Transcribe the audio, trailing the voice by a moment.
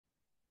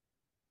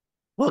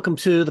Welcome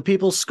to the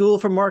People's School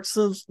for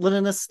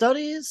Marxist-Leninist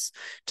Studies.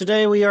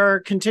 Today we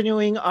are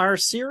continuing our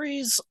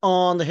series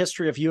on the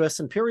history of U.S.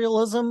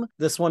 imperialism.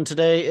 This one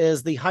today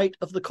is the height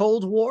of the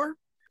Cold War.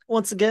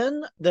 Once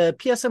again, the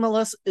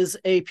PSMLS is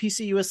a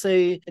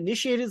PCUSA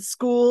initiated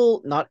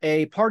school, not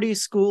a party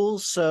school,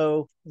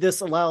 so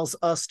this allows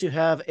us to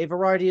have a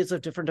variety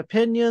of different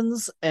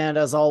opinions. And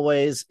as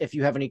always, if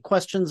you have any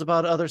questions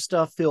about other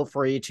stuff, feel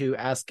free to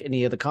ask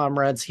any of the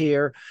comrades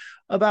here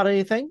about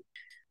anything.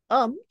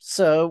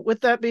 So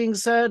with that being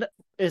said,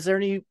 is there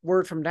any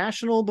word from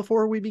National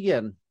before we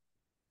begin?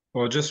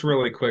 Well, just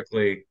really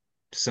quickly,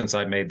 since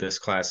I made this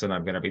class and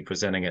I'm going to be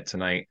presenting it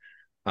tonight,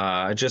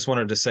 I just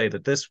wanted to say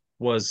that this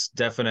was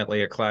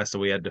definitely a class that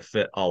we had to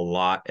fit a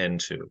lot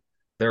into.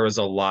 There was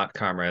a lot,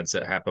 comrades,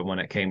 that happened when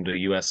it came to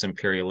U.S.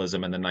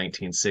 imperialism in the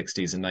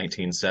 1960s and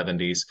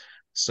 1970s.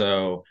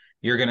 So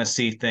you're going to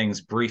see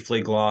things briefly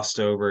glossed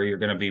over. You're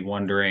going to be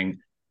wondering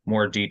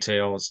more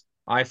details.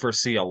 I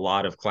foresee a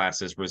lot of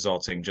classes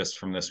resulting just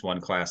from this one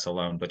class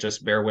alone, but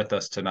just bear with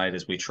us tonight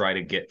as we try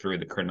to get through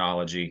the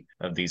chronology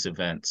of these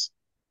events.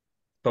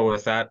 But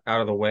with that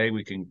out of the way,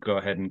 we can go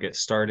ahead and get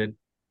started.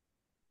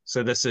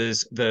 So this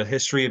is the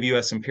history of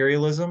U.S.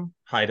 imperialism,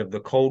 height of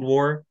the Cold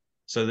War.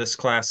 So this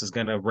class is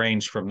going to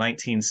range from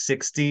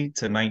 1960 to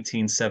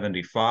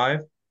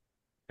 1975.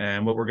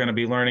 And what we're going to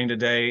be learning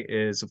today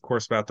is, of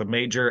course, about the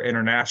major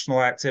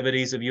international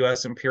activities of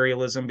U.S.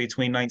 imperialism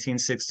between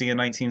 1960 and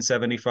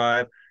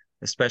 1975,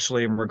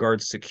 especially in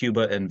regards to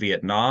Cuba and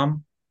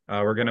Vietnam.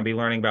 We're going to be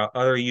learning about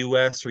other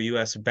U.S. or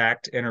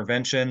U.S.-backed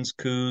interventions,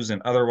 coups,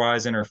 and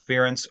otherwise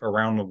interference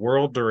around the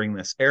world during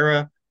this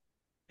era,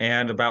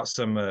 and about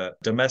some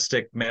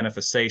domestic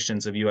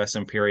manifestations of U.S.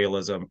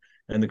 imperialism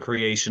and the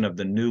creation of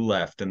the New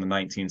Left in the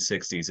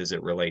 1960s as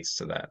it relates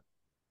to that.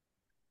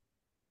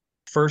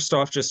 First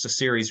off, just a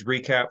series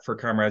recap for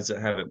comrades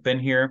that haven't been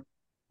here.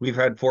 We've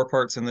had 4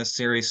 parts in this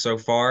series so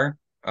far.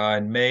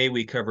 In May,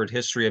 we covered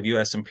history of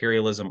U.S.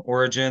 imperialism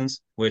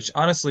origins, which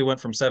honestly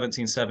went from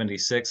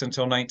 1776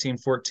 until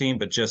 1914,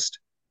 but just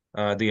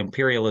the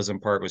imperialism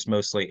part was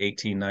mostly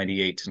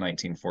 1898 to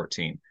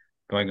 1914,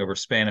 going over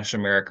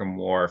Spanish-American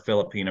War,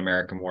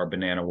 Philippine-American War,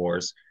 Banana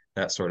Wars,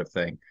 that sort of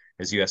thing,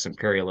 as U.S.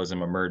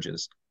 imperialism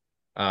emerges.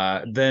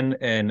 Then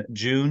in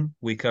June,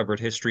 we covered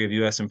history of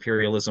U.S.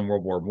 imperialism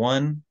World War I,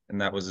 and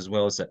that was as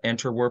well as the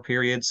interwar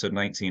period, so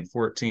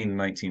 1914 and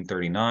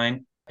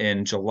 1939.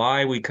 In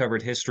July, we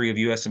covered history of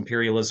U.S.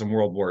 imperialism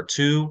World War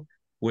II,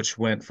 which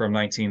went from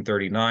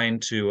 1939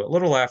 to a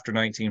little after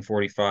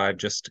 1945,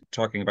 just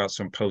talking about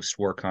some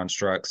post-war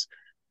constructs.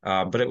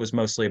 But it was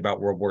mostly about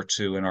World War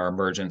II and our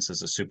emergence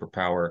as a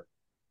superpower.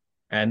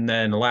 And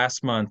then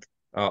last month,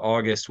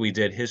 August, we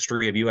did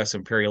history of U.S.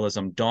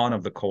 imperialism, dawn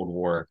of the Cold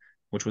War,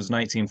 which was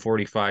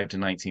 1945 to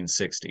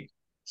 1960.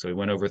 So we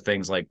went over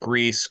things like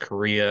Greece,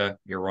 Korea,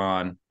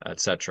 Iran,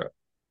 etc.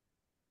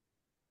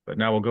 But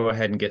now we'll go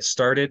ahead and get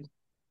started.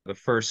 The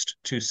first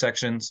 2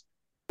 sections,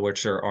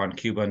 which are on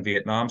Cuba and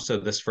Vietnam. So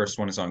this first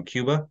one is on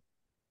Cuba.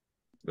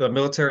 The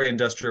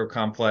military-industrial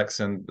complex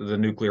and the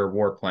nuclear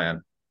war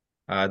plan.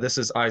 This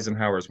is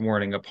Eisenhower's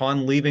warning.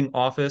 Upon leaving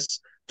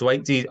office,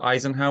 Dwight D.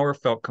 Eisenhower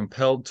felt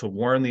compelled to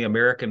warn the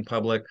American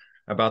public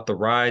about the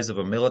rise of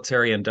a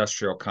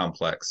military-industrial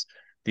complex,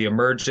 the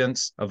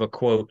emergence of a,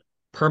 quote,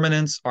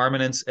 permanence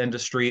armaments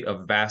industry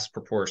of vast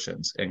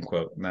proportions, end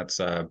quote. And that's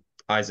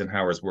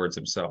Eisenhower's words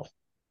himself.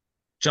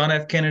 John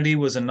F. Kennedy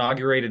was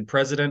inaugurated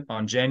president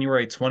on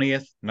January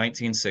 20th,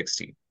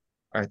 1960.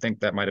 I think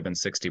that might have been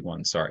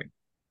 61, sorry.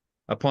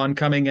 Upon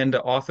coming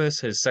into office,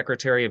 his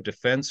Secretary of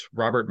Defense,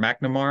 Robert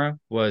McNamara,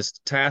 was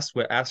tasked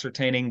with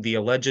ascertaining the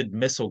alleged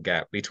missile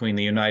gap between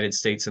the United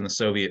States and the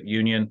Soviet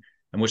Union,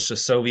 in which the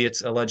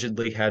Soviets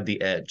allegedly had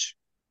the edge.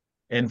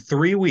 In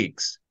 3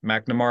 weeks,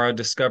 McNamara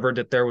discovered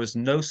that there was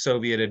no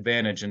Soviet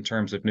advantage in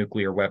terms of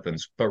nuclear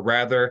weapons, but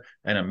rather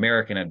an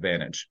American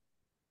advantage.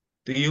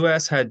 The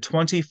U.S. had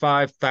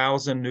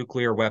 25,000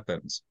 nuclear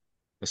weapons.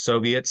 The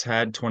Soviets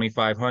had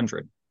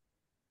 2,500.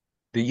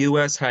 The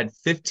U.S. had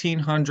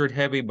 1,500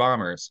 heavy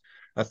bombers,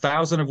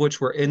 1,000 of which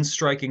were in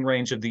striking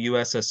range of the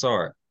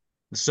USSR.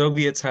 The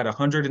Soviets had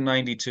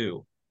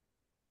 192.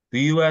 The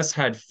U.S.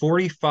 had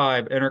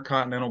 45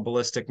 intercontinental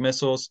ballistic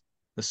missiles.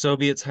 The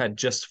Soviets had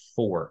just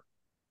 4.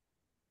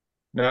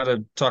 Now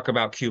to talk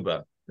about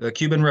Cuba. The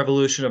Cuban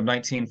Revolution of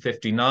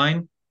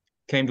 1959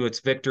 came to its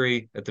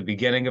victory at the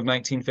beginning of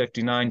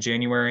 1959,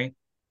 January.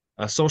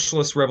 A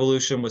socialist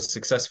revolution was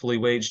successfully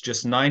waged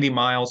just 90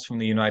 miles from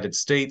the United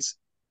States,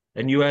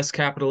 and U.S.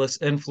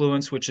 capitalist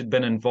influence, which had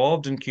been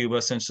involved in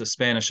Cuba since the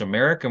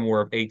Spanish-American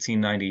War of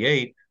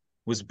 1898,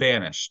 was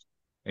banished,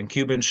 and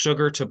Cuban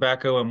sugar,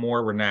 tobacco, and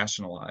more were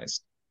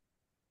nationalized.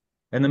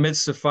 In the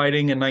midst of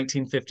fighting in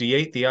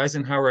 1958, the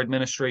Eisenhower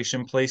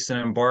administration placed an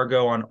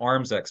embargo on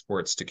arms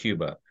exports to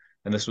Cuba,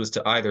 and this was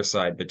to either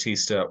side,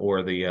 Batista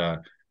or the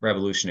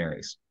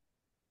revolutionaries.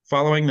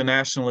 Following the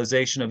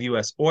nationalization of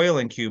U.S. oil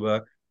in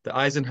Cuba, the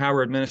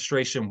Eisenhower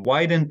administration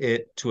widened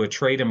it to a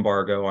trade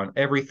embargo on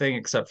everything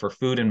except for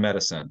food and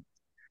medicine.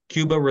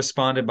 Cuba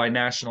responded by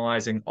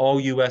nationalizing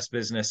all U.S.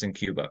 business in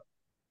Cuba.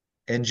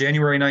 In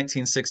January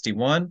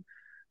 1961,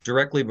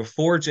 directly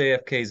before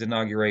JFK's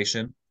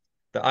inauguration,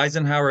 the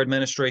Eisenhower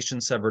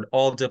administration severed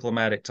all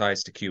diplomatic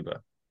ties to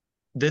Cuba.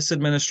 This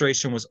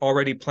administration was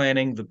already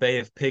planning the Bay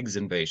of Pigs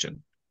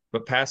invasion,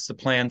 but passed the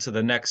plan to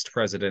the next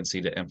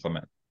presidency to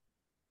implement.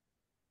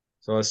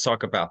 So let's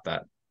talk about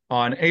that.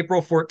 On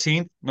April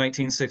 14th,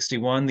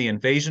 1961, the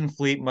invasion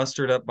fleet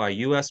mustered up by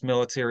U.S.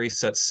 military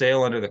set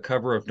sail under the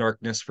cover of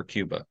darkness for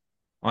Cuba.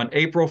 On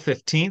April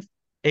 15th,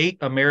 8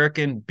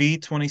 American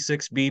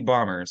B-26B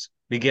bombers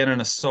began an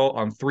assault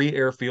on 3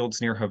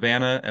 airfields near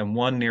Havana and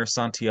 1 near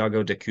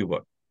Santiago de Cuba,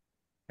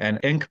 and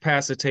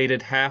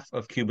incapacitated half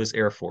of Cuba's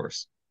air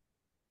force.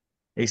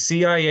 A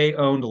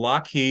CIA-owned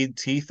Lockheed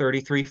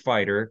T-33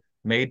 fighter,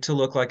 made to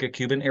look like a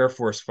Cuban Air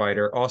Force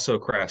fighter, also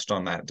crashed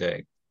on that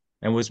day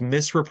and was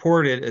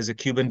misreported as a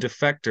Cuban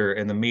defector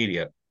in the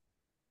media.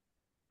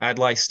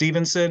 Adlai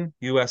Stevenson,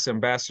 U.S.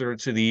 ambassador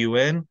to the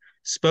UN,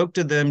 spoke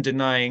to them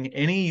denying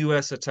any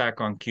U.S. attack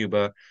on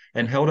Cuba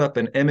and held up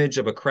an image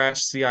of a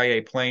crashed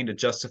CIA plane to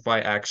justify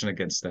action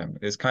against them.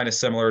 It's kind of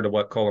similar to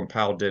what Colin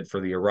Powell did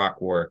for the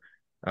Iraq War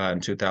in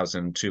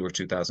 2002 or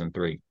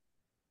 2003.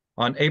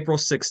 On April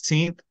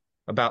 16th,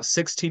 about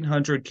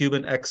 1,600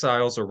 Cuban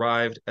exiles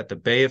arrived at the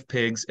Bay of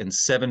Pigs in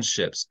 7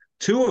 ships,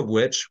 2 of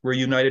which were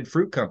United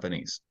Fruit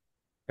Companies.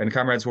 And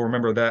comrades will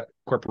remember that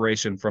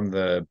corporation from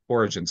the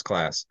Origins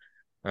class,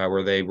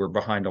 where they were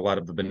behind a lot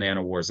of the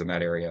banana wars in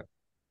that area.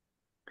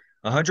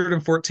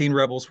 114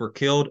 rebels were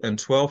killed and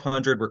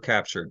 1,200 were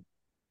captured.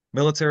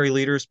 Military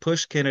leaders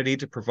pushed Kennedy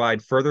to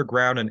provide further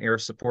ground and air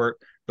support,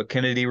 but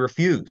Kennedy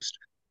refused,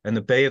 and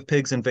the Bay of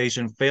Pigs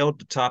invasion failed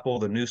to topple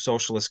the new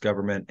socialist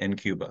government in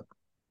Cuba.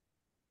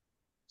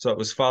 So it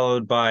was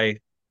followed by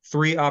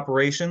 3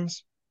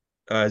 operations,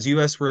 as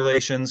U.S.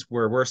 relations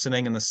were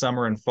worsening in the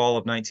summer and fall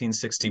of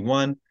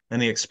 1961,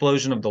 and the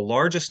explosion of the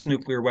largest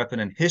nuclear weapon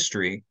in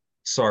history,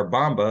 Tsar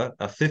Bomba,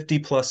 a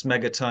 50-plus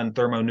megaton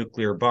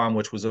thermonuclear bomb,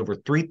 which was over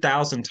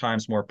 3,000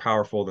 times more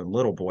powerful than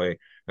Little Boy,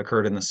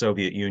 occurred in the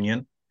Soviet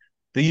Union.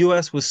 The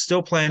U.S. was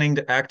still planning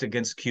to act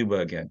against Cuba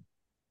again.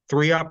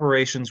 3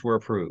 operations were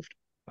approved.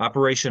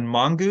 Operation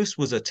Mongoose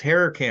was a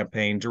terror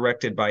campaign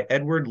directed by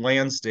Edward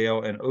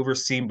Lansdale and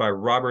overseen by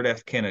Robert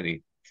F.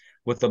 Kennedy,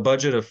 with a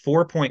budget of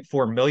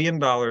 $4.4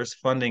 million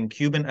funding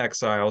Cuban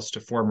exiles to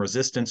form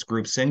resistance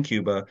groups in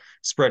Cuba,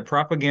 spread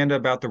propaganda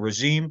about the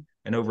regime,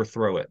 and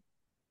overthrow it.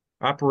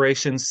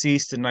 Operations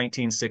ceased in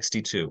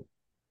 1962.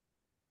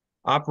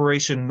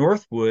 Operation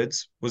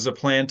Northwoods was a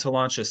plan to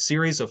launch a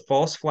series of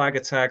false flag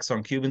attacks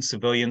on Cuban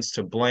civilians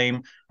to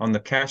blame on the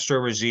Castro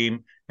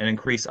regime and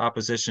increase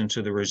opposition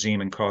to the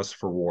regime and cause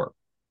for war,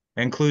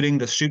 including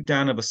the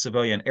shootdown of a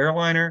civilian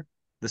airliner,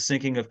 the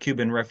sinking of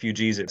Cuban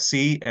refugees at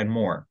sea, and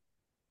more.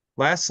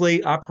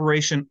 Lastly,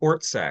 Operation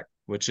Ortsac,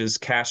 which is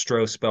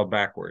Castro spelled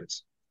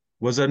backwards,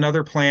 was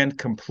another planned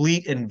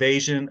complete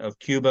invasion of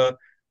Cuba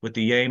with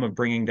the aim of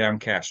bringing down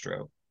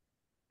Castro.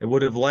 It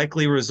would have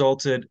likely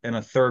resulted in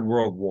a third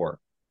world war.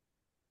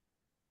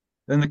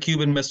 Then the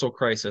Cuban Missile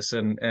Crisis,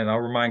 and I'll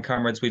remind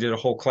comrades, we did a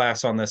whole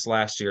class on this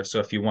last year, so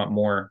if you want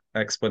more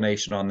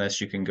explanation on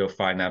this, you can go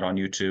find that on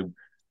YouTube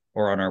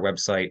or on our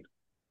website.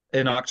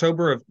 In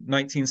October of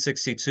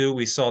 1962,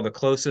 we saw the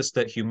closest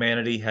that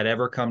humanity had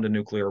ever come to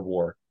nuclear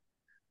war.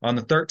 On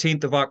the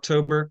 13th of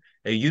October,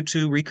 a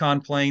U-2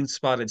 recon plane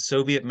spotted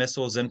Soviet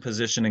missiles in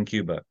position in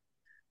Cuba.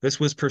 This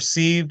was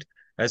perceived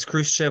as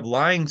Khrushchev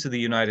lying to the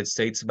United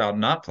States about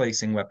not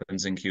placing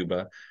weapons in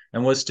Cuba,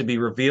 and was to be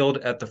revealed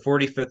at the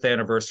 45th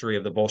anniversary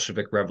of the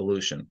Bolshevik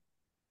Revolution.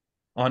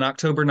 On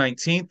October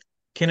 19th,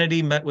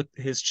 Kennedy met with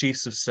his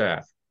chiefs of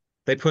staff.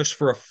 They pushed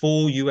for a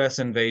full U.S.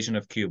 invasion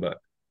of Cuba.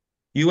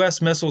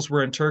 U.S. missiles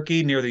were in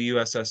Turkey near the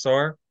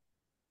USSR.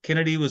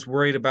 Kennedy was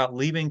worried about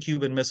leaving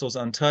Cuban missiles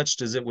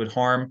untouched, as it would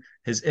harm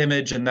his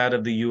image and that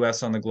of the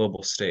U.S. on the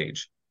global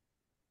stage.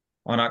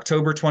 On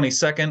October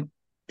 22nd,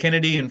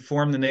 Kennedy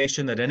informed the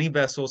nation that any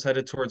vessels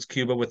headed towards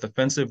Cuba with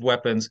offensive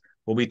weapons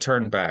will be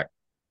turned back.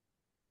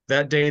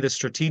 That day, the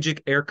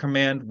Strategic Air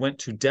Command went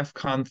to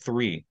DEFCON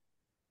 3,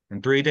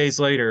 and 3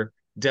 days later,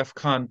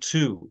 DEFCON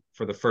 2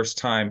 for the first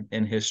time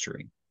in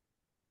history.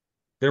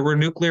 There were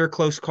nuclear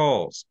close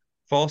calls,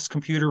 false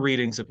computer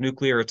readings of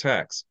nuclear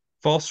attacks,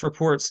 false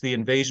reports the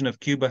invasion of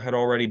Cuba had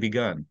already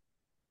begun.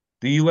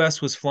 The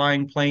U.S. was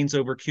flying planes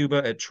over Cuba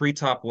at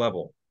treetop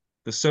level.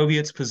 The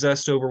Soviets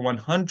possessed over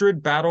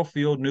 100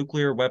 battlefield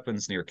nuclear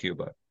weapons near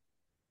Cuba.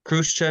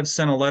 Khrushchev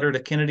sent a letter to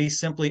Kennedy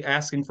simply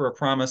asking for a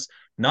promise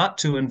not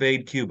to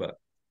invade Cuba.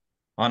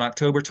 On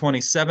October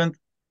 27th,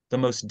 the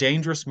most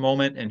dangerous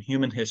moment in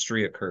human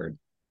history occurred.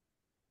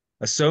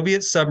 A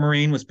Soviet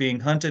submarine was being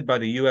hunted by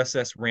the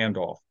USS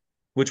Randolph,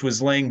 which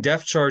was laying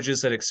depth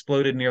charges that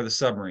exploded near the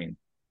submarine.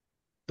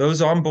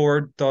 Those on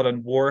board thought a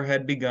war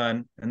had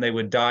begun and they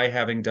would die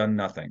having done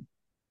nothing.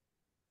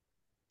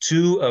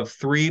 2 of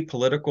 3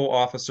 political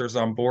officers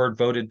on board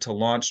voted to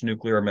launch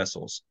nuclear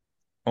missiles.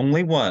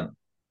 Only one,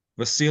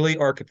 Vasily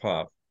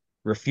Arkhipov,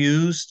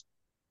 refused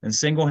and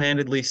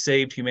single-handedly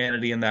saved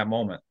humanity in that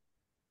moment.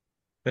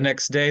 The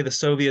next day, the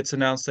Soviets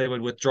announced they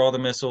would withdraw the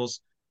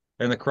missiles,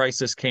 and the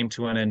crisis came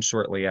to an end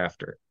shortly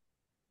after.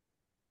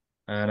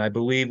 And I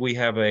believe we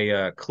have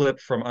a clip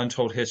from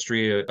Untold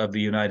History of the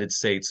United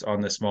States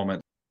on this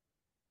moment.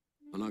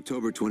 On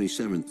October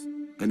 27th,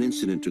 an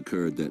incident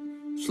occurred that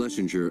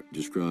Schlesinger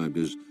described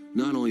as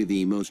not only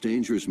the most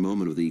dangerous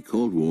moment of the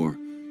Cold War,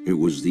 it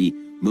was the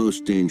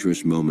most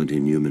dangerous moment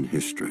in human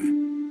history.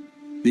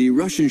 The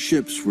Russian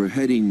ships were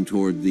heading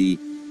toward the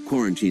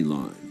quarantine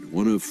line.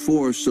 One of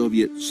 4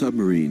 Soviet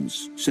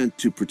submarines sent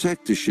to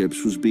protect the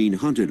ships was being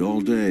hunted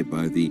all day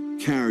by the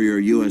carrier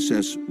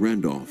USS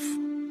Randolph.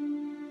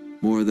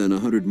 More than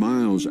 100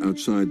 miles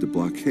outside the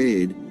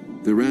blockade,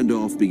 the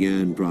Randolph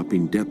began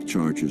dropping depth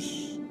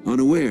charges,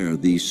 unaware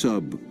the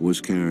sub was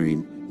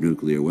carrying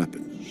nuclear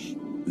weapons.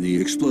 The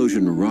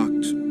explosion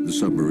rocked the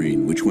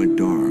submarine, which went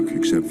dark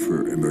except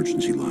for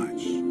emergency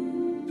lights.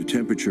 The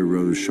temperature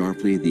rose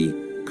sharply,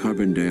 the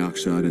carbon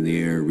dioxide in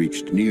the air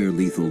reached near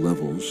lethal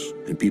levels,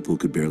 and people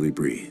could barely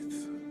breathe.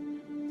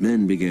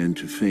 Men began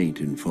to faint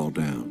and fall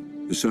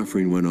down. The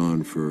suffering went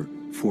on for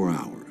 4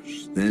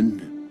 hours.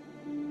 Then,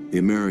 the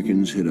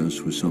Americans hit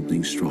us with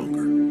something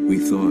stronger. We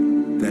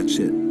thought, that's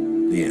it,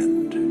 the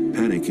end.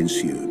 Panic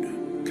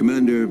ensued.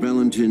 Commander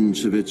Valentin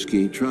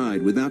Savitsky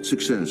tried without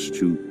success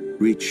to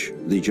reach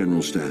the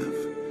general staff.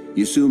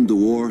 He assumed the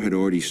war had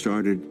already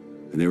started,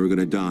 and they were going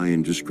to die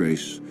in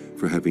disgrace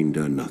for having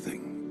done nothing.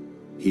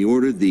 He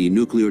ordered the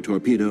nuclear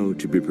torpedo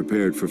to be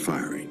prepared for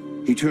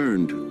firing. He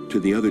turned to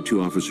the other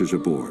 2 officers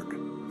aboard.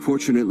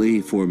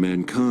 Fortunately for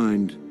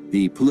mankind,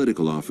 the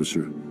political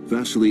officer,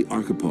 Vasily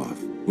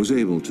Arkhipov, was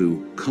able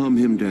to calm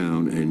him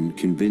down and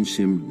convince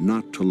him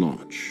not to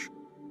launch,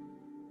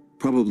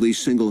 probably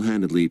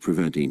single-handedly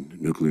preventing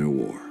nuclear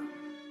war.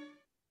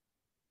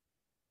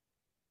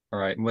 All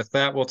right, and with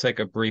that, we'll take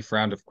a brief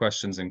round of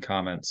questions and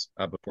comments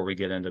before we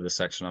get into the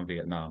section on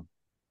Vietnam.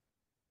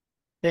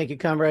 Thank you,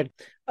 comrade.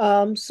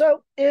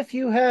 So if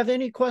you have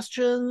any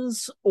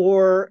questions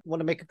or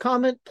want to make a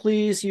comment,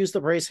 please use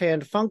the raise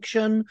hand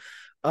function.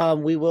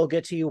 We will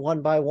get to you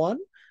one by one.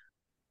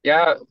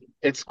 Yeah,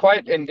 it's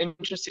quite an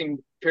interesting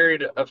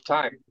period of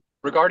time.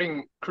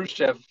 Regarding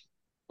Khrushchev,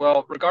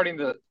 well, regarding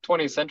the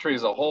 20th century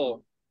as a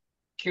whole,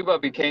 Cuba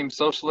became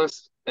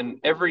socialist, and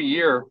every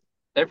year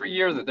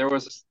that there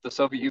was the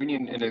Soviet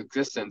Union in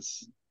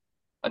existence,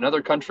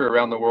 another country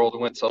around the world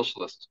went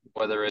socialist,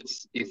 whether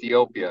it's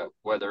Ethiopia,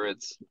 whether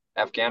it's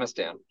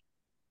Afghanistan.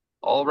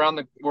 All around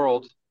the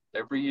world,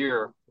 every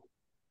year,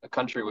 a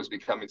country was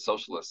becoming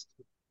socialist.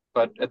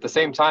 But at the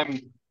same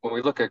time, when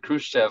we look at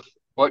Khrushchev,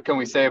 what can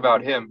we say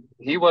about him?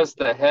 He was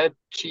the head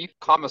chief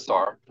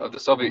commissar of the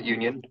Soviet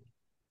Union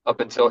up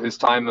until his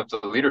time of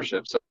the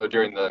leadership. So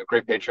during the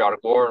Great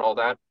Patriotic War and all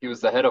that, he was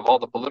the head of all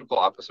the political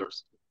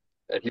officers.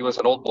 And he was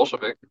an old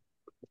Bolshevik.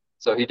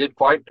 So he did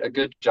quite a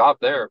good job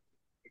there.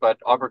 But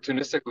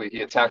opportunistically,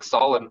 he attacked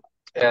Stalin.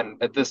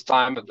 And at this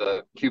time of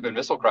the Cuban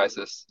Missile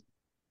Crisis,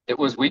 it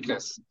was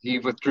weakness. He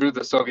withdrew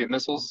the Soviet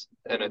missiles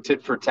in a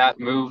tit-for-tat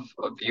move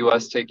of the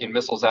U.S. taking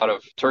missiles out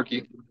of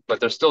Turkey.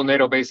 But there's still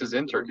NATO bases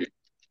in Turkey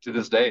to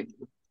this day.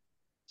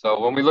 So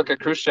when we look at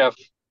Khrushchev,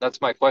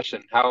 that's my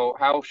question.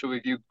 How should we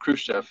view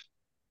Khrushchev?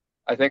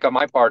 I think on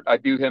my part, I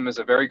view him as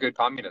a very good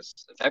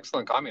communist, an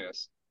excellent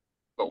communist,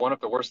 but one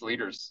of the worst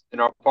leaders. In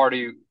our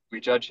party,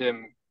 we judge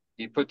him.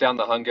 He put down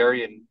the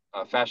Hungarian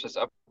fascist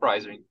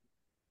uprising,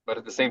 but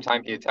at the same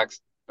time, he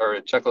attacks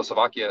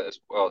Czechoslovakia as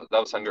well. That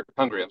was Hungary.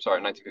 I'm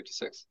sorry,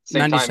 1956.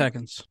 Same 90 time,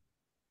 seconds.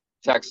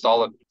 attacked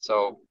Stalin.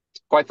 So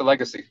quite the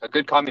legacy. A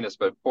good communist,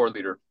 but poor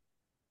leader.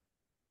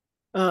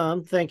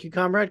 Thank you,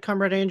 comrade.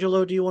 Comrade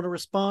Angelo, do you want to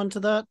respond to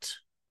that?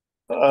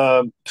 So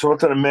I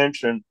wanted to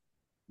mention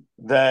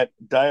that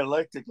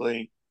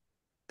dialectically,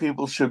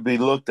 people should be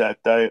looked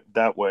at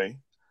that way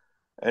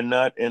and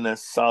not in a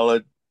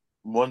solid,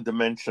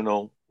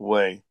 one-dimensional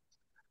way.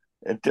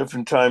 At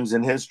different times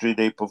in history,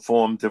 they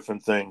perform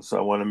different things. So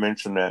I want to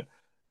mention that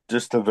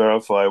just to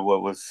verify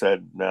what was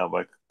said now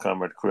by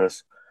Comrade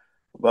Chris.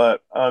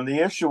 But on the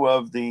issue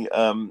of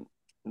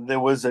there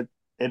was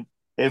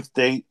if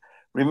they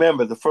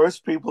remember, the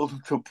first people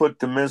to put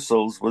the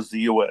missiles was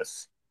the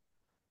U.S.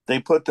 They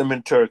put them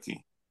in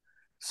Turkey.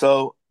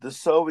 So the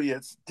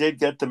Soviets did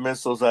get the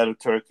missiles out of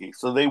Turkey.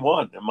 So they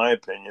won, in my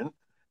opinion.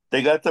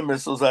 They got the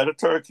missiles out of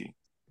Turkey.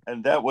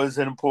 And that was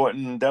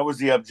that was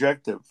the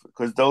objective,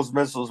 because those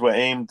missiles were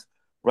aimed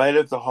right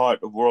at the heart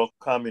of world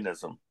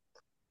communism,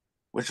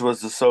 which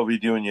was the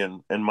Soviet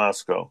Union and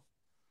Moscow.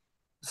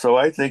 So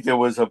I think it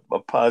was a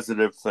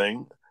positive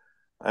thing.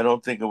 I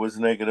don't think it was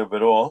negative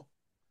at all.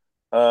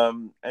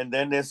 And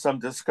then there's some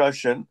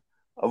discussion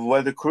of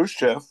whether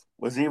Khrushchev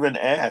was even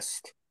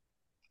asked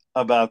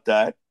about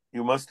that.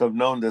 You must have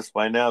known this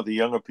by now, the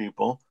younger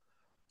people.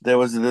 There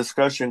was a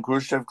discussion.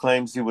 Khrushchev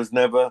claims he was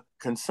never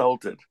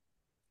consulted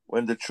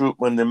when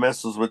the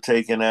missiles were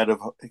taken out of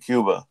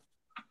Cuba.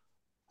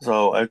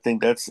 So I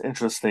think that's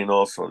interesting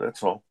also.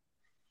 That's all.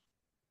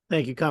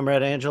 Thank you,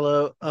 Comrade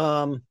Angelo.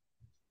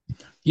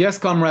 Yes,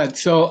 comrade.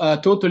 So I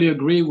totally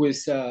agree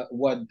with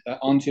what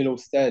Angelo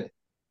said.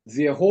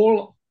 The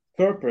whole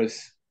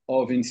purpose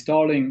of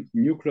installing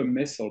nuclear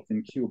missiles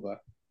in Cuba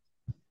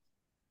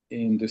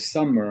in the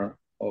summer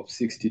of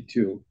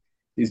 62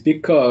 is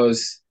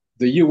because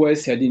the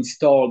US had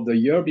installed the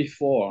year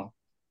before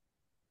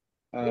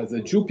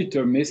the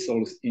Jupiter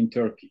missiles in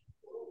Turkey.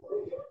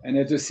 And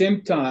at the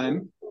same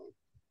time,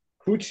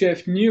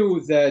 Khrushchev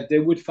knew that they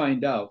would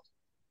find out.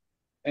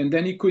 And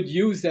then he could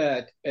use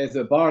that as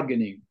a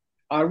bargaining.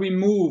 I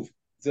remove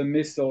the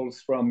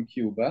missiles from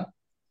Cuba,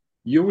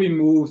 you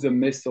remove the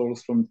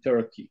missiles from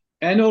Turkey.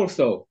 And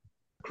also,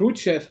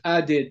 Khrushchev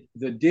added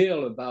the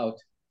deal about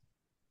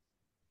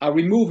I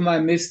remove my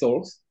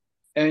missiles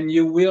and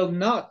you will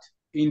not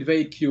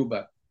invade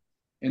Cuba.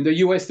 And the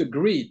US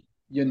agreed,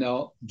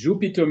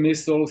 Jupiter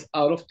missiles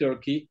out of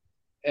Turkey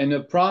and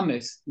a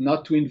promise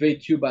not to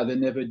invade Cuba. They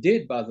never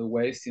did, by the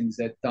way, since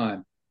that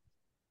time.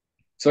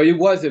 So it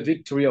was a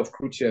victory of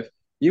Khrushchev.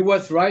 He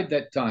was right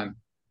that time.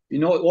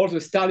 All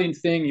the Stalin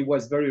thing, he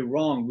was very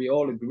wrong. We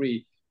all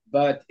agree.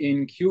 But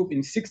in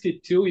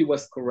 62, he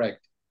was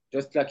correct,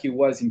 just like he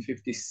was in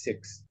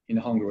 56 in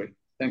Hungary.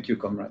 Thank you,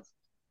 comrades.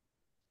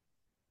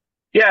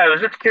 Yeah, I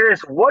was just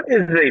curious, what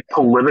is a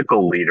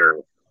political leader?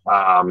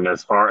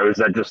 Is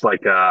that just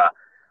like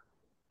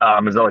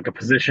is that like a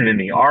position in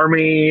the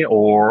army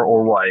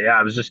or what? Yeah,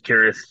 I was just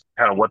curious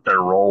kind of what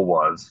their role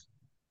was.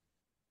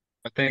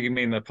 I think you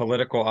mean the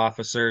political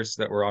officers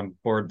that were on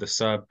board the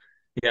sub.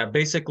 Yeah,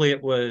 basically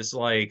it was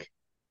like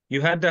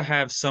you had to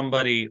have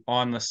somebody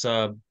on the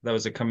sub that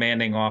was a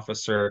commanding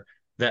officer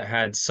that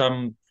had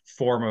some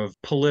form of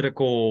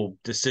political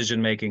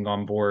decision making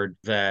on board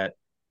that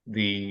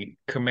the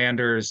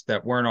commanders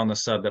that weren't on the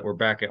sub that were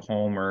back at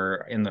home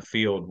or in the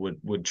field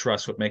would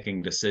trust with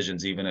making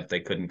decisions even if they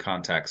couldn't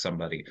contact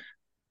somebody.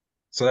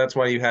 So that's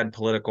why you had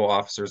political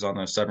officers on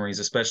those submarines,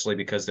 especially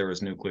because there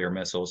was nuclear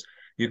missiles.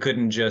 You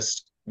couldn't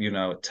just,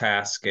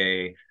 task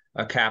a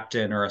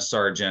captain or a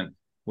sergeant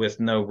with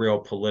no real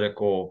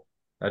political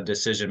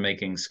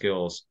decision-making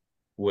skills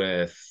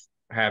with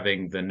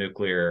having the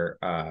nuclear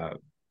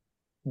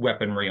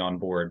weaponry on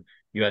board.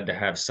 You had to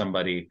have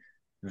somebody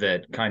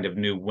that kind of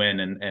knew when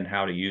and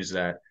how to use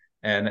that.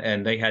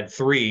 And they had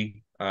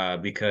three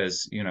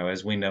because,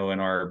 as we know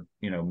in our,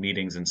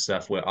 meetings and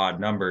stuff with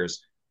odd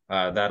numbers,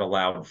 that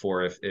allowed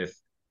for if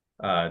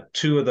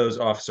two of those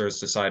officers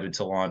decided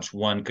to launch,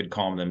 one could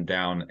calm them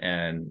down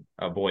and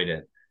avoid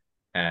it.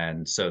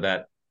 And so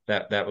that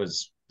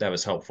was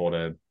helpful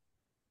to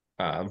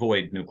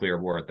avoid nuclear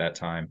war at that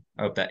time.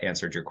 I hope that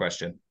answered your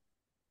question.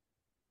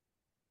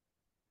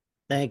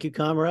 Thank you,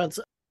 comrades.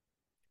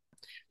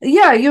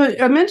 Yeah, you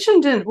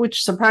mentioned,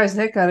 which surprised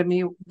the heck out of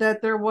me,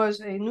 that there was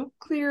a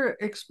nuclear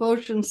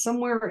explosion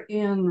somewhere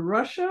in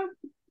Russia,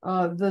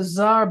 the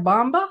Tsar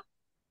Bomba.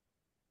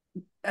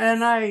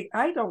 And I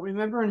don't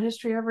remember in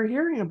history ever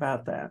hearing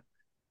about that.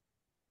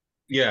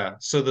 Yeah,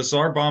 so the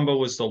Tsar Bomba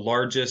was the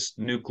largest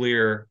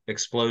nuclear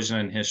explosion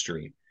in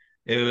history.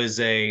 It was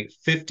a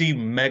 50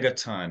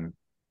 megaton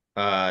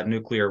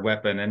nuclear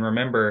weapon. And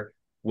remember,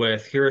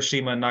 with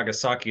Hiroshima and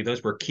Nagasaki,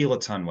 those were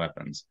kiloton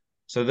weapons.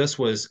 So this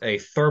was a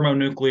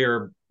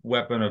thermonuclear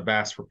weapon of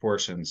vast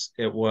proportions.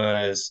 It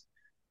was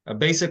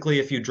basically,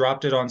 if you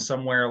dropped it on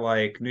somewhere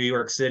like New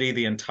York City,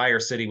 the entire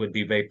city would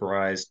be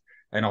vaporized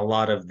and a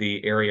lot of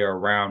the area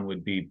around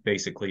would be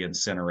basically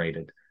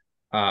incinerated.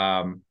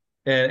 And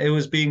it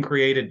was being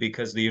created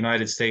because the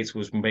United States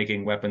was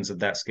making weapons of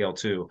that scale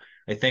too.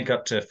 I think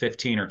up to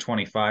 15 or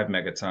 25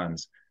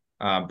 megatons.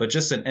 But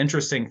just an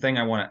interesting thing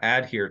I want to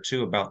add here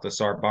too about the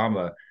Tsar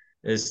Bomba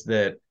is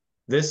that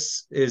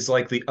this is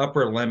like the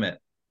upper limit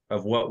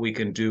of what we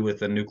can do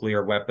with a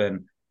nuclear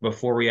weapon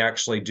before we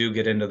actually do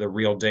get into the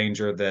real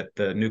danger that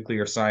the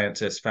nuclear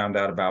scientists found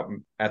out about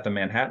at the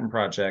Manhattan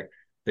Project,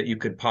 that you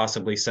could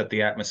possibly set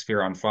the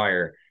atmosphere on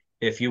fire.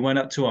 If you went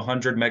up to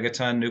 100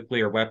 megaton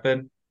nuclear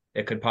weapon,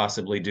 it could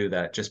possibly do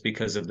that just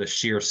because of the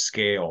sheer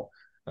scale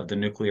of the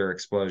nuclear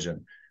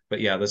explosion.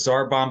 But yeah, the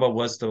Tsar Bomba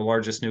was the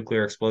largest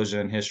nuclear explosion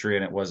in history,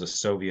 and it was a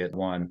Soviet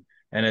one.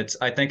 And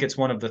I think it's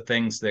one of the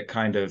things that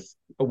kind of,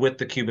 with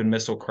the Cuban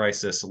Missile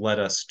Crisis, led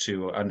us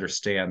to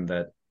understand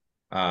that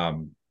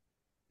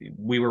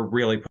we were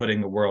really putting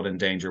the world in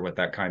danger with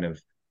that kind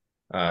of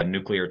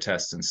nuclear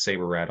tests and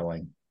saber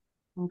rattling.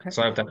 Okay.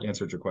 So I hope that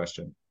answered your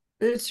question.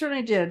 It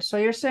certainly did. So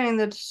you're saying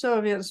that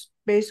Soviets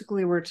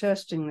basically were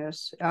testing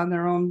this on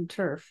their own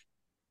turf.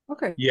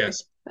 Okay.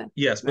 Yes.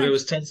 Yes, but it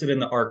was tested in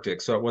the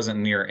Arctic, so it wasn't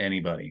near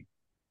anybody.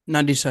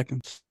 90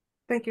 seconds.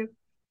 Thank you.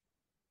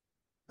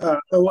 I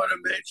want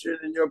to mention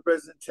in your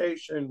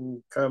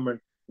presentation, Cameron,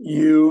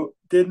 you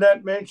did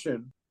not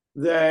mention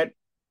that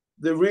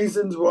the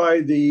reasons why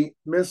the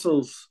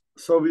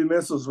Soviet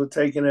missiles were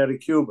taken out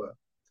of Cuba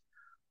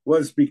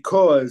was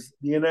because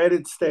the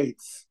United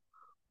States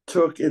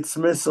took its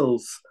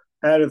missiles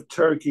out of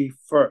Turkey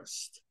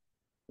first.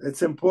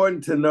 It's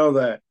important to know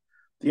that.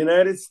 The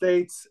United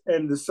States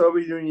and the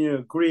Soviet Union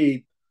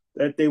agreed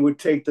that they would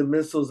take the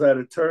missiles out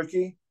of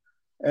Turkey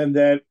and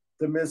that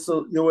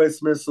the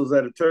U.S. missiles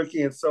out of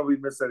Turkey and Soviet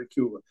missiles out of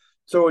Cuba.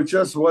 So it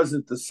just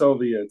wasn't the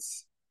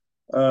Soviets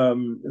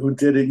who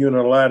did it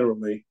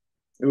unilaterally.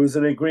 It was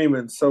an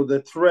agreement. So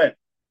the threat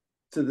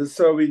to the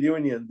Soviet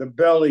Union, the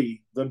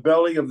belly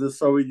of the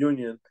Soviet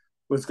Union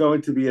was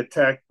going to be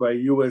attacked by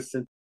U.S.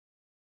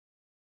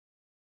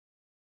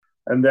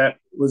 and that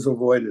was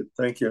avoided.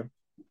 Thank you.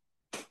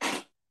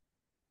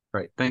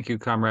 Right. Thank you,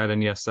 comrade.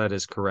 And yes, that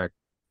is correct.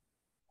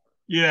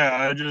 Yeah,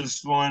 I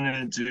just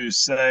wanted to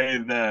say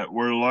that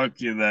we're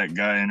lucky that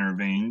guy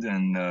intervened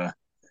and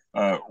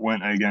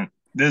went against.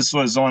 This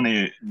was on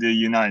the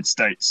United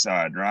States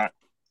side, right?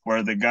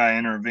 Where the guy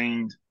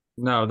intervened.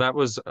 No, that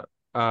was in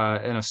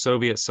a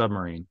Soviet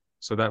submarine.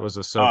 So that was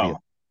a Soviet.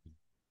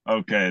 Oh,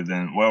 okay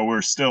then. Well,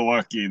 we're still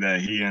lucky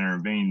that he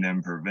intervened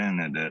and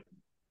prevented it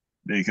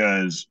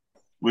because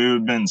we would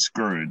have been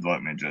screwed,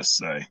 let me just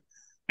say.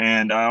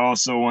 And I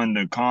also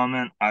wanted to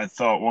comment, I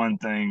thought one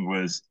thing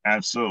was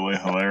absolutely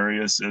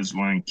hilarious is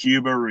when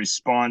Cuba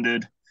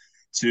responded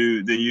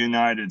to the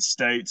United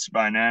States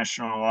by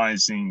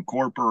nationalizing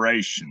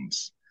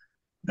corporations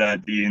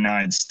that the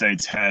United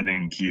States had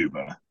in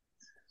Cuba.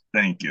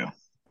 Thank you.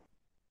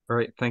 All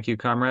right. Thank you,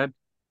 comrade.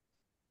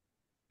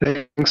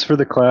 Thanks for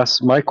the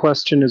class. My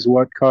question is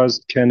what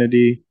caused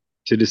Kennedy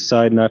to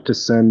decide not to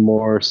send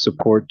more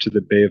support to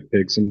the Bay of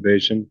Pigs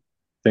invasion?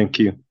 Thank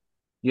you.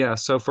 Yeah,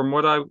 so from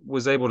what I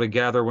was able to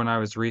gather when I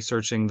was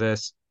researching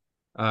this,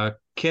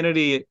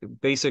 Kennedy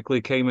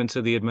basically came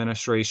into the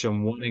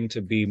administration wanting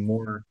to be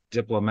more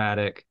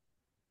diplomatic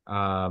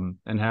and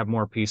have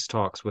more peace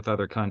talks with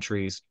other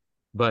countries,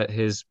 but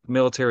his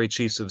military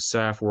chiefs of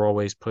staff were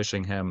always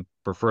pushing him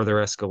for further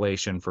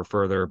escalation, for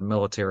further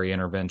military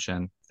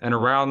intervention. And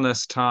around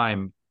this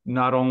time,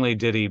 not only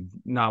did he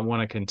not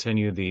want to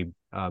continue the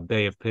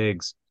Bay of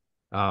Pigs,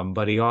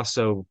 but he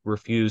also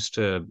refused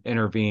to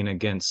intervene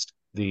against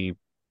the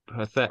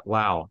Pathet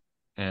Lao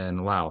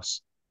in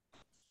Laos.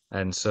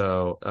 And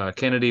so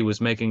Kennedy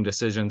was making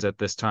decisions at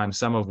this time,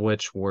 some of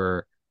which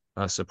were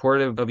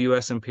supportive of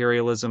U.S.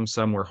 imperialism,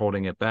 some were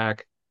holding it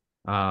back.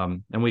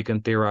 And we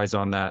can theorize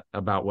on that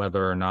about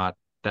whether or not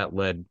that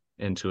led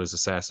into his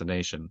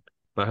assassination.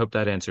 But I hope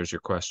that answers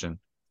your question.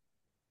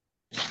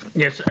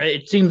 Yes,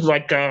 it seems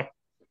like that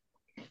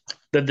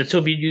the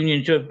Soviet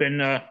Union should have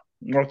been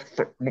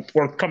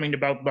forthcoming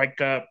about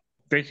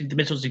facing the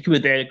missiles to Cuba.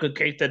 They had a good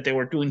case that they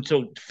were doing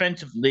so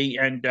defensively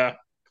and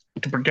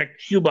to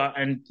protect Cuba,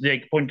 and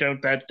they point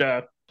out that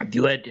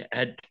the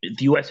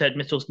U.S. had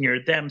missiles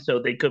near them, so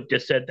they could have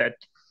just said that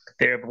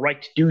they have a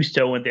right to do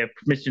so and they have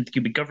permission of the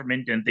Cuban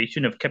government, and they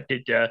shouldn't have kept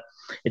it.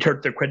 It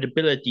hurt their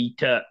credibility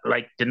to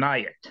deny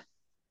it.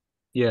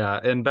 Yeah,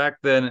 and back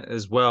then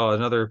as well,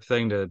 another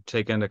thing to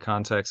take into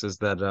context is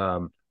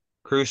that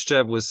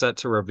Khrushchev was set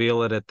to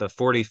reveal it at the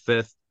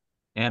 45th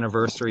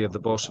anniversary of the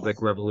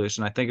Bolshevik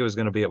Revolution. I think it was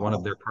going to be at one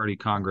of their party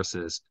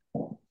congresses.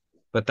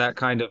 But that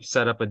kind of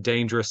set up a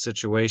dangerous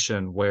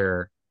situation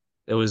where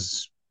it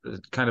was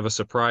kind of a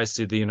surprise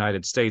to the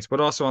United States. But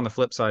also on the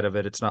flip side of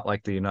it, it's not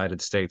like the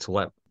United States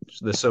let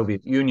the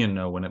Soviet Union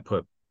know when it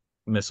put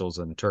missiles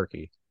in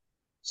Turkey.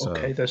 So,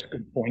 okay, that's a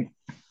good point.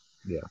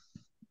 Yeah.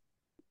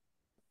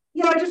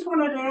 Yeah, I just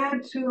wanted to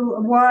add to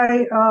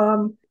why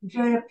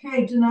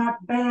JFK did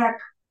not back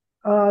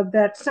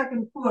that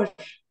second push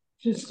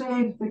to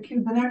save the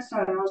Cuban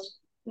exiles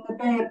in the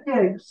Bay of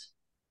Pigs.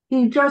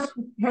 He just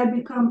had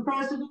become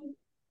president.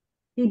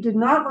 He did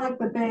not like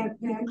the Bay of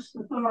Pigs,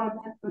 the thought of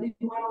it, but he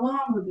went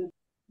along with it.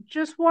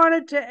 Just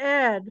wanted to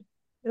add,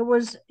 it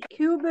was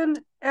Cuban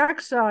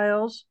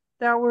exiles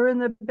that were in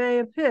the Bay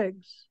of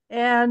Pigs.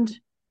 And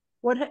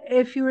what,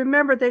 if you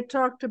remember, they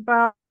talked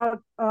about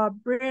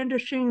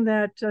brandishing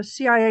that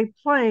CIA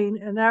plane,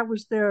 and that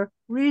was their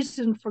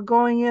reason for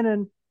going in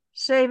and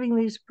saving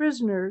these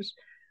prisoners.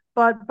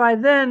 But by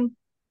then,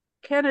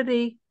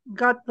 Kennedy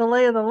got the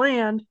lay of the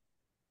land,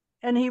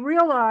 and he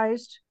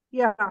realized,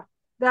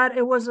 that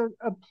it was a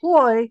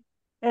ploy,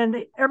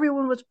 and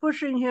everyone was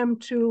pushing him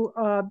to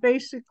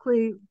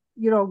basically,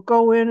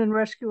 go in and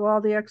rescue all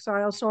the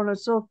exiles, so on and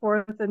so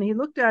forth. And he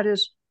looked at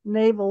his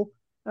naval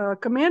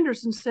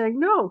commanders and saying,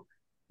 no,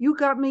 you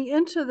got me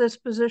into this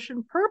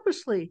position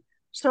purposely,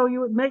 so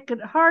you would make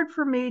it hard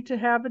for me to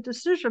have a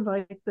decision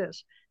like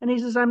this. And he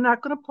says, I'm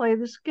not going to play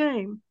this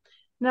game.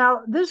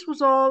 Now, this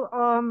was all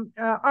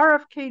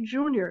RFK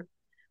Jr.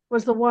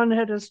 was the one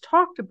that has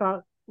talked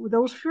about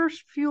those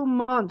first few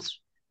months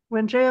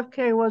when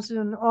JFK was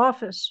in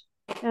office,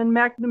 and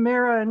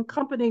McNamara and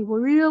company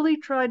really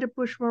tried to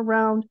push him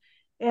around,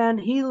 and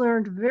he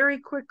learned very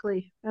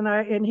quickly,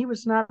 and he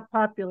was not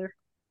popular.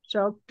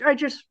 So I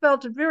just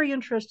felt it very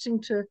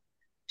interesting to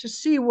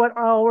see what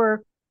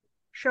our,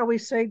 shall we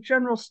say,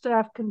 general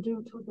staff can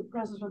do to the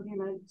President of the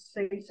United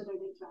States at any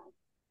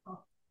time.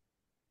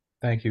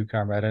 Thank you,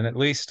 comrade. And at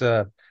least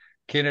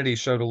Kennedy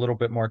showed a little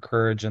bit more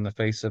courage in the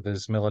face of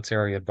his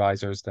military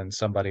advisors than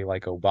somebody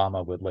like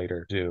Obama would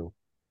later do.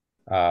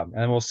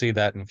 And we'll see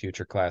that in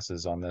future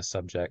classes on this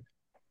subject.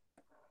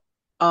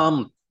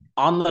 On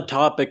the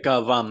topic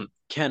of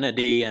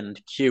Kennedy and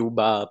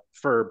Cuba,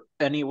 for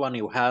anyone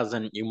who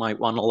hasn't, you might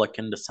want to look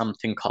into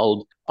something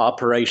called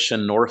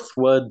Operation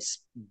Northwoods.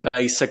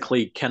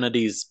 Basically,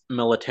 Kennedy's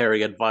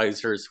military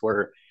advisors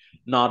were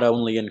not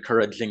only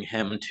encouraging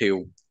him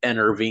to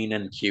intervene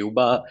in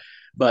Cuba,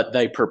 but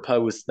they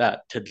proposed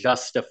that to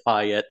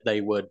justify it, they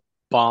would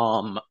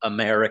bomb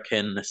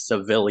American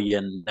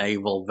civilian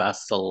naval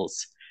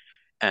vessels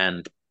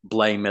and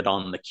blame it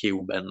on the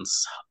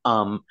Cubans.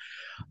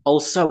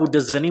 Also,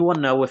 does anyone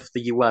know if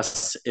the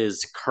US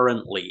is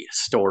currently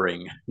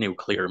storing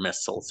nuclear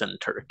missiles in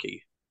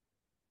Turkey?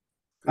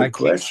 Good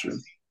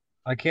question.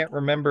 I can't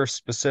remember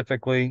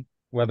specifically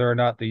whether or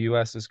not the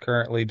US is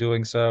currently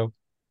doing so.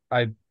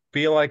 I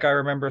feel like I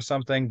remember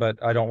something, but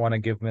I don't want to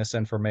give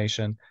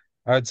misinformation.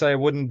 I would say I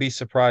wouldn't be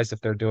surprised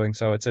if they're doing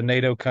so. It's a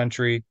NATO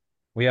country.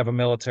 We have a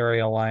military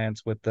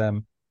alliance with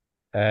them.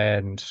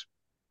 And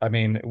I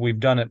mean, we've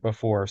done it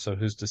before, so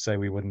who's to say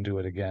we wouldn't do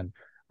it again?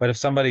 But if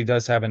somebody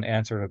does have an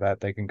answer to that,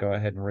 they can go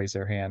ahead and raise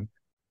their hand.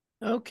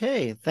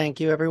 Okay, thank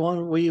you,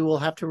 everyone. We will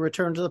have to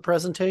return to the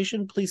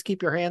presentation. Please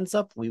keep your hands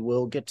up. We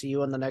will get to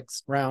you in the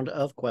next round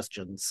of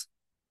questions.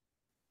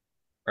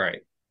 All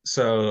right.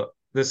 So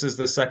this is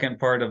the second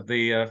part of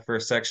the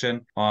first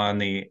section on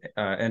the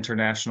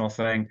international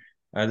thing.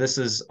 This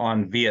is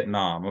on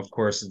Vietnam, of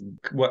course,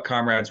 what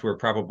comrades were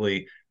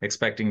probably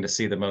expecting to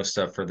see the most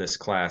of for this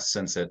class,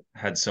 since it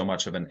had so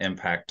much of an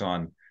impact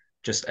on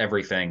just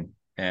everything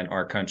in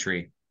our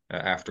country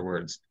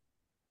afterwards.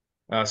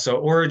 So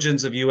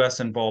origins of U.S.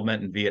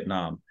 involvement in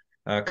Vietnam.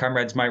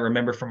 Comrades might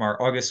remember from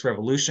our August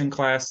Revolution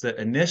class that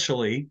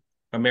initially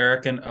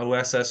American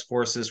OSS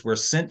forces were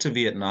sent to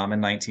Vietnam in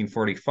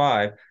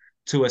 1945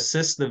 to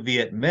assist the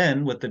Viet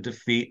Minh with the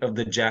defeat of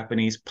the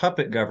Japanese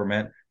puppet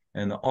government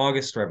in the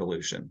August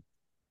Revolution.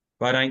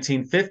 By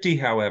 1950,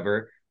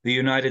 however, the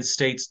United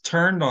States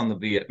turned on the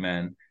Viet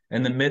Minh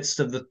in the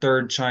midst of the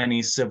Third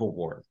Chinese Civil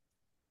War.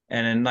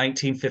 And in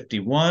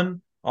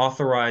 1951,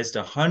 authorized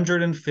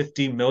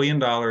 $150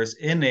 million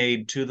in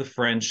aid to the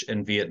French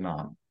in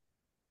Vietnam.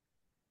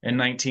 In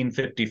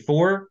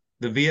 1954,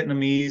 the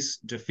Vietnamese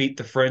defeat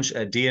the French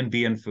at Dien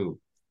Bien Phu,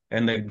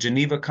 and the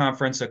Geneva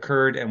Conference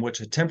occurred, in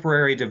which a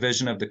temporary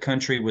division of the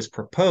country was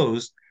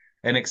proposed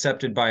and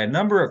accepted by a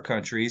number of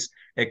countries,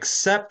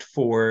 except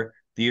for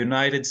the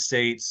United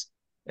States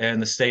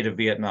and the state of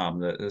Vietnam,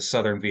 the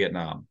southern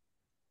Vietnam.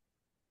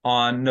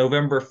 On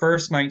November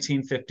 1st,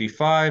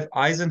 1955,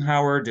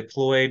 Eisenhower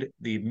deployed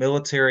the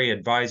Military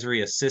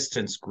Advisory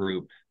Assistance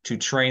Group to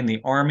train the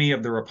Army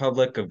of the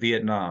Republic of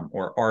Vietnam,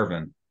 or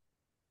ARVN,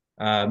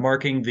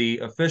 marking the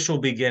official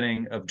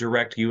beginning of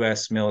direct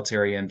U.S.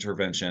 military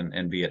intervention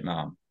in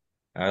Vietnam.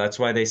 That's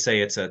why they say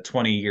it's a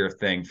 20-year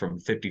thing from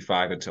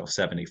 55 until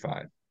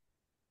 75.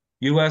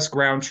 U.S.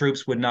 ground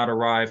troops would not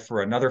arrive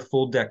for another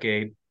full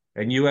decade,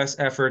 and U.S.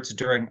 efforts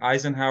during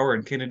Eisenhower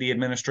and Kennedy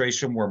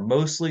administration were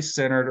mostly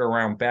centered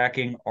around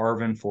backing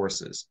ARVN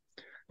forces,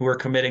 who were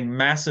committing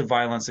massive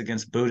violence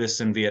against Buddhists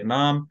in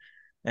Vietnam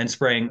and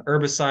spraying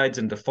herbicides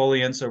and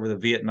defoliants over the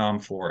Vietnam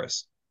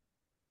forest.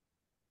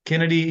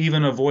 Kennedy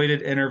even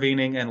avoided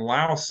intervening in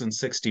Laos in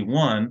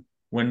 61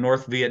 when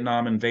North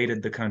Vietnam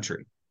invaded the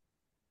country.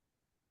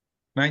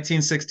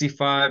 1965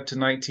 to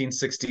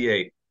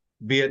 1968,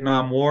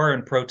 Vietnam War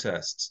and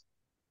protests.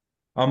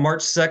 On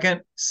March 2nd,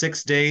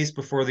 6 days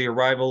before the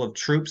arrival of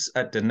troops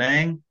at Da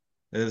Nang,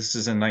 this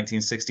is in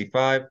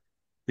 1965,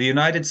 the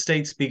United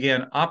States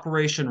began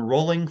Operation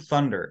Rolling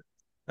Thunder,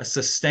 a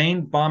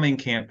sustained bombing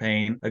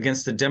campaign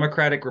against the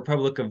Democratic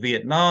Republic of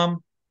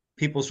Vietnam,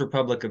 People's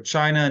Republic of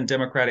China, and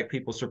Democratic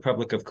People's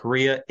Republic of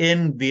Korea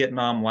in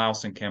Vietnam,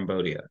 Laos, and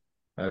Cambodia,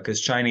 because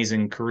Chinese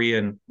and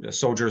Korean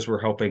soldiers were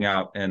helping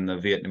out in the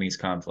Vietnamese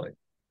conflict.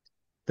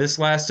 This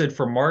lasted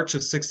from March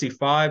of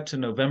 65 to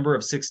November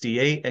of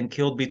 68 and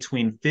killed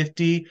between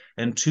 50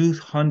 and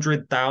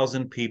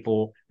 200,000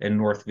 people in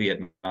North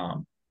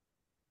Vietnam.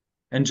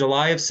 In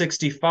July of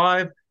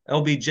 65,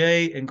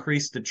 LBJ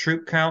increased the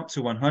troop count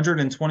to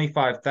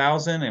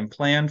 125,000 and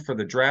planned for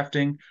the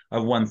drafting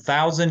of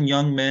 1,000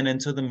 young men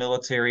into the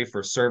military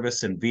for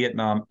service in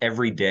Vietnam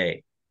every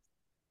day.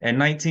 In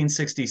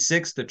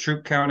 1966, the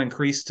troop count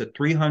increased to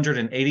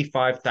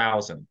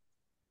 385,000.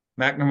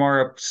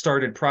 McNamara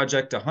started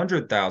Project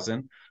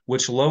 100,000,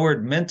 which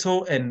lowered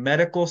mental and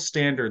medical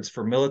standards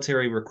for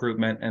military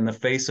recruitment in the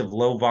face of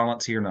low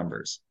volunteer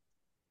numbers.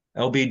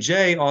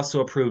 LBJ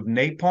also approved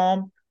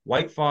napalm,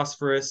 white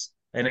phosphorus,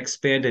 and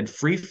expanded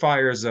free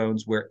fire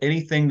zones where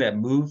anything that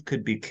moved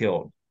could be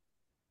killed.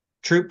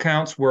 Troop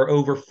counts were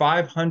over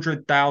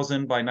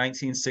 500,000 by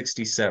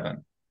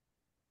 1967.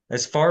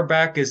 As far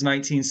back as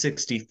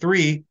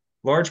 1963,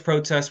 large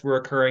protests were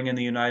occurring in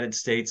the United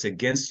States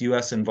against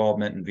U.S.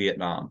 involvement in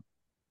Vietnam.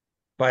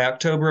 By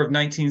October of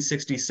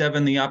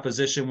 1967, the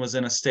opposition was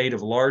in a state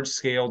of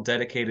large-scale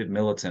dedicated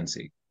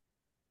militancy.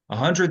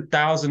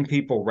 100,000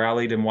 people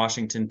rallied in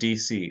Washington,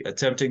 D.C.,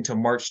 attempting to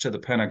march to the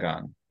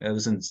Pentagon. It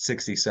was in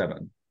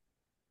 67.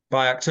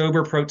 By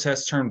October,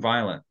 protests turned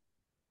violent.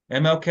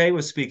 MLK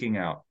was speaking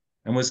out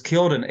and was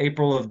killed in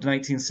April of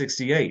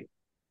 1968.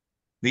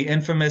 The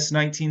infamous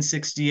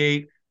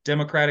 1968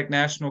 Democratic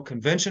National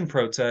Convention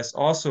protest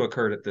also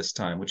occurred at this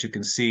time, which you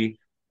can see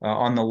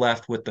on the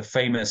left with the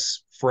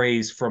famous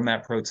phrase from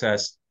that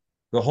protest,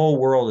 "The whole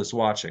world is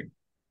watching."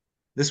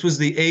 This was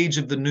the age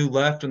of the New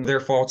Left, and their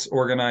false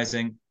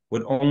organizing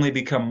would only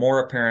become more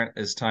apparent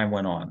as time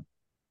went on.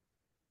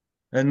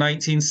 In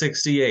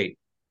 1968,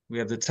 we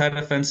have the Tet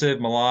Offensive,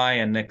 My Lai,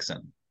 and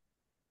Nixon.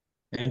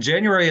 In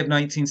January of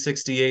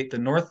 1968, the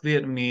North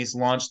Vietnamese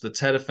launched the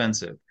Tet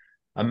Offensive,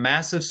 a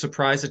massive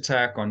surprise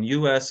attack on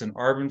U.S. and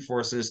armed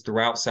forces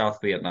throughout South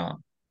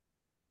Vietnam.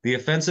 The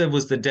offensive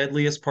was the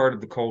deadliest part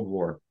of the Cold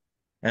War,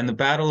 and the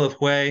Battle of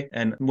Hue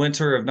and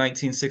winter of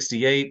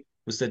 1968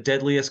 was the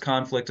deadliest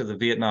conflict of the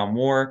Vietnam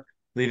War,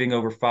 leaving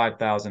over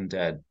 5,000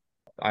 dead.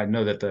 I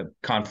know that the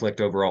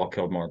conflict overall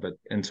killed more, but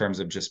in terms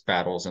of just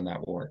battles in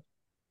that war.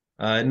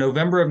 In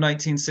November of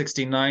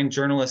 1969,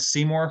 journalist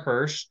Seymour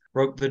Hersh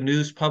broke the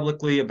news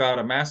publicly about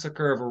a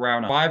massacre of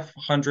around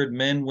 500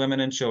 men,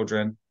 women, and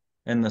children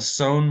in the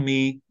Son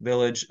Mi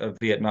village of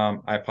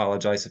Vietnam. I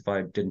apologize if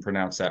I didn't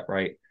pronounce that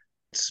right.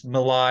 It's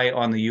My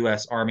on the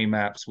U.S. Army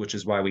maps, which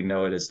is why we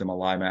know it as the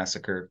My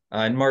Massacre,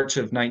 in March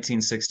of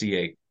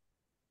 1968.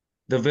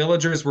 The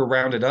villagers were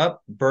rounded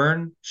up,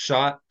 burned,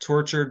 shot,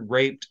 tortured,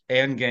 raped,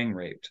 and gang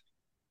raped.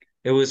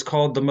 It was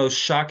called the most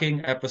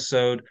shocking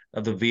episode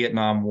of the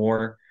Vietnam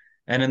War,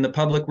 and in the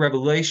public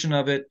revelation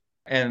of it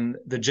and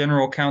the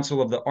General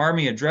Counsel of the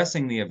Army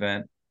addressing the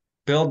event,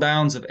 Bill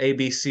Downs of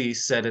ABC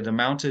said it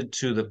amounted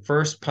to the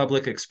first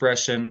public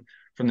expression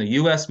from the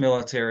U.S.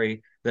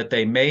 military that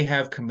they may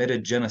have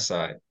committed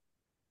genocide.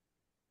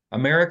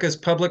 America's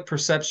public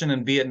perception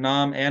in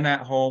Vietnam and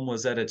at home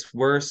was at its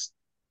worst,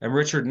 and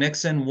Richard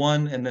Nixon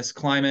won in this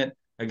climate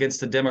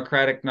against the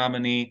Democratic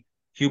nominee,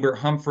 Hubert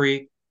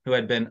Humphrey, who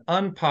had been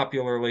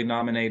unpopularly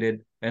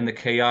nominated in the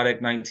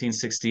chaotic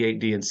 1968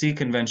 DNC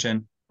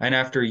convention, and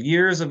after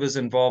years of his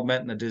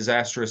involvement in the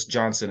disastrous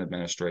Johnson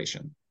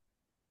administration.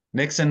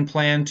 Nixon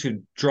planned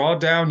to draw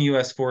down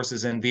U.S.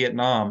 forces in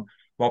Vietnam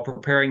while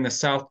preparing the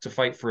South to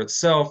fight for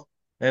itself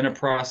in a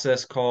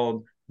process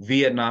called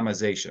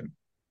Vietnamization.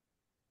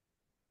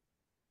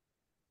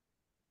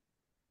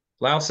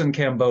 Laos and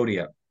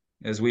Cambodia,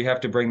 as we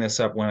have to bring this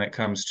up when it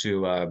comes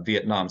to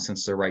Vietnam,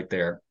 since they're right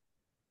there.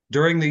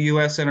 During the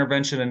U.S.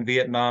 intervention in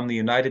Vietnam, the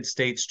United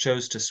States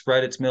chose to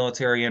spread its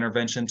military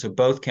intervention to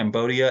both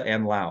Cambodia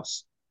and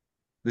Laos.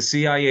 The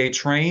CIA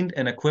trained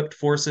and equipped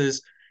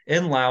forces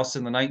in Laos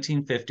in the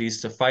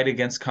 1950s to fight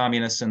against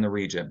communists in the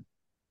region.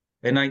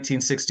 In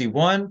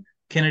 1961,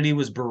 Kennedy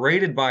was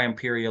berated by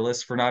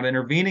imperialists for not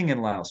intervening in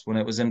Laos when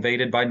it was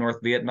invaded by North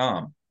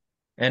Vietnam.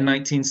 In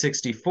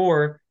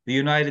 1964, the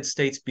United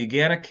States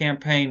began a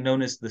campaign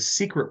known as the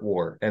Secret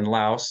War in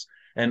Laos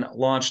and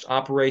launched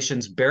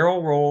operations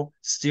Barrel Roll,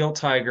 Steel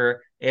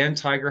Tiger, and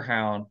Tiger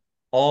Hound,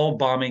 all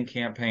bombing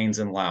campaigns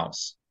in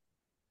Laos.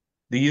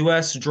 The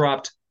U.S.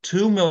 dropped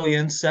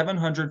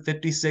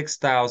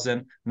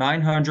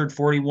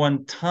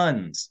 2,756,941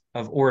 tons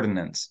of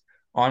ordnance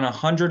on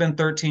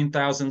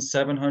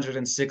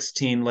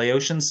 113,716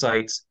 Laotian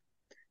sites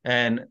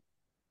and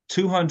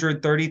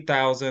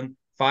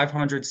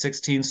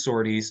 230,516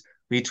 sorties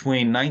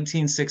between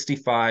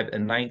 1965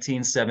 and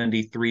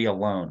 1973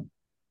 alone,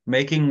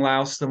 making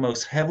Laos the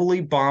most heavily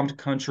bombed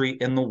country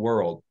in the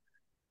world.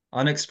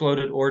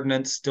 Unexploded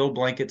ordnance still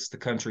blankets the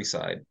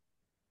countryside.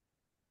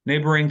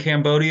 Neighboring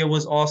Cambodia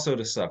was also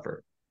to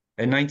suffer.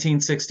 In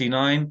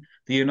 1969,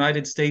 the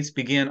United States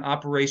began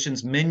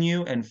Operations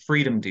Menu and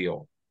Freedom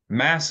Deal,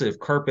 massive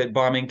carpet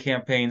bombing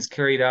campaigns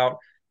carried out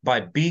by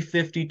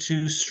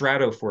B-52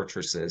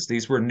 Stratofortresses.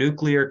 These were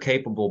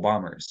nuclear-capable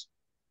bombers,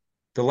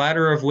 the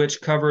latter of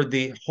which covered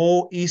the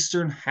whole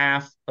eastern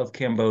half of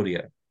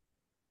Cambodia.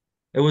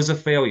 It was a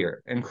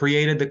failure and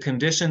created the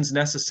conditions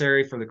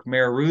necessary for the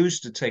Khmer Rouge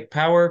to take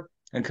power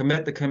and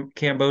commit the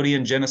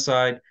Cambodian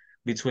genocide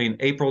between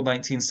April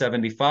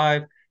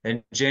 1975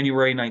 and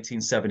January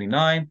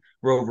 1979,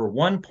 where over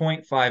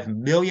 1.5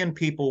 million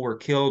people were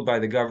killed by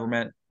the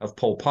government of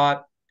Pol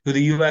Pot, who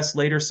the U.S.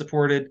 later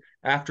supported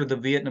after the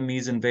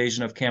Vietnamese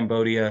invasion of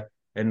Cambodia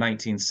in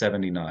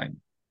 1979.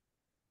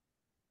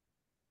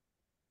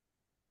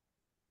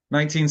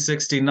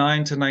 1969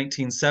 to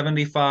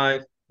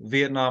 1975,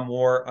 Vietnam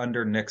War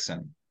under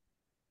Nixon.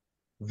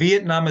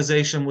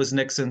 Vietnamization was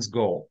Nixon's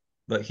goal,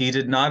 but he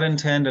did not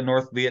intend a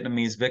North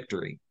Vietnamese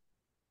victory.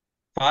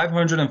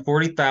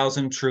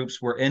 540,000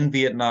 troops were in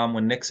Vietnam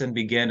when Nixon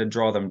began to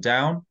draw them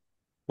down.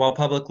 While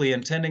publicly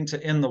intending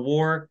to end the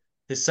war,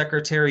 his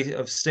Secretary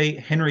of State,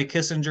 Henry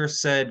Kissinger,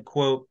 said,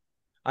 quote,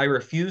 "I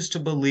refuse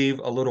to believe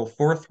a little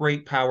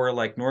fourth-rate power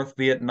like North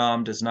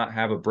Vietnam does not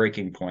have a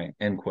breaking point,"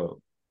 end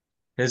quote.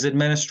 His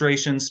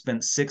administration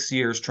spent 6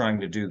 years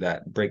trying to do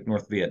that, break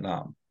North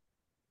Vietnam.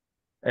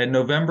 In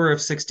November of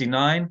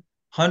 69,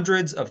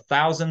 hundreds of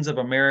thousands of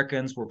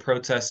Americans were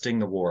protesting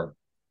the war.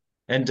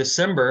 In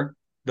December,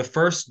 the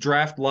first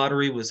draft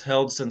lottery was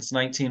held since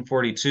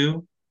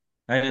 1942,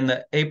 and in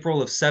the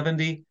April of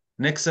 70,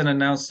 Nixon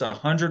announced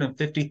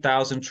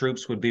 150,000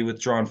 troops would be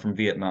withdrawn from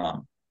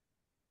Vietnam.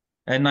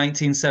 In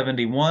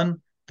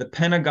 1971, the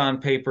Pentagon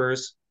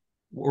Papers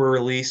were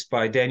released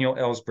by Daniel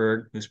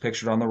Ellsberg, who's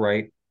pictured on the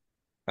right,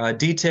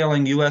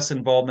 detailing U.S.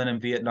 involvement in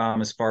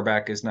Vietnam as far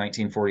back as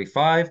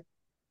 1945,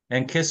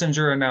 and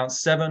Kissinger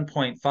announced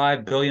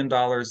 $7.5 billion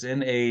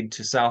in aid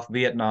to South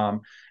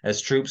Vietnam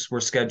as troops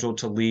were scheduled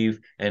to leave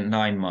in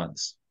 9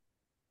 months.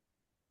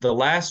 The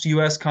last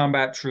U.S.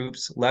 combat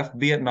troops left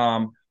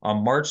Vietnam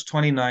on March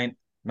 29,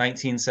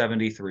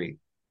 1973.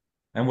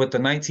 And with the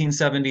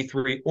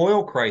 1973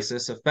 oil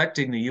crisis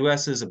affecting the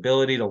US's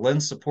ability to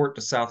lend support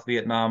to South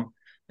Vietnam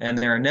and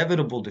their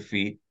inevitable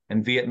defeat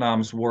in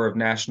Vietnam's War of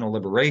National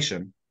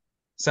Liberation,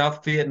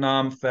 South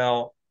Vietnam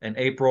fell in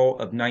April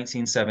of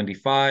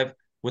 1975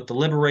 with the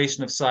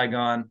liberation of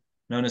Saigon,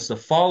 known as the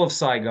Fall of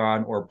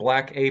Saigon or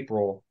Black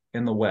April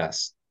in the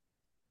West.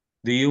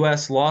 The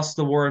U.S. lost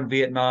the war in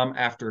Vietnam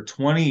after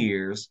 20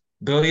 years,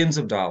 billions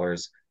of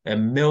dollars,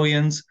 and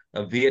millions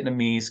of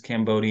Vietnamese,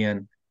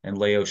 Cambodian, and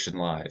Laotian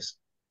lives.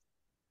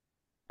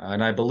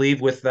 And I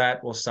believe with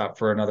that, we'll stop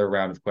for another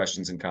round of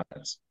questions and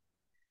comments.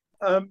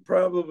 I'm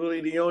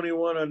probably the only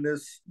one on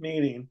this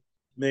meeting,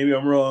 maybe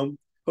I'm wrong,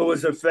 who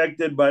was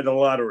affected by the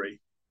lottery.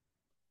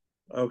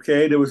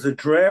 Okay, there was a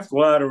draft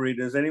lottery.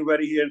 Does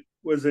anybody here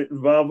was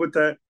involved with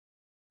that?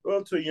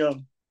 Well, too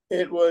young.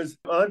 It was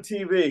on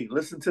TV.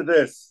 Listen to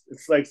this.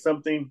 It's like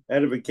something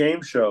out of a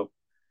game show.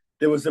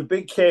 There was a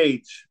big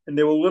cage, and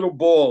there were little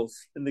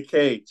balls in the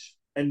cage,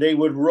 and they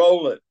would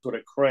roll it with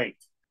a crank.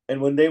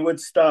 And when they would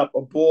stop,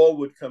 a ball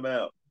would come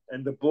out,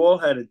 and the ball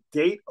had a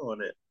date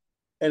on it,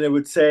 and it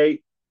would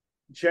say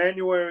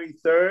January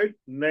 3rd,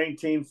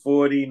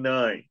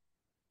 1949.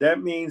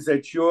 That means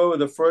that you're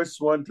the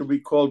first one to be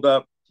called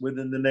up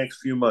within the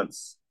next few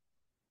months.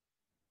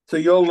 So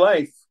your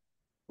life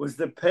was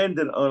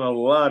dependent on a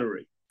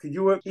lottery. Could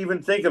you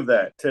even think of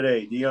that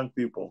today, the young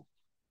people?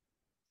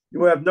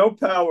 You have no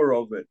power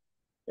over it.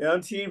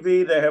 On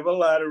TV, they have a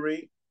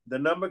lottery. The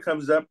number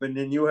comes up, and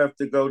then you have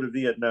to go to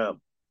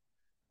Vietnam.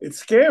 It's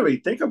scary.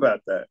 Think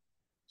about that.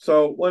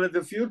 So one of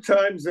the few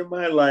times in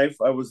my life,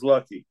 I was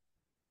lucky.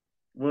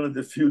 One of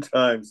the few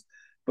times.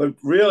 But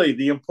really,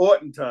 the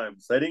important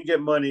times, I didn't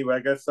get money, but I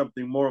got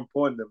something more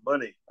important than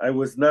money. I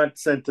was not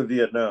sent to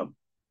Vietnam.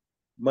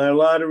 My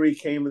lottery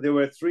came, there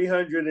were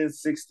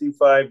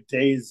 365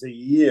 days a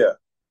year,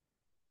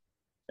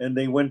 and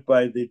they went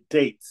by the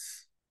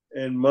dates.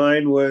 And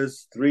mine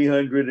was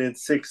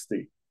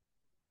 360.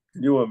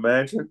 Can you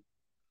imagine?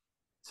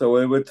 So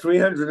there were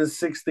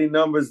 360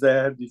 numbers they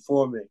had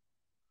before me.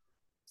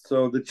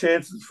 So the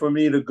chances for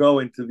me to go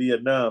into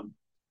Vietnam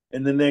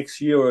in the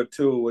next year or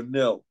two were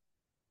nil.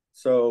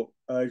 So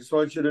I just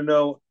want you to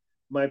know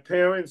my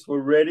parents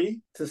were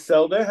ready to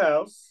sell their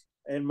house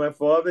and my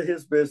father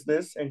his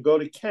business and go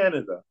to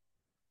Canada.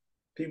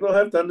 People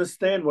have to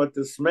understand what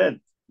this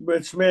meant,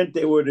 which meant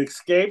they would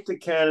escape to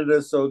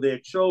Canada so their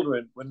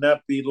children would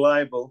not be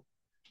liable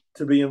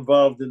to be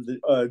involved in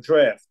the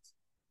draft.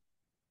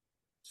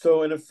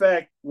 So in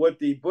effect, what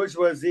the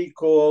bourgeoisie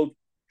called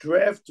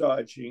draft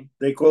dodging,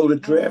 they called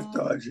it draft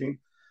dodging.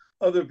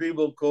 Other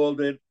people called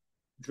it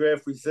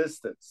draft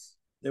resistance.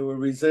 They were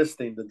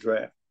resisting the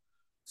draft.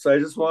 So I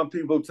just want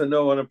people to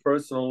know on a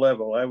personal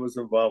level, I was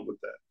involved with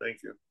that.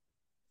 Thank you.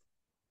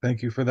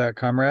 Thank you for that,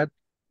 comrade.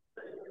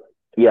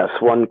 Yes,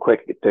 one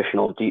quick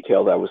additional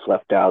detail that was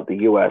left out. The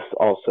U.S.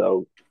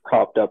 also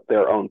propped up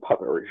their own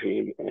puppet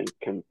regime in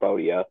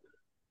Cambodia,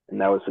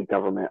 and that was the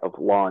government of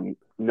Lon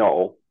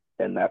Nol,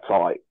 and that's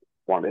all I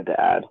wanted to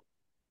add.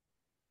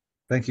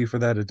 Thank you for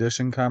that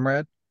addition,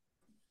 comrade.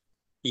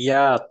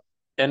 Yeah,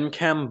 in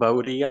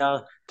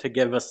Cambodia, to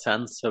give a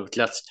sense of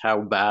just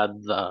how bad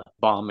the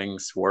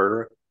bombings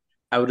were,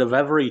 out of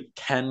every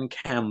 10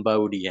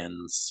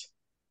 Cambodians,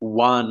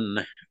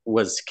 one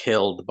was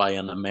killed by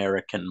an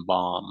American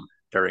bomb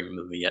during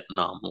the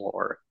Vietnam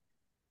War.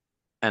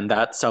 And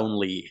that's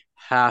only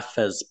half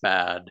as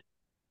bad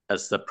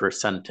as the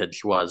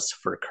percentage was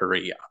for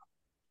Korea.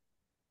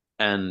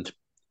 And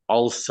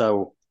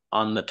also,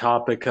 on the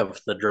topic of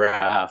the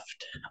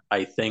draft,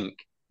 I think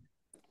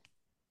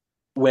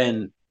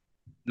when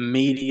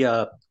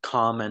media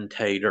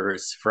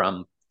commentators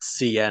from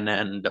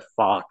CNN to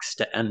Fox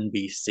to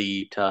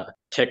NBC to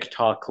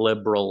TikTok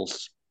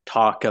liberals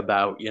talk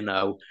about,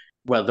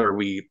 whether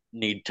we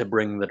need to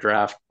bring the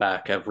draft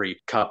back every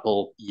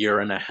year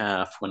and a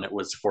half when it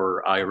was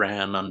for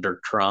Iran under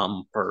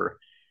Trump or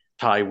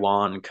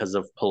Taiwan because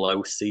of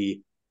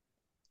Pelosi.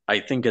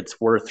 I think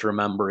it's worth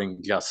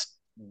remembering just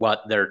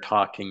what they're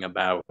talking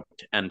about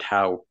and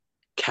how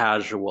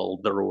casual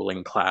the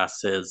ruling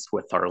class is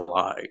with our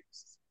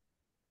lives.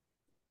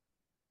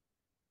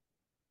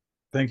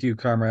 Thank you,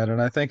 comrade.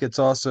 And I think it's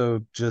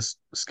also just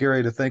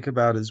scary to think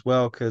about as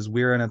well, because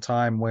we're in a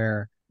time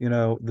where,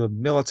 the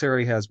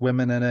military has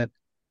women in it.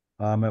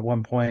 At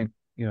one point,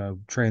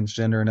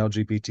 transgender and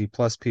LGBT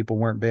plus people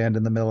weren't banned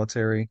in the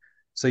military.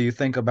 So you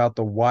think about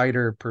the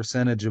wider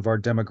percentage of our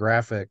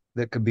demographic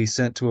that could be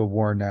sent to a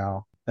war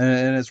now.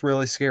 And it's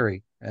really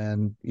scary.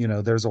 And,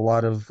 there's a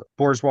lot of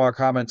bourgeois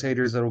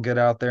commentators that will get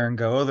out there and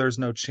go, oh, there's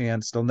no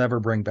chance. They'll never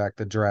bring back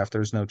the draft.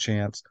 There's no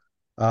chance.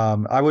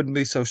 I wouldn't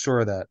be so sure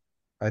of that.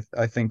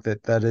 I think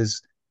that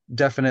is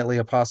definitely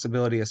a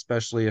possibility,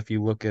 especially if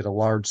you look at a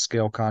large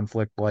scale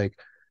conflict like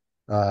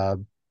a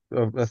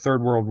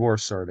third world war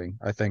starting.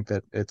 I think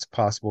that it's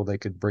possible they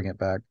could bring it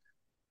back.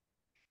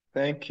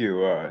 Thank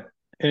you.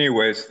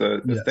 Anyways,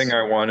 the Yes. thing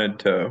I wanted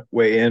to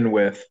weigh in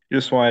with,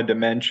 just wanted to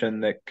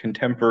mention that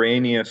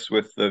contemporaneous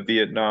with the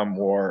Vietnam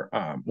War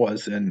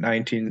was in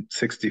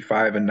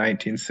 1965 and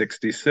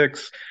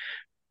 1966,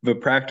 the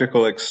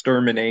practical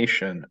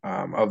extermination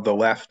of the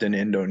left in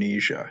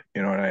Indonesia.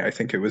 And I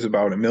think it was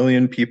about 1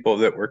 million people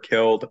that were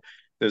killed.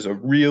 There's a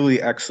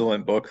really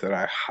excellent book that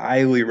I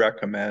highly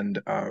recommend.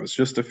 It was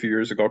just a few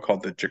years ago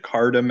called The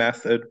Jakarta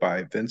Method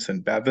by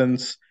Vincent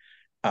Bevins.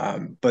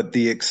 But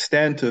the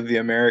extent of the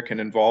American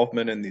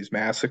involvement in these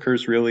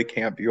massacres really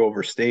can't be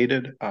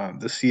overstated.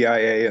 The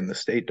CIA and the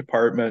State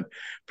Department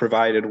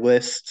provided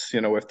lists,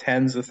 with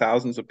tens of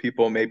thousands of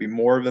people, maybe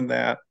more than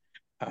that,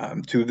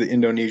 to the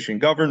Indonesian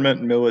government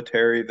and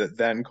military that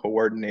then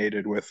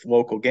coordinated with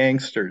local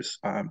gangsters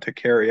to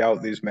carry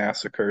out these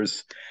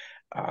massacres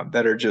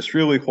that are just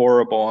really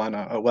horrible on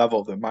a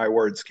level that my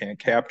words can't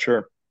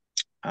capture.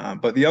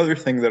 But the other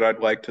thing that I'd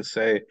like to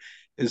say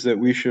is that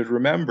we should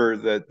remember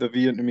that the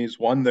Vietnamese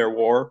won their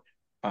war.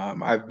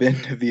 I've been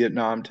to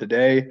Vietnam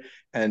today,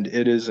 and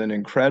it is an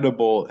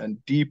incredible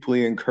and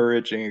deeply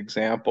encouraging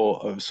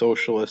example of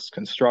socialist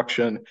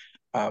construction.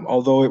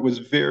 Although it was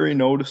very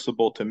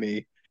noticeable to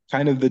me,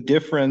 kind of the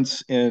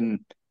difference in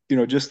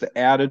just the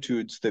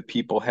attitudes that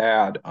people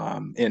had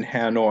in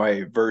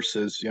Hanoi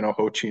versus Ho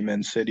Chi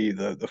Minh City,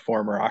 the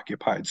former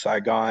occupied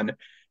Saigon,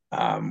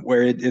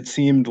 where it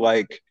seemed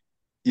like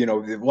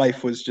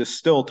life was just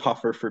still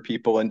tougher for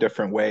people in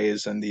different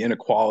ways, and the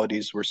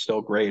inequalities were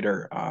still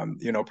greater,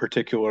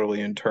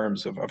 particularly in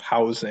terms of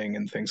housing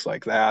and things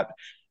like that.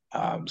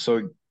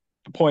 So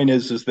the point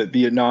is that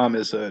Vietnam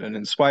is an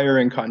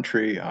inspiring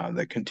country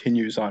that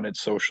continues on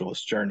its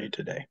socialist journey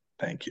today.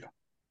 Thank you.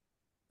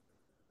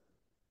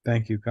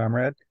 Thank you,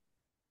 comrade.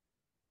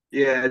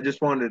 Yeah, I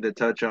just wanted to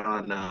touch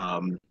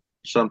on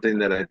something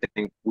that I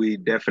think we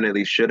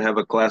definitely should have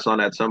a class on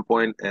at some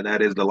point, and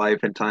that is the life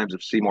and times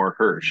of Seymour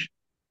Hersh.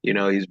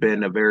 He's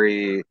been a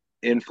very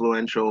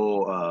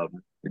influential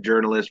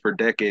journalist for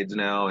decades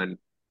now, and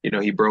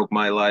he broke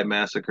My Lai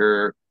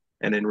massacre.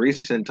 And in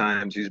recent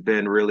times, he's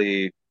been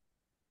really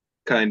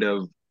kind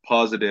of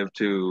positive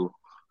to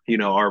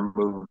our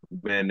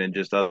movement and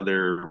just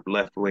other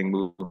left-wing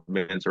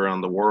movements around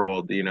the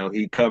world.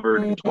 He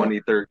covered in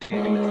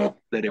 2013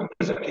 that it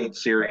was 8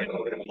 Syrian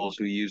rebels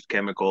who used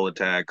chemical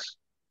attacks,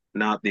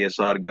 not the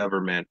Assad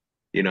government.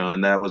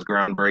 And that was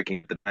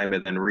groundbreaking at the time.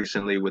 And then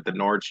recently with the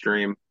Nord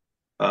Stream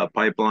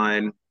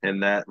pipeline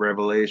and that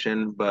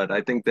revelation. But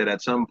I think that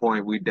at some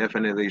point we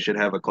definitely should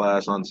have a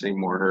class on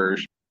Seymour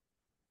Hersh.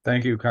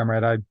 Thank you,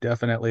 comrade. I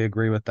definitely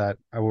agree with that.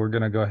 We're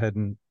going to go ahead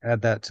and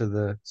add that to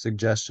the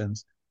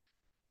suggestions.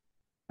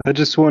 I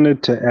just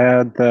wanted to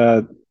add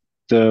that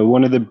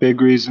one of the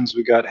big reasons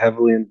we got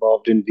heavily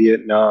involved in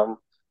Vietnam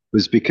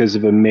was because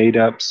of a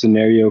made-up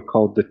scenario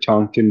called the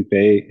Tonkin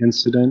Bay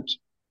incident,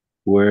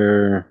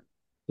 where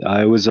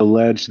it was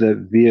alleged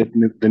that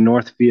the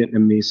North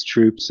Vietnamese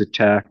troops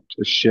attacked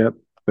a ship,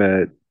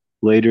 but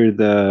later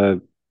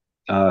the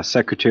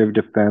Secretary of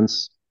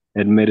Defense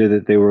admitted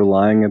that they were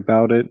lying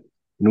about it.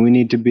 And we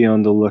need to be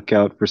on the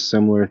lookout for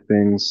similar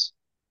things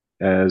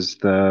as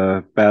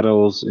the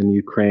battles in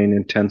Ukraine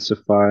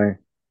intensify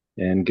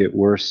and get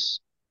worse.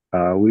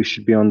 We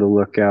should be on the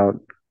lookout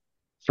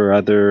for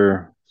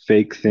other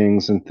fake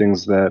things and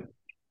things that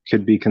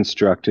could be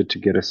constructed to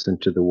get us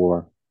into the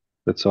war.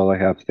 That's all I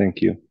have.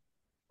 Thank you.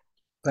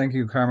 Thank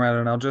you, comrade.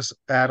 And I'll just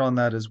add on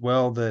that as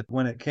well that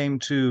when it came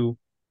to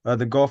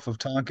the Gulf of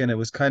Tonkin, it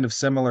was kind of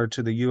similar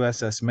to the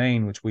USS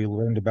Maine, which we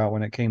learned about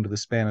when it came to the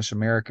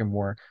Spanish-American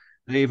War.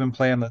 They even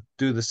plan to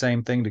do the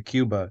same thing to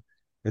Cuba.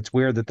 It's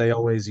weird that they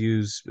always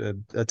use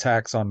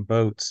attacks on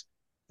boats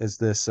as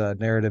this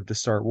narrative to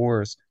start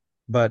wars.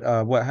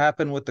 But what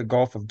happened with the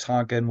Gulf of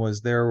Tonkin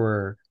was there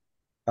were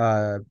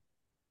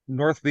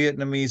North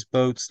Vietnamese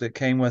boats that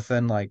came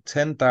within like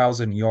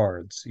 10,000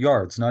 yards,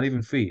 not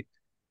even feet,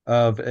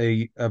 of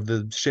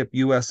the ship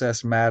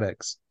USS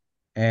Maddox.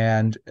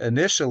 And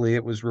initially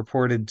it was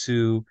reported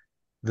to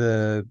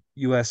the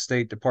US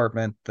State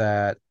Department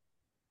that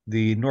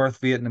the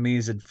North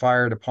Vietnamese had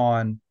fired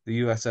upon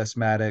the USS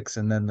Maddox,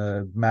 and then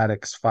the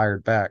Maddox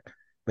fired back.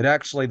 But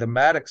actually, the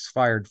Maddox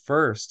fired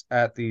first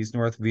at these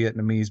North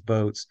Vietnamese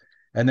boats,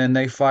 and then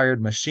they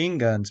fired machine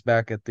guns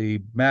back at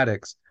the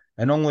Maddox,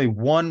 and only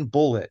one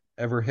bullet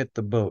ever hit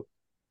the boat.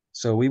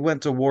 So we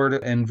went to war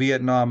in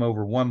Vietnam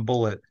over one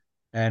bullet,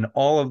 and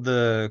all of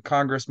the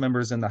Congress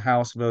members in the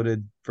House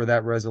voted for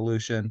that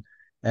resolution,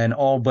 and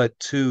all but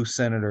 2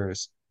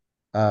 senators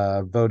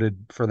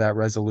voted for that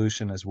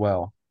resolution as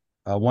well.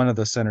 One of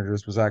the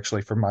senators was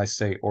actually from my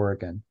state,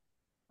 Oregon.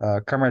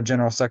 Comrade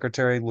General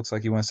Secretary, looks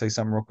like you want to say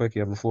something real quick.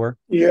 You have the floor.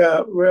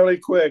 Yeah, really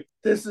quick.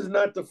 This is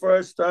not the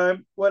first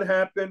time. What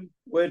happened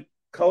with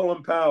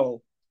Colin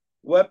Powell?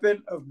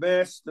 Weapon of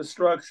mass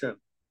destruction.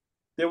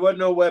 There were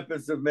no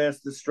weapons of mass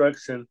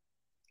destruction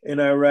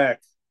in Iraq.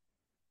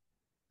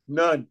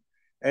 None.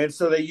 And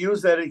so they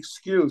used that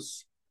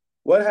excuse.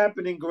 What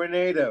happened in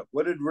Grenada?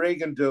 What did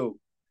Reagan do?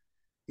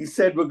 He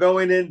said, we're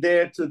going in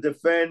there to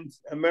defend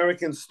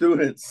American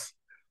students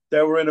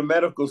that were in a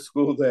medical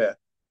school there.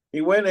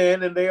 He went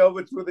in and they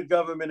overthrew the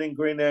government in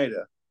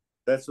Grenada.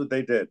 That's what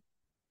they did.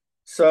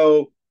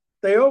 So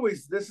they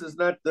always, this is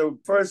not the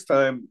first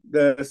time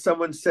that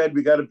someone said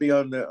we got to be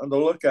on the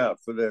lookout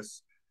for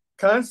this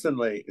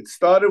constantly. It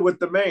started with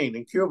the Maine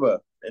in Cuba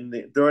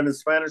during the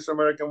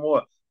Spanish-American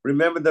War.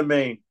 Remember the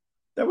Maine.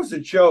 That was a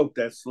joke,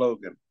 that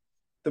slogan.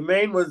 The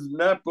Maine was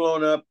not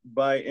blown up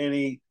by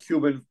any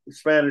Cuban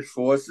Spanish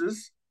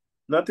forces.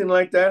 Nothing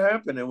like that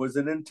happened. It was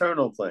an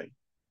internal thing.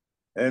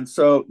 And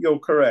so you're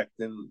correct.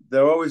 And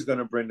they're always going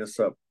to bring this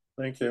up.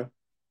 Thank you.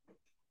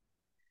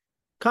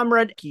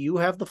 Comrade, you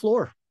have the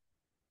floor.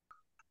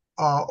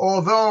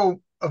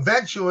 Although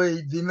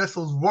eventually the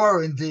missiles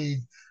were indeed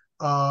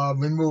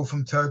removed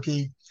from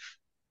Turkey,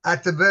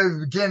 at the very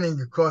beginning,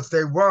 of course,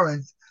 they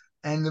weren't.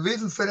 And the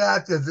reason for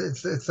that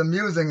is it's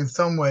amusing in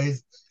some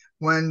ways.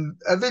 When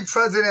every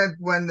president,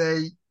 when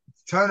they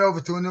turn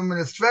over to a new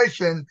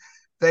administration,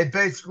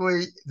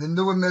 the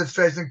new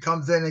administration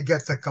comes in and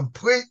gets a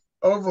complete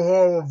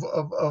overhaul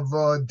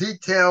of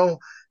detail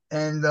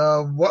and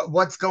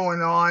what's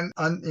going on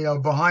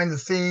behind the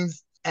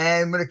scenes.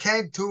 And when it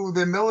came to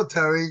the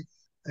military,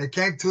 it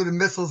came to the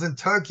missiles in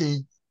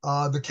Turkey,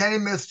 the Kennedy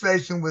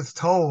administration was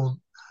told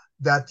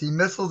that the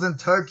missiles in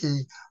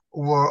Turkey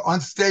were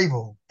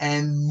unstable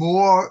and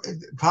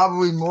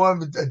probably more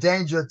of a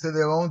danger to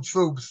their own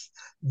troops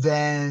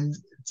than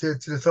to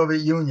the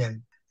Soviet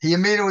Union. He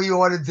immediately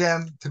ordered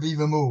them to be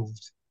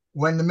removed.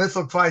 When the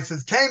missile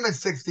crisis came in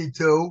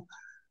 '62,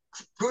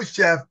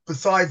 Khrushchev,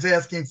 besides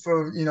asking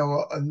for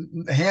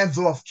hands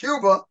off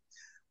Cuba,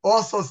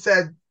 also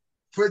said,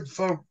 quid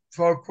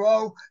pro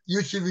quo,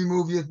 you should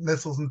remove your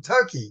missiles in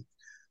Turkey.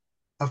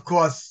 Of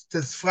course,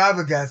 this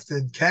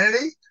flabbergasted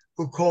Kennedy,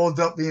 who called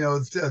up,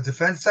 the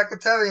defense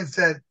secretary and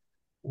said,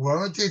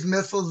 weren't these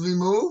missiles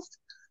removed?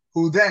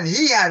 Who then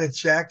he had to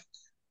check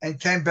and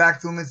came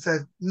back to him and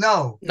said,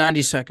 no.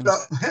 90 seconds.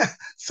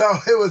 So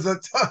it was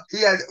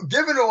he had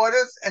given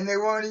orders and they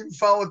weren't even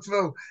followed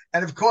through.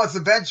 And of course,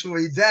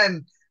 eventually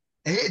then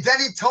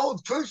he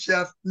told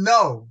Khrushchev,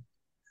 no.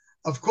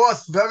 Of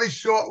course, very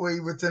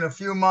shortly, within a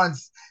few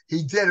months,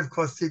 he did, of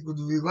course,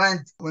 secretly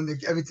relent when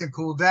everything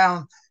cooled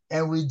down,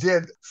 and we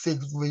did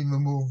secretly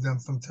remove them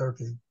from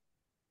Turkey.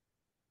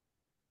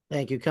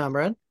 Thank you,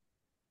 comrade.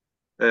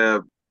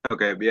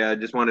 Okay, yeah, I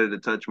just wanted to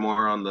touch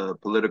more on the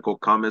political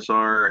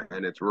commissar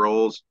and its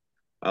roles.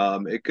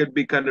 It could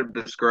be kind of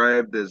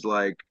described as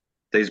like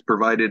they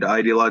provided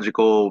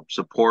ideological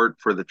support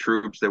for the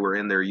troops that were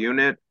in their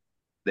unit.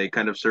 They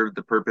kind of served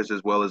the purpose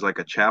as well as like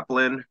a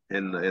chaplain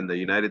in the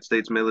United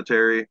States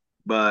military.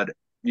 But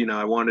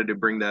I wanted to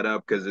bring that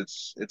up because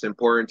it's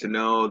important to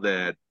know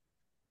that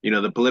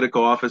the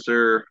political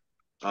officer,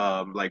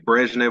 like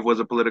Brezhnev was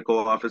a political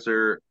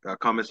officer, a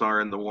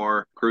commissar in the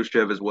war,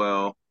 Khrushchev as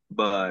well.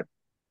 But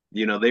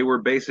they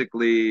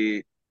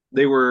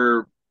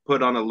were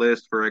put on a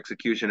list for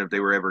execution if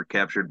they were ever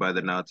captured by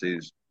the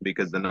Nazis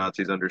because the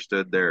Nazis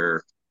understood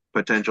their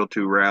potential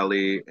to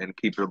rally and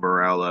keep the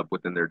morale up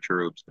within their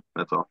troops.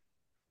 That's all.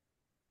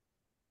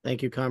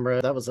 Thank you,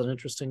 comrade. That was an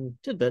interesting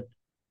tidbit.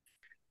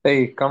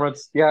 Hey,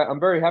 comrades. Yeah, I'm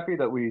very happy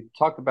that we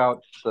talked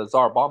about the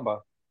Tsar Bomba.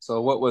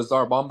 So what was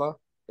Tsar Bomba?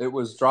 It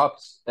was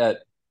dropped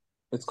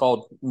it's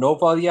called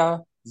Novaya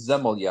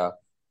Zemlya.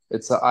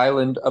 It's an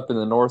island up in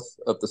the north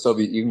of the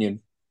Soviet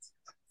Union.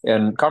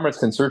 And comrades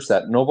can search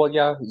that,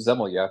 Novaya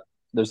Zemlya.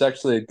 There's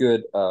actually a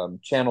good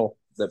channel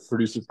that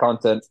produces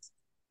content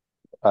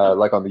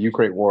like on the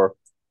Ukraine war,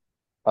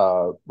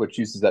 which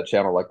uses that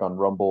channel like on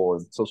Rumble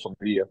and social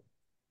media.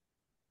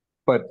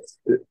 But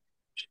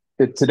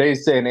in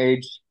today's day and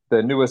age,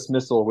 the newest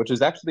missile, which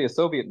is actually a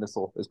Soviet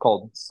missile, is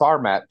called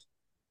Sarmat.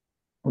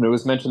 And it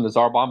was mentioned the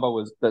Tsar Bomba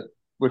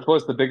which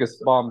was the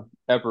biggest bomb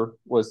ever,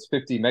 was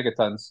 50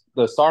 megatons.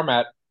 The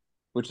Sarmat,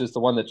 which is the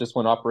one that just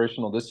went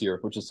operational this year,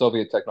 which is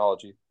Soviet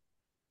technology,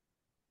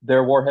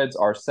 their warheads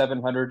are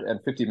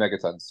 750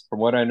 megatons. From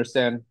what I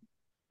understand,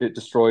 it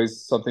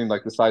destroys something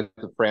like the size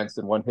of France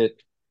in one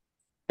hit.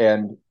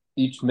 And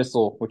each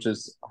missile, which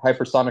is a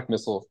hypersonic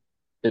missile,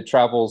 it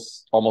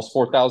travels almost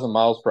 4,000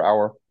 miles per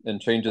hour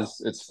and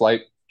changes its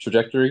flight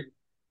trajectory.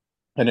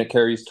 And it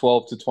carries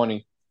 12 to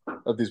 20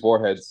 of these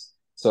warheads.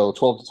 So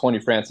 12 to 20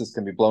 Francis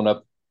can be blown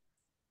up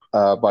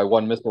by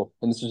one missile.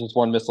 And this is just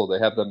one missile. They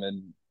have them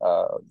in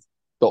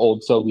the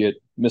old Soviet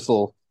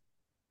missile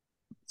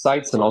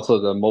sites and also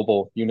the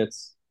mobile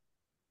units.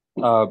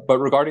 But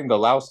regarding the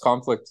Laos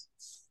conflict,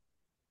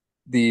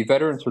 the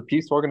Veterans for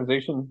Peace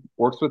organization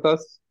works with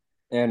us.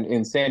 And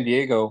in San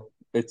Diego,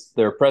 it's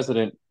their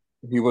president.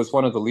 He was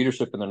one of the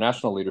leadership in the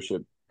national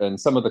leadership. And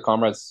some of the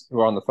comrades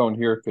who are on the phone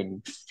here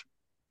can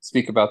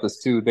speak about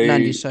this too.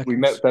 90 seconds. We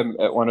met them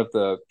at one of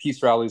the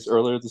peace rallies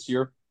earlier this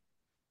year.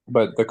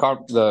 But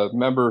the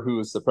member who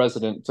was the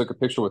president took a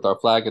picture with our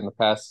flag in the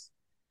past.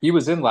 He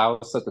was in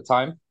Laos at the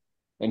time,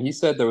 and he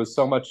said there was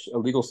so much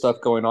illegal stuff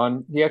going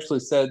on. He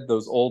actually said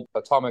those old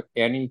atomic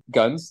Annie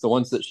guns, the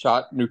ones that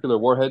shot nuclear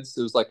warheads,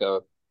 it was like a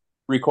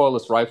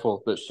recoilless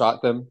rifle that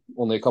shot them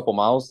only a couple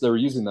miles. They were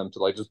using them to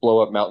like just blow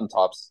up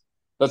mountaintops.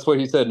 That's what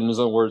he said in his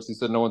own words. He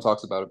said no one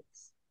talks about it.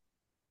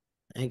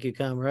 Thank you,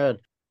 comrade.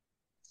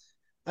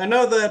 I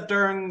know that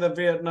during the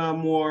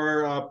Vietnam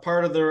War,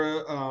 part of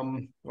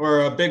the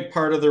or a big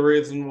part of the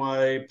reason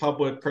why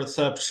public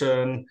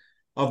perception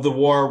of the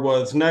war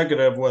was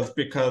negative was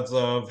because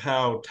of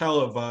how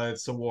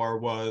televised the war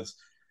was.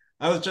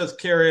 I was just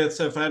curious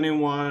if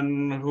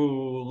anyone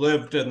who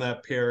lived in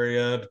that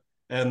period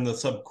and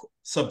the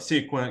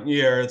subsequent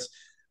years,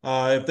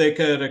 if they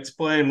could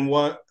explain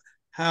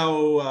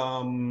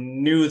how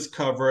news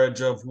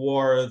coverage of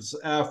wars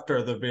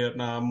after the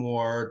Vietnam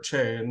War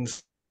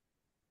changed.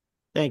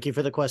 Thank you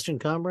for the question,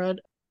 comrade.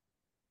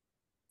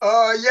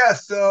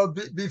 Yes.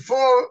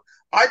 Before,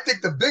 I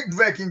think the big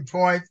breaking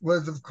point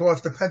was, of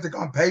course, the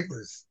Pentagon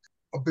Papers.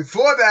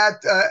 Before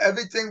that,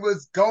 everything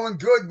was going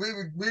good.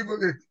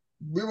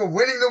 We were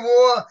winning the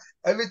war.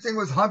 Everything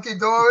was hunky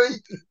dory,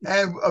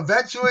 and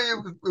eventually,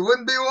 it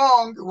wouldn't be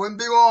long. It wouldn't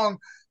be long.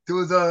 There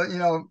was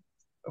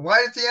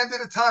right at the end of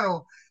the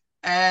tunnel.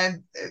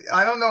 And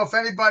I don't know if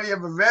anybody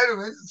ever read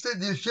or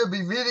interested. You should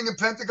be reading the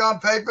Pentagon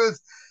Papers.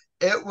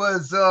 It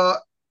was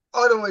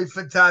utterly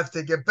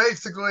fantastic. It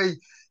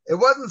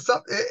wasn't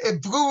something.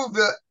 It blew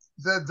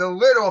the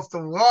lid off the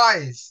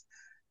lies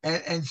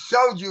and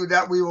showed you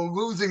that we were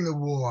losing the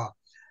war.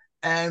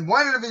 And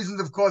one of the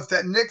reasons, of course,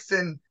 that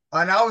Nixon,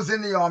 and I was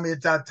in the Army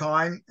at that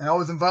time, and I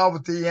was involved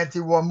with the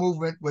anti-war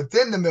movement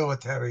within the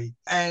military.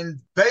 And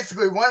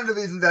basically, one of the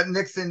reasons that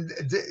Nixon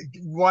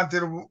wanted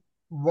to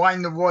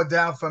wind the war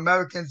down for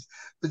Americans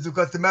was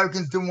because the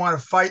Americans didn't want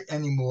to fight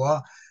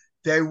anymore.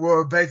 They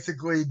were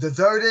basically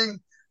deserting.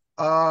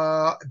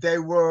 They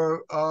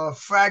were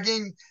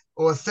fragging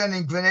or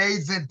sending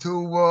grenades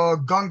into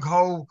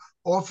gung-ho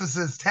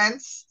officers'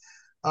 tents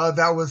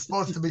that was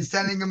supposed to be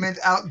sending them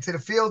out into the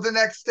field the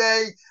next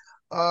day.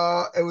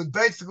 It was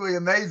basically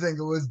amazing.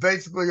 It was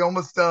basically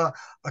almost a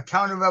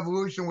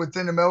counter-revolution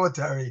within the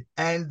military.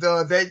 And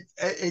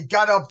it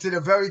got up to the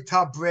very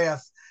top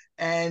brass.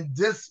 And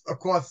this, of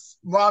course,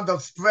 wound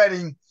up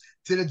spreading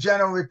to the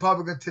general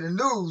Republican, to the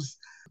news.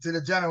 To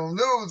the general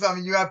news, I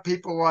mean, you have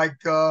people like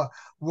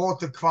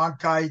Walter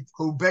Cronkite,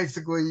 who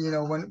basically,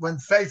 when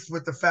faced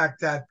with the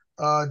fact that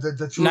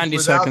the truth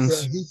was out there,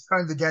 he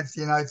turned against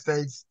the United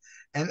States,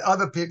 and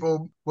other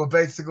people were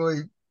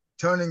basically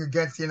turning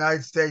against the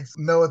United States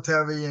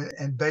military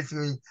and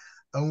basically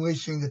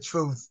unleashing the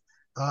truth.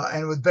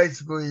 And it was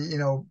basically,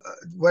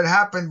 what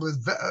happened was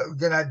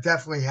going to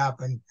definitely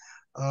happen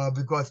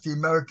because the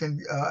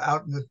American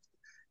out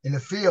in the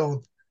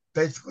field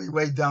basically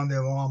laid down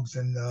their arms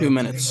and 2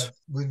 minutes.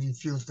 We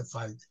refused to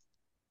fight.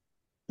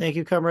 Thank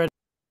you, comrade.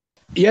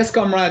 Yes,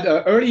 comrade.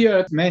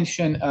 Earlier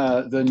mentioned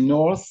the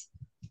North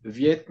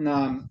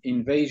Vietnam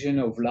invasion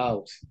of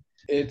Laos.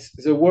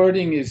 The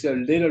wording is a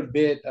little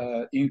bit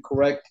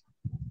incorrect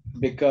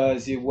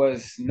because it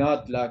was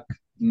not like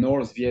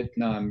North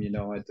Vietnam,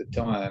 at the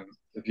time.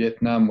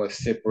 Vietnam was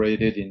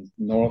separated in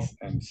North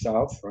and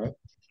South, right?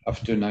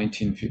 After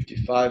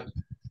 1955.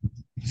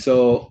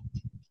 So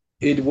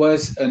it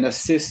was an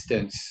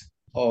assistance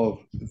of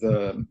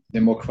the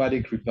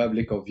Democratic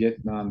Republic of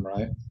Vietnam,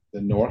 right?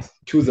 The North,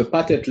 to the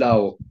Pathet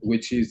Lao,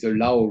 which is the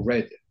Lao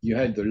Red. You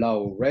had the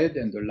Lao Red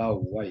and the Lao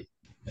White.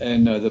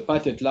 And the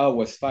Pathet Lao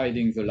was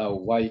fighting the Lao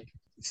White.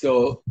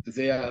 So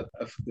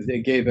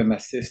they gave them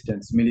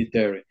assistance,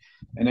 military.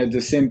 And at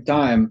the same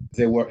time,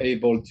 they were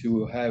able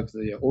to have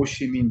the Ho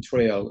Chi Minh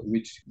Trail,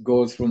 which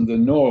goes from the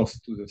north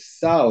to the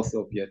south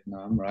of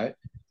Vietnam, right?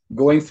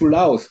 Going through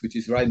Laos, which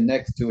is right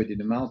next to it in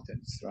the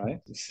mountains,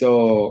 right?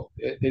 So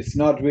it's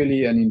not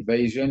really an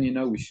invasion,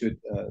 we should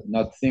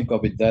not think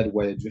of it that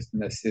way, just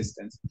an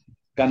assistance.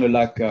 Kind of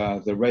like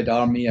the Red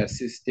Army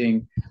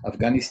assisting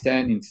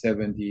Afghanistan in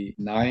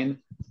 79,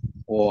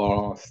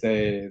 or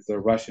say the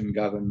Russian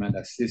government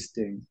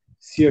assisting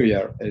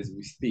Syria as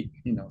we speak,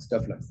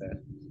 stuff like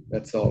that.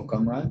 That's all,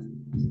 comrade.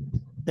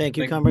 Thank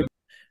you, comrade.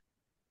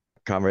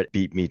 Comrade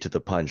beat me to the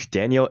punch.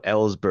 Daniel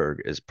Ellsberg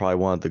is probably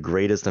one of the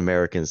greatest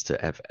Americans to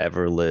have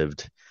ever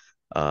lived,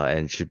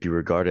 and should be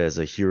regarded as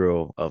a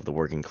hero of the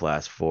working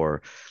class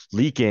for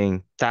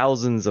leaking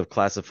thousands of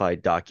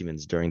classified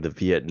documents during the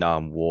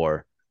Vietnam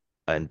War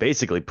and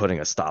basically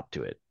putting a stop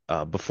to it.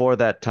 Before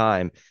that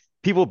time,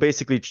 people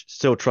basically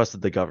still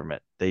trusted the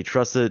government. They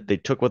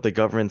took what the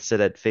government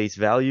said at face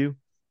value.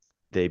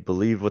 They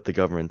believed what the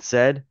government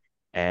said,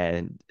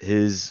 and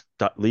his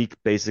leak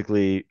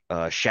basically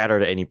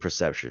shattered any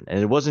perception. And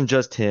it wasn't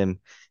just him.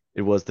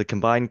 It was the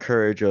combined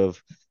courage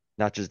of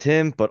not just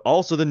him, but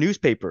also the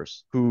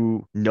newspapers,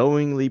 who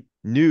knowingly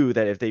knew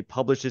that if they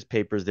published his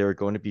papers, they were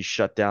going to be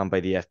shut down by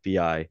the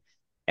FBI.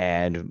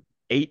 And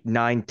 8,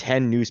 9,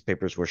 10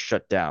 newspapers were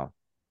shut down.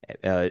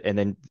 And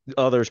then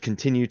others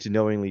continued to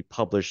knowingly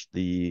publish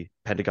the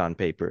Pentagon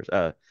Papers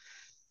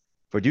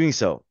for doing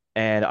so.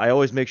 And I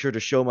always make sure to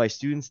show my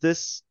students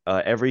this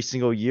every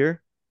single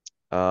year.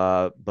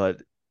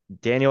 But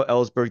Daniel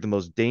Ellsberg, the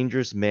Most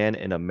Dangerous Man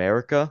in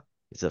America,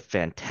 is a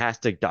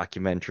fantastic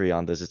documentary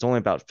on this. It's only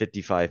about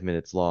 55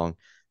 minutes long,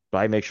 but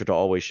I make sure to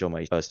always show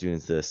my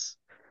students this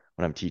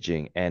when I'm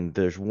teaching. And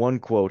there's one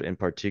quote in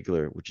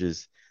particular, which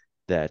is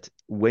that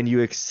when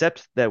you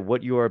accept that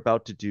what you are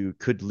about to do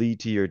could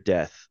lead to your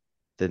death,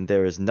 then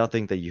there is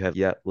nothing that you have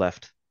yet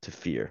left to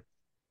fear.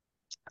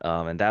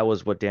 And that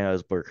was what Daniel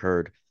Ellsberg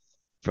heard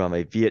from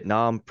a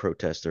Vietnam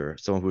protester,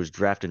 someone who was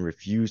drafted and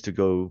refused to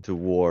go to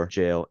war,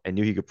 jail, and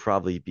knew he could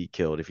probably be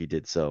killed if he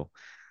did so.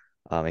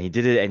 And he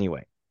did it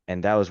anyway.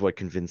 And that was what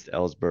convinced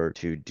Ellsberg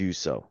to do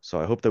so. So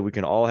I hope that we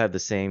can all have the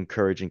same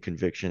courage and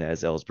conviction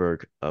as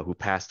Ellsberg, who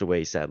passed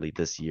away sadly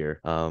this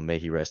year. May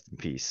he rest in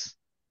peace.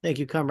 Thank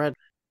you, comrade.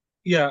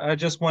 Yeah, I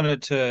just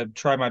wanted to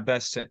try my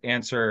best to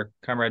answer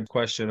Comrade's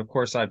question. Of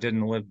course, I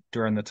didn't live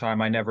during the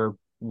time. I never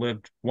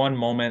lived one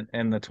moment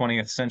in the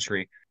 20th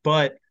century.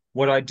 But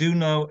what I do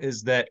know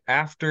is that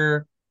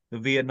after the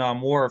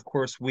Vietnam War, of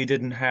course, we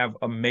didn't have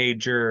a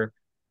major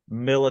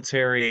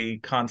military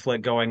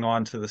conflict going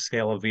on to the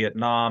scale of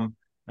Vietnam,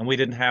 and we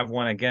didn't have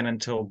one again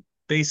until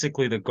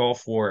basically the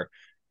Gulf War.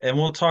 And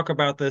we'll talk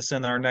about this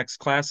in our next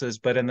classes,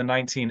 but in the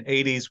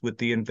 1980s with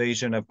the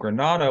invasion of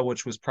Grenada,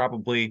 which was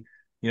probably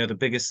the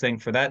biggest thing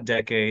for that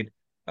decade,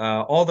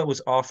 all that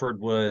was offered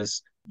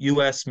was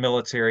U.S.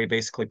 military,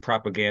 basically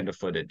propaganda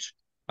footage.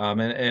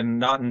 And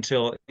not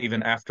until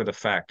even after the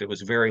fact, it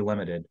was very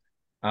limited.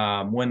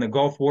 When the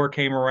Gulf War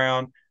came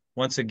around,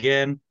 once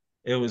again,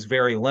 it was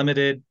very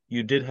limited.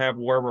 You did have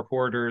war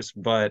reporters,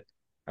 but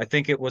I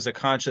think it was a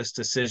conscious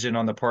decision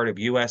on the part of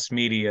U.S.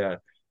 media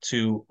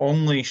to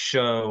only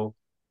show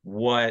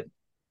what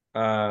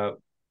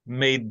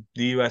made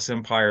the U.S.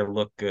 empire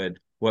look good,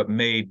 what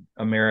made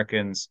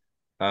Americans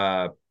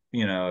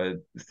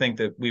think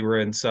that we were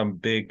in some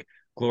big,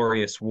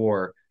 glorious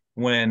war.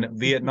 When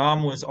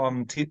Vietnam was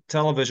on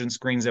television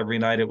screens every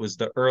night, it was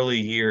the early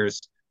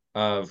years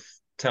of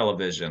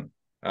television.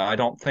 I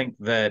don't think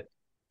that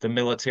the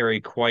military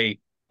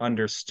quite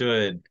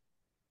understood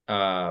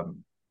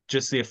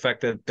just the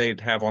effect that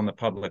they'd have on the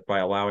public by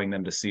allowing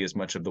them to see as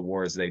much of the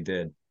war as they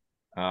did.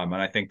 And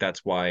I think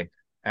that's why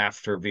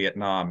after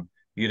Vietnam,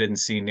 you didn't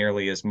see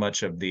nearly as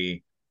much of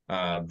the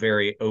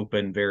very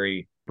open,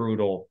 very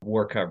brutal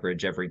war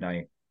coverage every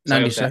night. So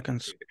 90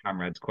 seconds. The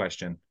comrade's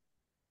question.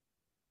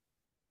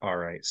 All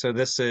right. So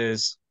this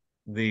is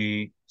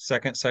the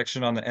second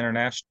section on the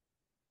international.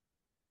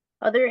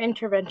 Other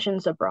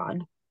interventions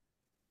abroad.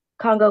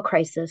 Congo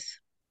crisis.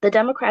 The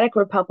Democratic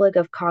Republic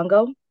of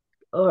Congo,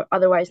 or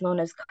otherwise known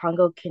as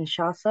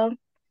Congo-Kinshasa,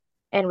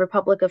 and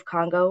Republic of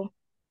Congo,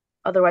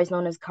 otherwise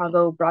known as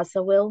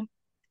Congo-Brazzaville,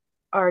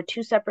 are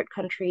two separate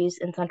countries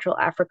in Central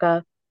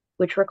Africa,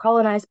 which were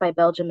colonized by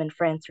Belgium and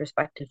France,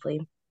 respectively.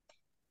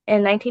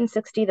 In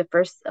 1960, the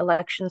first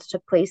elections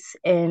took place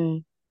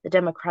in the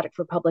Democratic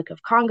Republic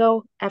of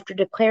Congo after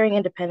declaring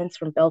independence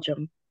from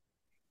Belgium.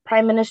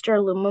 Prime Minister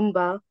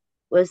Lumumba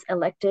was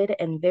elected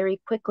and very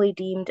quickly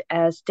deemed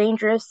as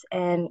dangerous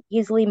and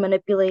easily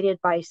manipulated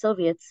by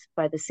Soviets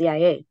by the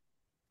CIA.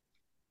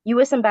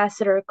 U.S.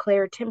 Ambassador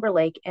Claire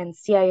Timberlake and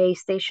CIA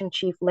Station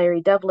Chief Larry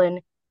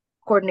Devlin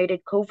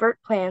coordinated covert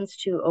plans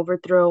to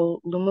overthrow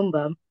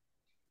Lumumba.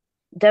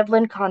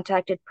 Devlin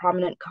contacted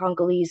prominent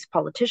Congolese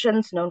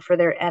politicians known for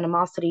their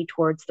animosity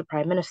towards the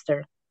prime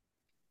minister.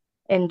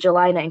 In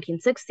July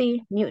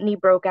 1960, mutiny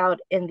broke out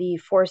in the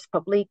Force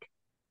Publique,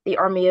 the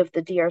army of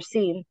the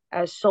DRC,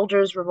 as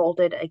soldiers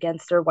revolted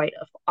against their white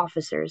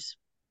officers.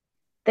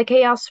 The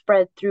chaos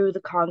spread through the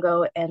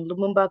Congo, and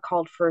Lumumba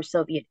called for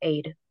Soviet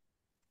aid.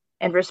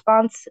 In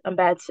response,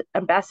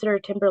 Ambassador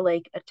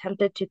Timberlake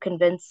attempted to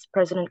convince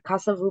President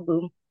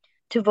Kasavubu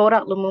to vote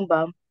out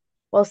Lumumba,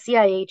 while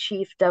CIA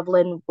Chief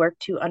Devlin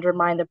worked to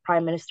undermine the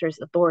prime minister's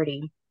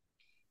authority.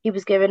 He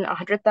was given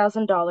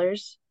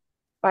 $100,000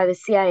 by the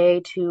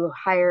CIA to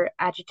hire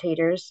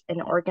agitators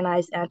and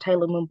organize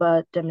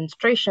anti-Lumumba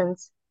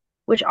demonstrations,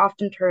 which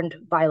often turned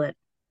violent.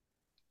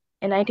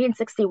 In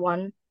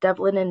 1961,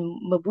 Devlin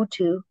and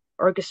Mobutu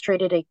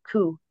orchestrated a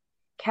coup,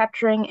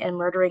 capturing and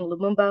murdering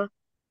Lumumba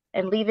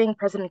and leaving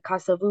President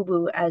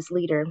Kasavubu as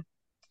leader.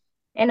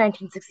 In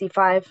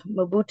 1965,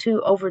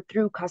 Mobutu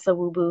overthrew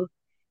Kasavubu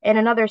in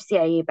another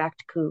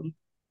CIA-backed coup.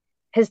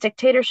 His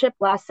dictatorship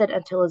lasted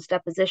until his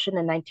deposition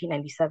in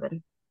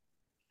 1997.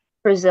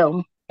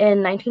 Brazil.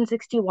 In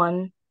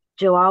 1961,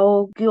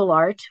 João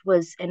Goulart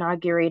was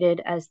inaugurated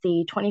as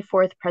the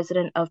 24th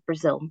president of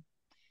Brazil.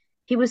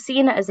 He was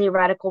seen as a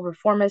radical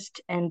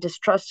reformist and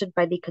distrusted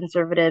by the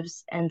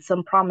conservatives and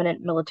some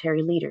prominent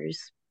military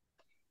leaders.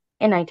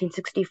 In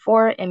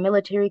 1964, a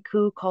military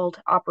coup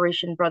called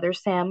Operation Brother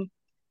Sam,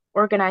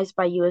 organized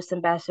by U.S.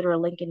 Ambassador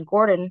Lincoln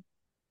Gordon,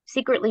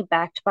 secretly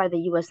backed by the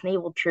U.S.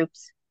 naval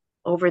troops,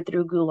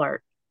 overthrew Goulart.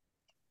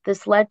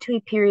 This led to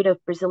a period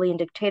of Brazilian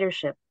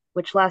dictatorship,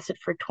 which lasted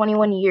for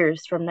 21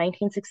 years from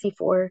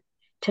 1964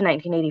 to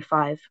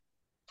 1985.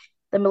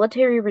 The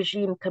military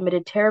regime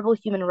committed terrible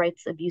human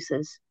rights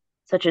abuses,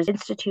 such as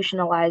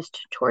institutionalized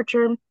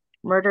torture,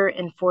 murder,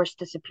 and forced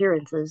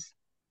disappearances.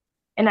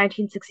 In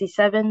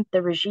 1967,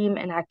 the regime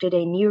enacted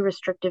a new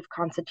restrictive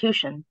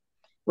constitution,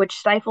 which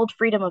stifled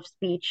freedom of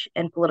speech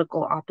and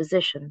political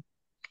opposition.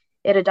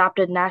 It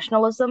adopted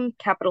nationalism,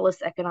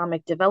 capitalist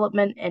economic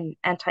development, and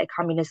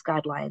anti-communist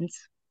guidelines.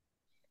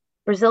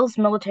 Brazil's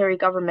military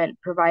government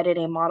provided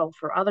a model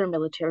for other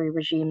military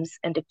regimes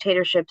and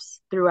dictatorships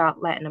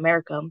throughout Latin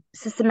America,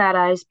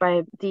 systematized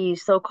by the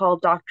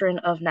so-called doctrine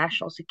of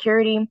national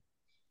security,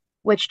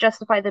 which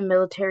justified the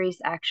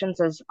military's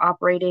actions as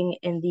operating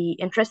in the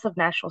interest of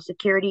national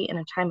security in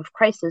a time of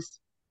crisis,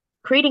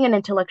 creating an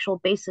intellectual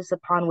basis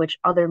upon which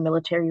other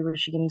military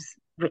regimes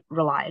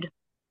relied.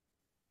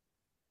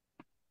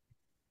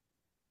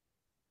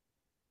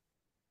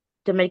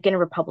 Dominican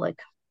Republic.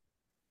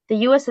 The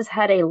U.S. has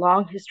had a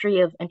long history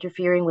of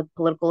interfering with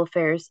political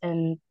affairs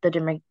in the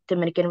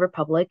Dominican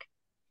Republic,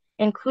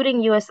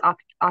 including U.S.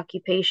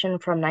 occupation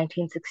from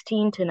 1916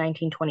 to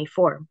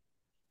 1924.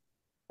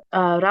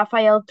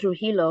 Rafael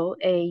Trujillo,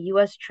 a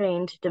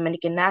U.S.-trained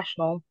Dominican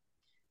national,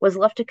 was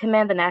left to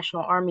command the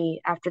National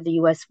Army after the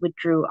U.S.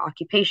 withdrew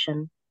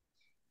occupation.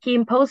 He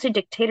imposed a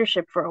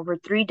dictatorship for over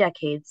 3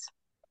 decades,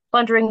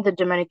 plundering the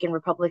Dominican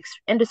Republic's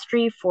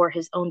industry for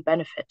his own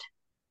benefit.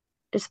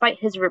 Despite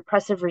his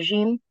repressive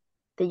regime,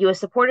 the U.S.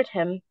 supported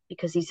him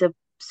because he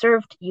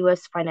subserved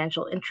U.S.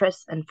 financial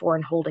interests and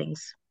foreign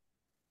holdings.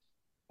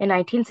 In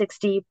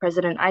 1960,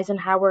 President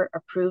Eisenhower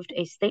approved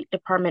a State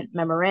Department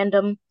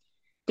memorandum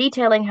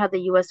detailing how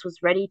the U.S. was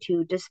ready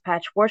to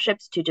dispatch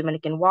warships to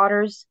Dominican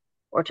waters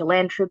or to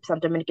land troops on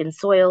Dominican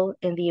soil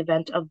in the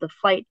event of the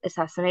flight,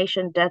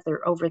 assassination, death,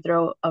 or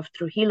overthrow of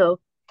Trujillo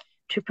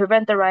to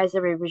prevent the rise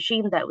of a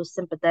regime that was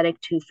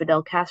sympathetic to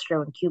Fidel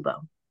Castro in Cuba.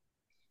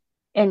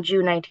 In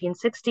June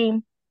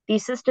 1960, the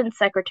Assistant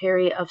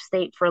Secretary of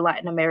State for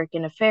Latin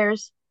American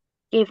Affairs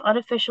gave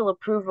unofficial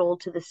approval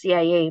to the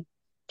CIA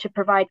to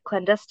provide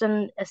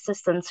clandestine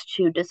assistance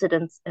to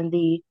dissidents in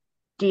the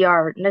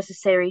DR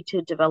necessary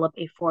to develop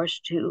a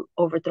force to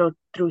overthrow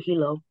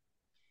Trujillo.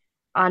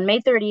 On May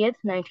 30th,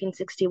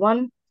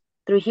 1961,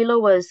 Trujillo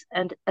was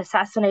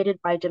assassinated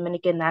by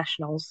Dominican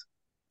nationals.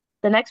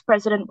 The next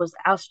president was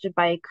ousted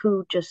by a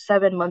coup just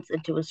 7 months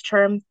into his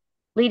term,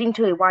 leading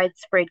to a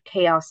widespread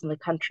chaos in the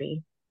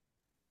country.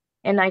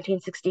 In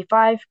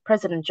 1965,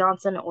 President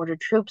Johnson ordered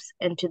troops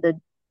into the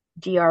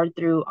DR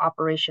through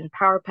Operation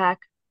Power Pack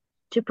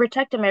to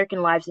protect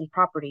American lives and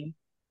property.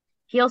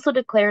 He also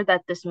declared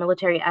that this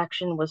military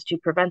action was to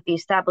prevent the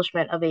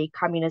establishment of a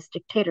communist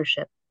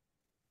dictatorship.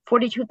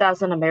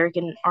 42,000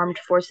 American armed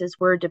forces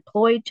were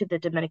deployed to the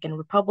Dominican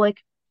Republic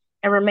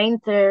and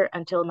remained there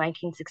until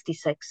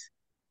 1966.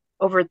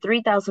 Over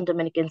 3,000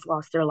 Dominicans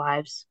lost their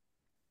lives.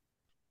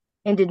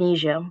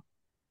 Indonesia.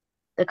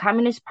 The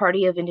Communist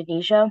Party of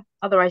Indonesia,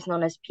 otherwise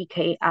known as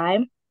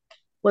PKI,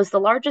 was the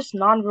largest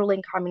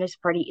non-ruling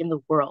communist party in the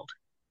world,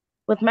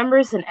 with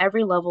members in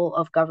every level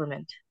of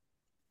government.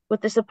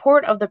 With the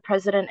support of the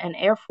president and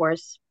air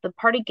force, the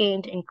party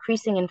gained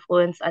increasing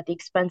influence at the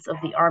expense of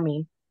the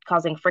army,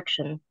 causing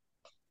friction.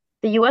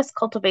 The U.S.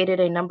 cultivated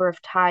a number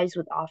of ties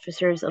with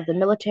officers of the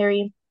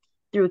military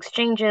through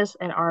exchanges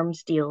and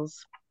arms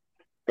deals.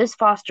 This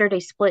fostered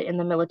a split in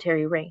the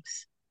military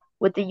ranks,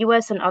 with the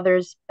U.S. and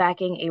others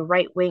backing a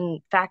right-wing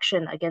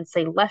faction against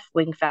a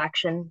left-wing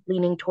faction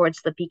leaning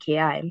towards the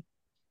PKI.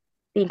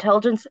 The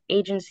intelligence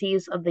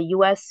agencies of the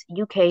US,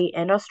 UK,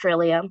 and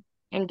Australia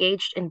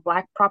engaged in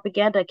black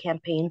propaganda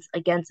campaigns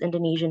against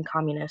Indonesian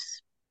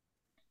communists.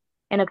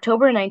 In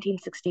October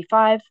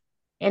 1965,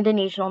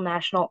 Indonesian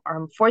National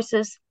Armed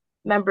Forces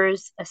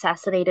members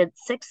assassinated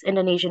 6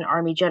 Indonesian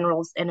army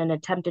generals in an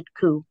attempted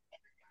coup.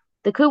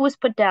 The coup was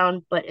put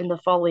down, but in the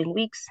following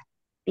weeks,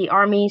 the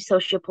army,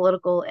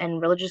 socio-political,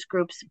 and religious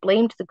groups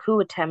blamed the coup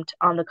attempt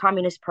on the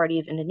Communist Party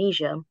of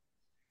Indonesia.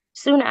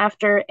 Soon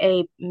after,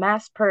 a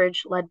mass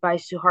purge led by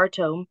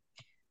Suharto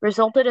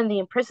resulted in the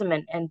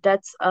imprisonment and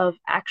deaths of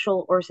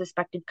actual or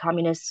suspected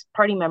Communist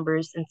Party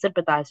members and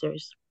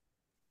sympathizers.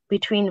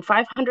 Between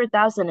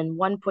 500,000 and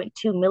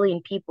 1.2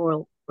 million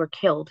people were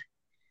killed,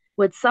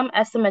 with some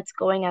estimates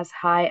going as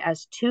high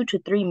as 2 to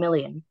 3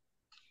 million.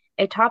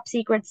 A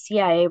top-secret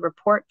CIA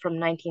report from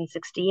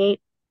 1968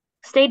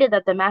 stated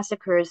that the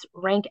massacres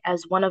rank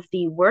as one of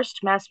the worst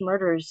mass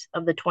murders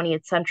of the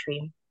 20th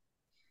century.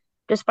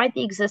 Despite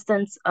the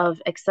existence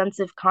of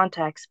extensive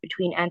contacts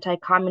between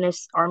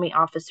anti-communist army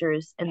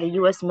officers and the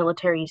U.S.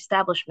 military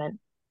establishment,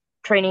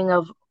 training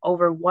of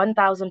over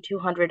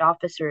 1,200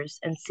 officers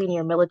and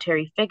senior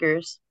military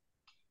figures,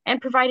 and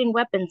providing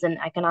weapons and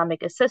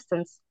economic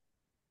assistance,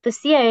 the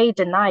CIA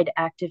denied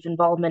active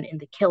involvement in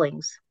the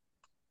killings.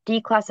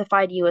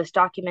 Declassified U.S.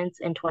 documents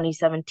in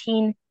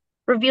 2017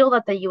 reveal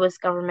that the U.S.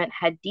 government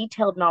had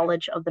detailed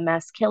knowledge of the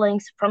mass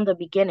killings from the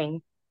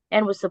beginning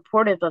and was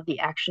supportive of the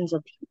actions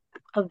of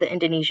the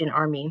Indonesian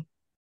army.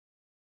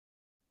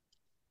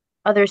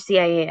 Other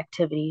CIA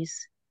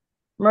activities.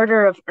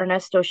 Murder of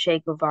Ernesto Che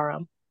Guevara.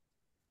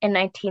 In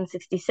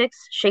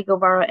 1966, Che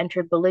Guevara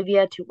entered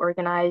Bolivia to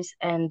organize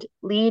and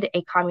lead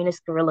a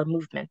communist guerrilla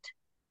movement.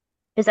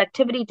 His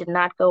activity did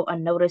not go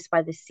unnoticed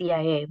by the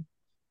CIA,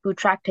 who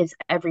tracked his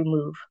every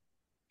move.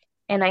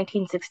 In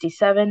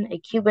 1967, a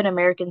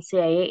Cuban-American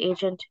CIA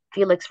agent,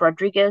 Felix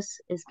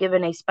Rodriguez, is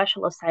given a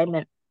special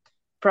assignment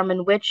from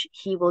in which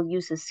he will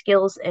use his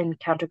skills in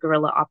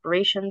counter-guerrilla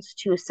operations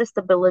to assist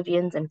the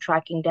Bolivians in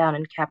tracking down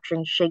and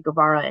capturing Che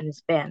Guevara and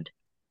his band.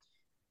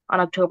 On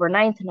October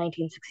 9,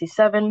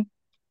 1967,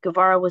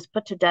 Guevara was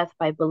put to death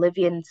by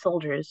Bolivian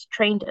soldiers,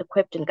 trained,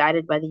 equipped, and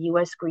guided by the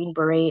U.S. Green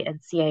Beret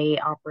and CIA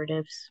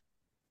operatives.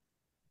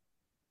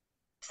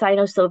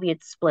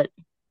 Sino-Soviet split.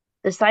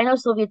 The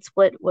Sino-Soviet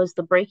split was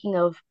the breaking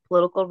of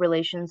political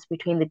relations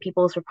between the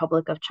People's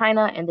Republic of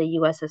China and the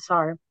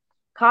USSR,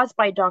 caused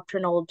by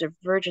doctrinal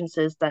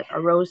divergences that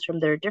arose from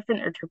their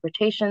different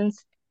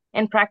interpretations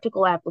and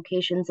practical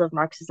applications of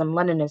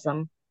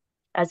Marxism-Leninism,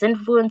 as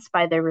influenced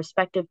by their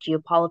respective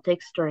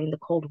geopolitics during the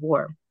Cold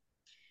War.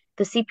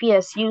 The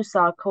CPSU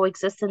saw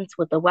coexistence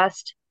with the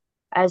West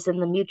as in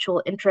the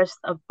mutual interest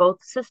of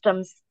both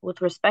systems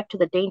with respect to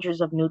the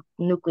dangers of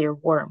nuclear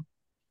war.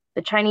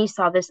 The Chinese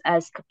saw this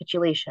as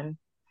capitulation.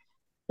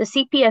 The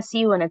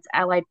CPSU and its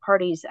allied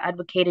parties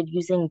advocated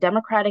using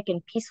democratic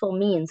and peaceful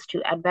means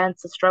to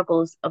advance the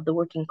struggles of the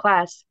working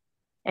class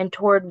and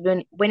toward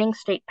winning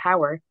state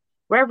power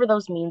wherever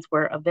those means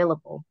were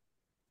available.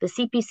 The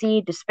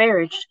CPC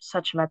disparaged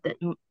such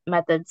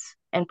methods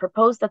and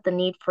proposed that the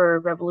need for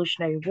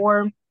revolutionary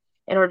war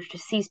in order to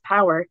seize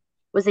power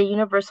was a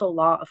universal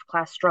law of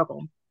class struggle.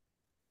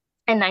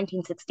 In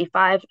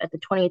 1965, at the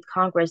 20th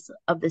Congress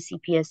of the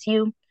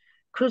CPSU,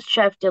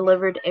 Khrushchev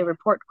delivered a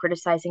report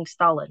criticizing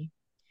Stalin.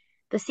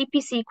 The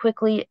CPC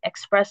quickly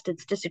expressed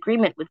its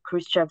disagreement with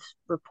Khrushchev's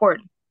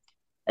report.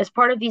 As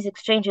part of these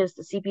exchanges,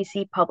 the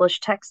CPC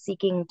published texts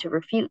seeking to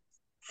refute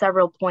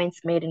several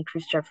points made in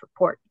Khrushchev's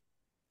report.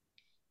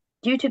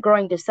 Due to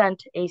growing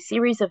dissent, a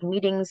series of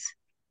meetings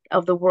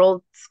of the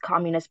world's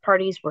communist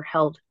parties were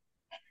held.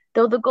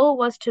 Though the goal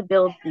was to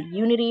build the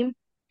unity,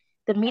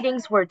 the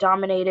meetings were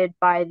dominated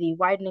by the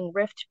widening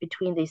rift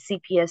between the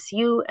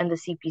CPSU and the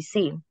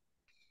CPC,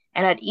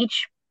 and at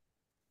each,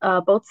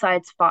 both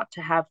sides fought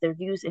to have their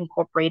views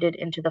incorporated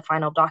into the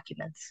final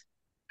documents.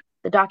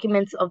 The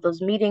documents of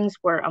those meetings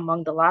were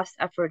among the last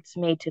efforts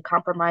made to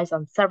compromise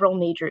on several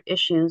major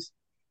issues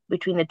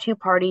between the two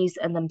parties,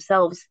 and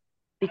themselves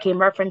became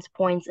reference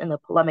points in the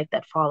polemic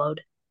that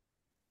followed.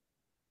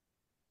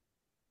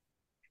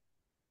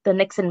 The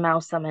Nixon-Mao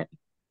Summit.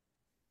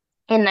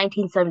 In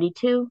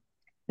 1972,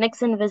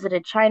 Nixon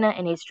visited China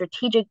in a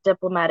strategic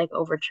diplomatic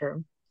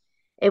overture.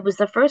 It was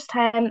the first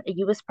time a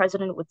U.S.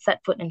 president would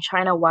set foot in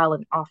China while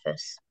in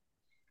office.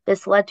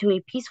 This led to a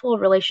peaceful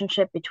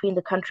relationship between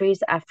the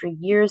countries after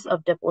years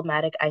of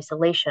diplomatic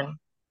isolation.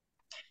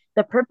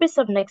 The purpose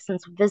of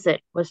Nixon's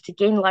visit was to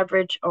gain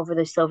leverage over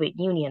the Soviet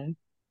Union,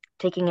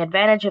 taking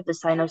advantage of the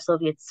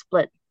Sino-Soviet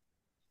split.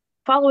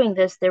 Following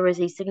this, there was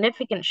a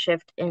significant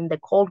shift in the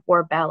Cold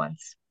War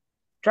balance,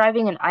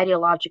 driving an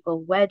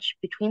ideological wedge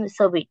between the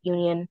Soviet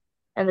Union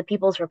and the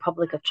People's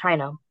Republic of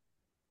China,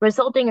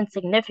 resulting in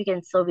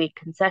significant Soviet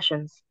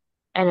concessions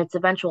and its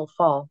eventual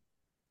fall.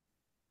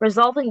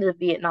 Resolving the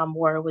Vietnam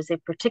War was a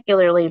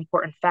particularly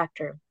important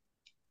factor.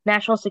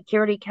 National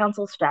Security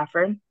Council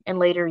staffer and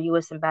later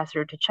U.S.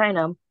 ambassador to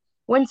China,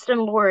 Winston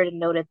Lord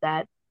noted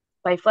that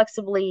by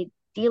flexibly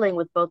dealing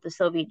with both the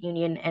Soviet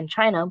Union and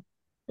China,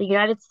 the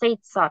United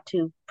States sought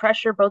to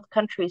pressure both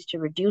countries to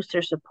reduce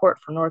their support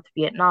for North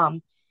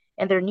Vietnam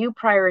and their new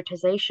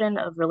prioritization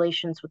of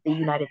relations with the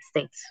United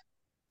States.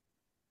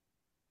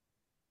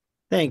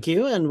 Thank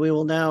you. And we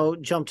will now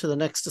jump to the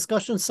next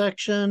discussion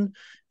section,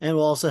 and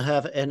we'll also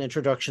have an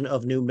introduction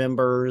of new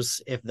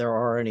members if there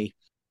are any.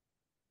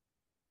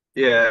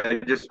 Yeah, I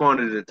just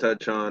wanted to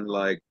touch on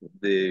like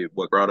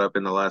what brought up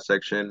in the last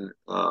section.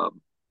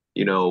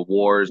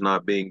 Wars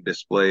not being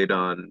displayed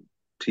on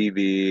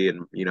TV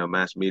and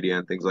mass media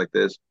and things like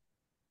this.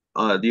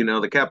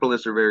 The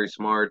capitalists are very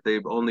smart.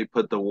 They've only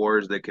put the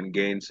wars that can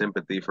gain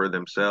sympathy for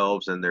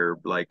themselves and their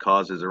like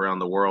causes around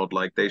the world.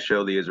 Like they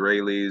show the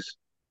Israelis,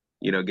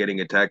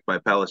 getting attacked by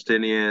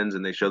Palestinians,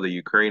 and they show the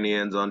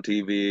Ukrainians on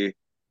TV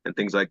and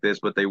things like this,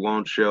 but they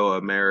won't show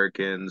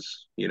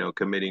Americans,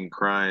 committing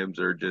crimes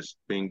or just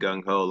being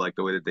gung ho like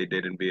the way that they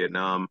did in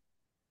Vietnam.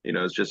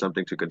 It's just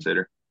something to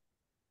consider.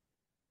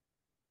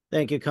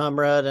 Thank you,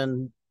 comrade.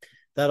 And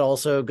that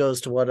also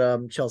goes to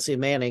what Chelsea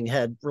Manning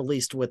had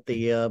released with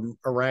the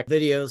Iraq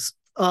videos.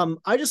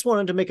 I just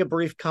wanted to make a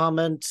brief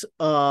comment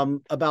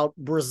about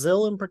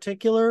Brazil in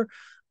particular.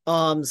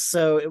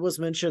 So it was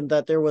mentioned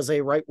that there was a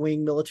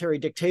right-wing military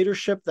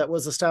dictatorship that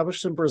was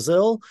established in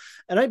Brazil.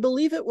 And I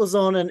believe it was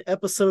on an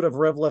episode of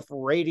Rev Left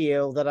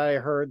Radio that I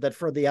heard that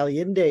for the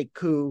Allende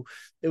coup,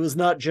 it was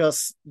not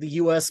just the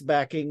US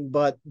backing,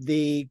 but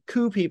the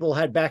coup people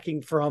had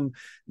backing from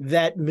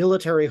that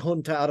military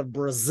junta out of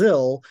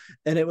Brazil.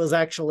 And it was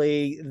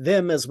actually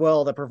them as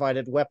well that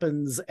provided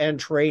weapons and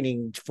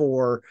training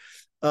for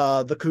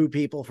the coup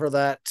people for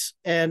that.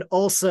 And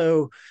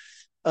also,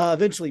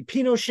 eventually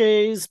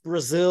Pinochet's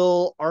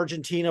Brazil,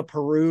 Argentina,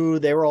 Peru,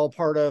 they were all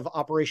part of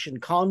Operation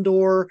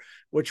Condor,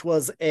 which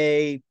was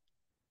a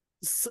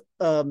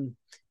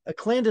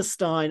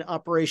clandestine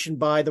operation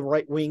by the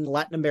right-wing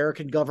Latin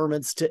American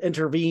governments to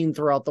intervene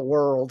throughout the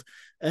world,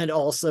 and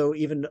also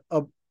even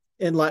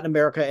in Latin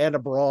America and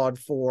abroad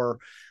for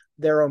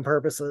their own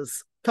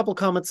purposes. A couple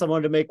comments I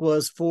wanted to make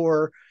was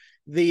for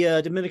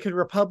the Dominican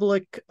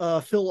Republic,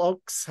 Phil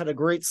Oakes had a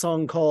great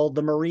song called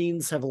 "The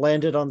Marines Have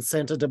Landed on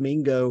Santo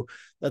Domingo."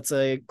 That's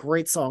a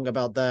great song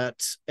about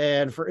that.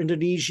 And for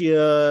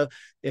Indonesia,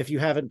 if you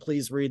haven't,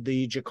 please read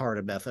the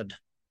Jakarta Method.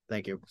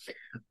 Thank you.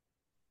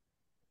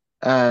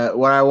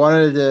 What I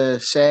wanted to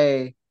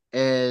say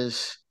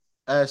is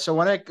so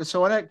when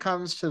it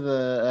comes to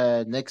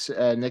the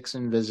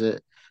Nixon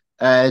visit,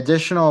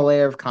 additional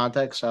layer of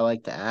context I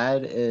like to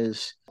add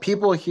is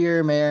people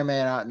here may or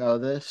may not know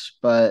this,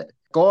 but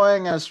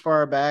going as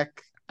far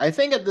back, I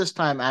think at this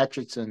time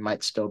Atchison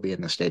might still be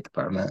in the State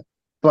Department,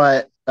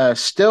 but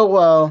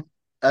Stillwell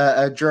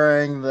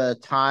during the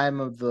time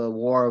of the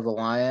War of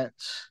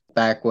Alliance,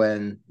 back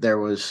when there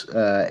was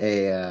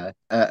a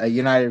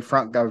united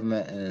front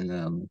government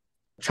in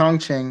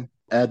Chongqing,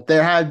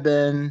 there had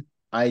been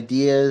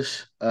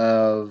ideas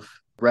of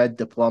red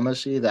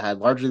diplomacy that had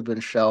largely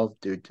been shelved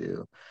due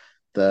to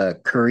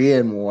the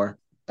Korean War.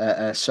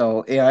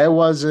 So yeah, it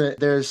wasn't.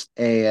 There's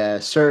a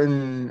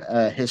certain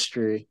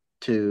history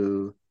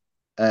to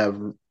uh,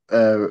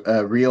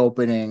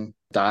 reopening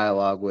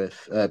dialogue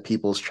with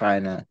People's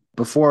China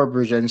before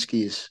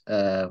Brzezinski's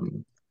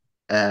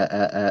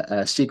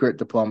secret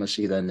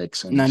diplomacy than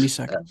Nixon's. 90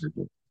 seconds.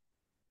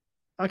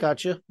 I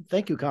got you.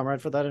 Thank you,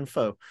 comrade, for that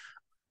info.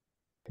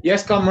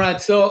 Yes, comrade.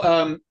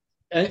 So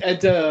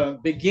at the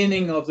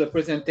beginning of the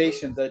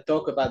presentation, they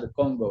talk about the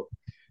Congo.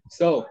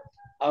 So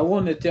I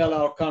want to tell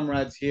our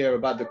comrades here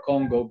about the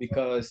Congo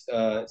because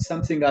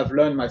something I've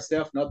learned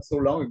myself not so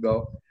long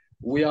ago.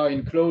 We are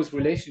in close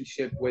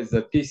relationship with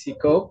the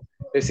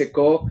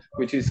PSICO,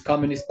 which is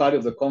Communist Party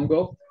of the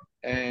Congo,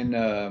 and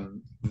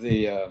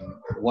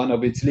one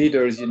of its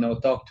leaders,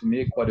 talked to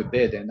me quite a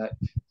bit, and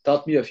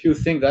taught me a few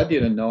things I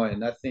didn't know,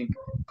 and I think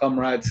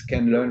comrades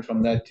can learn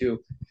from that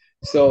too.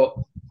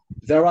 So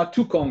there are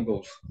two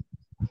Congos.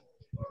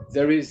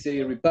 There is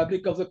the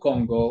Republic of the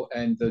Congo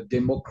and the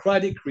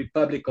Democratic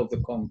Republic of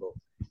the Congo.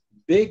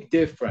 Big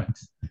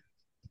difference.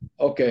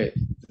 Okay,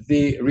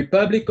 the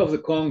Republic of the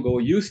Congo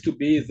used to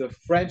be the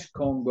French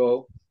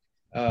Congo,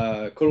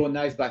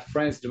 colonized by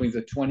France during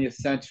the 20th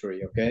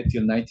century, okay,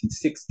 till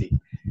 1960,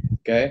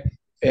 okay?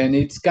 And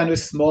it's kind of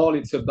small,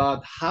 it's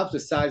about half the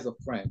size of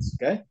France,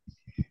 okay?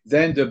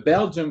 Then the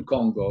Belgian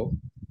Congo,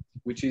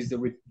 which is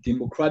the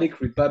Democratic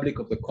Republic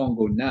of the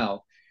Congo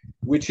now,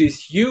 which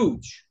is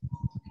huge.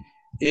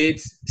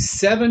 It's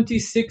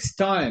 76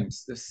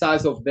 times the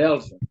size of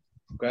Belgium,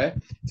 okay?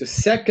 It's the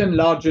second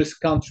largest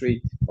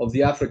country of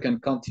the African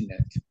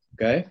continent,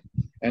 okay?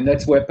 And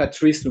that's where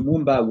Patrice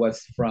Lumumba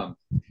was from.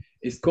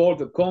 It's called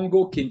the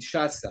Congo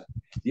Kinshasa.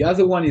 The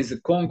other one is the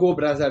Congo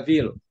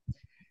Brazzaville.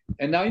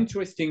 And now,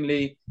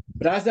 interestingly,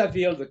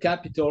 Brazzaville, the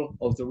capital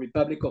of the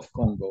Republic of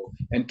Congo,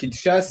 and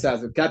Kinshasa,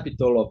 the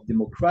capital of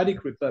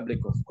Democratic Republic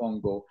of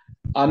Congo,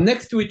 are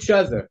next to each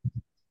other,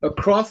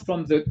 across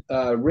from the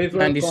river.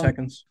 90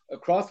 seconds.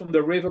 Across from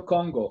the river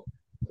Congo,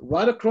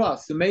 right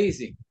across.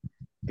 Amazing.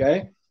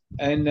 Okay,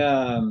 and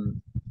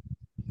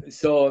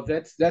so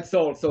that's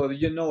all. So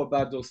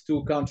about those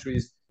two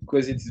countries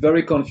because it's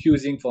very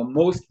confusing for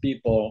most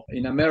people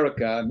in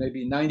America,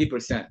 maybe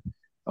 90%.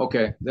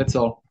 Okay, that's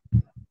all.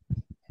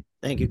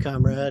 Thank you,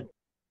 comrade.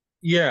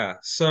 Yeah.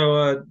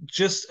 So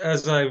just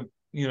as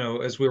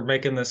as we were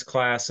making this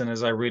class and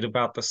as I read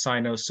about the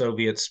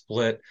Sino-Soviet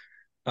split,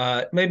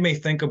 it made me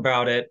think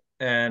about it.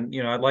 And,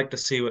 I'd like to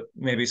see what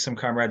maybe some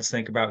comrades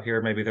think about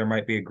here. Maybe there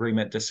might be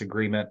agreement,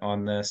 disagreement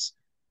on this.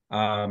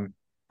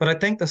 But I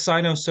think the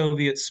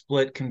Sino-Soviet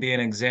split can be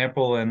an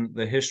example in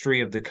the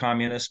history of the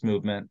communist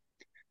movement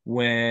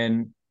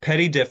when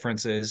petty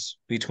differences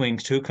between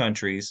two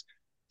countries,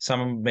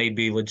 some may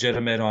be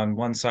legitimate on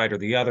one side or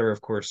the other.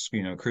 Of course,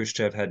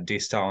 Khrushchev had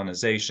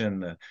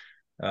de-Stalinization.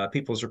 The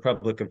People's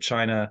Republic of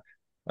China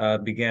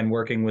began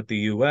working with the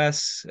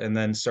U.S. and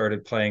then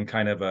started playing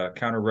kind of a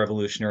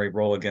counter-revolutionary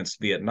role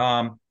against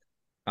Vietnam.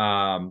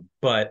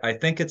 But I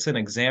think it's an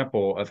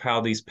example of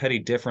how these petty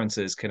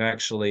differences can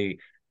actually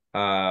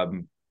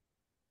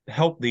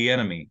help the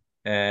enemy.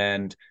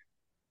 And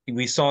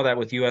we saw that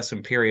with U.S.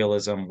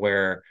 imperialism,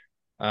 where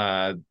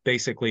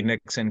basically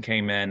Nixon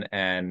came in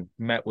and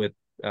met with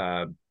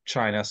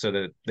China so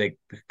that they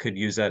could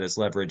use that as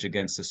leverage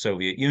against the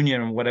Soviet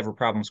Union. And whatever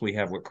problems we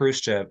have with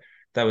Khrushchev,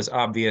 that was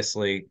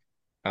obviously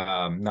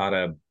not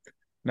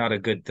a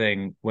good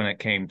thing when it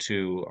came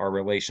to our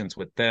relations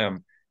with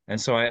them. And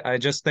so I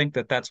just think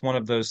that that's one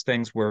of those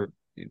things where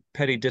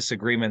petty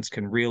disagreements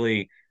can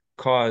really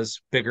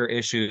cause bigger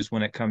issues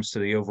when it comes to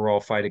the overall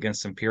fight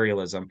against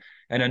imperialism.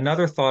 And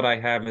another thought I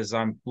have is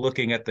I'm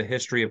looking at the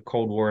history of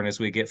Cold War, and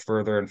as we get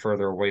further and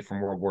further away from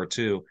World War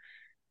II,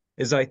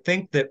 is I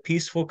think that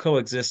peaceful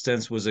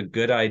coexistence was a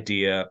good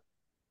idea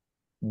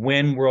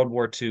when World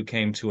War II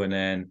came to an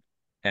end,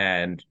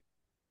 and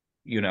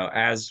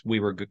as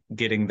we were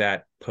getting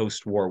that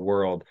post-war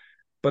world.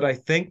 But I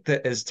think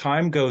that as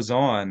time goes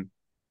on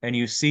and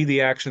you see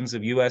the actions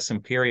of U.S.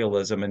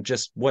 imperialism and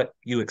just what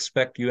you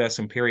expect U.S.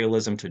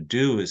 imperialism to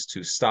do is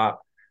to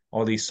stop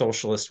all these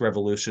socialist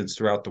revolutions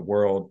throughout the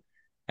world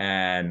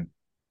and,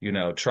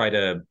 try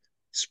to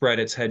spread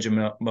its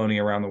hegemony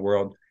around the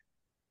world.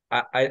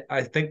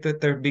 I think that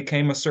there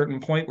became a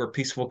certain point where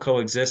peaceful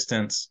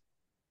coexistence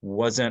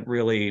wasn't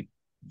really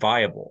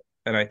viable.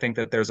 And I think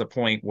that there's a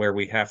point where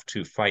we have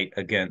to fight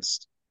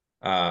against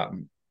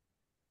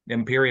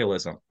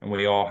imperialism, and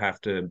we all have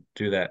to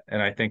do that.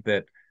 And I think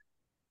that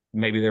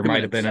maybe there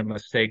might have been a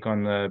mistake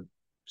on the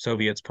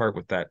Soviets part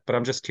with that. But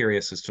I'm just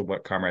curious as to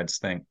what comrades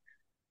think.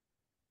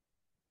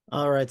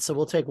 All right, so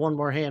we'll take one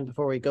more hand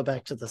before we go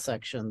back to the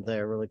section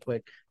there really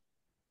quick.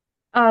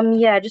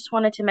 Yeah, I just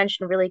wanted to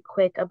mention really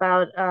quick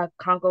about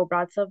Congo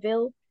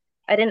Brazzaville.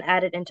 I didn't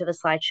add it into the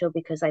slideshow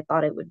because I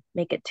thought it would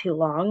make it too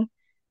long.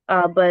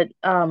 But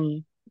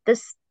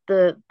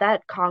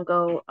that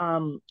Congo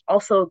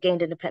also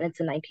gained independence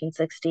in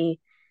 1960,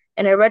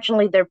 and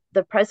originally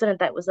the president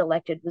that was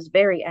elected was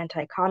very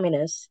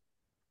anti-communist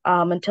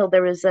until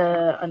there was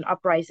an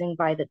uprising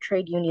by the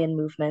trade union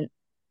movement.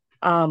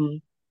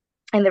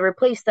 And they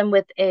replaced them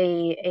with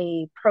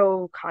a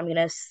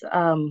pro-communist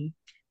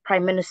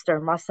Prime Minister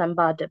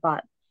Masamba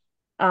Debat.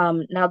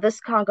 Now, this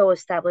Congo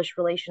established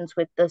relations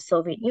with the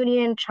Soviet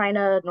Union,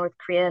 China, North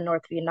Korea,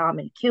 North Vietnam,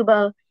 and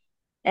Cuba.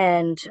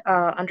 And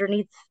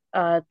underneath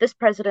this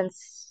president,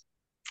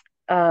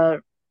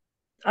 the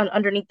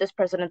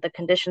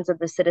conditions of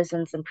the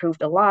citizens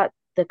improved a lot.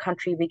 The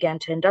country began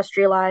to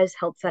industrialize,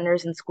 health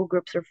centers and school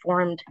groups were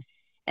formed,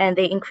 and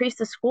they increased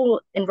the school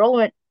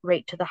enrollment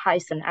rate to the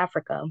highest in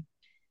Africa.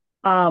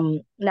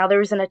 Now, there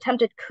was an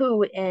attempted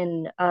coup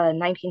in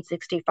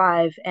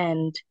 1965,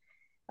 and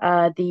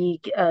the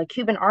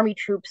Cuban army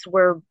troops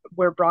were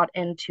brought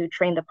in to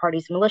train the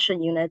party's militia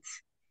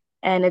units.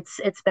 And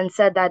it's been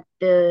said that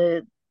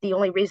the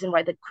only reason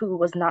why the coup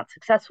was not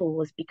successful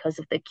was because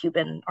of the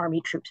Cuban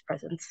army troops'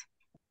 presence.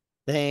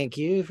 Thank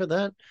you for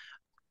that.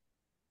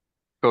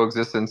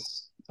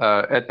 Coexistence.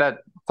 At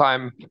that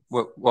time,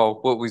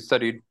 what we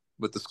studied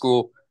with the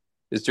school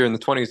is during the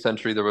 20th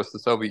century, there was the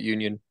Soviet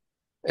Union.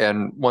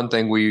 And one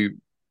thing we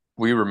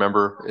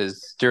remember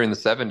is during the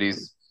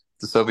 70s,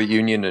 the Soviet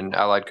Union and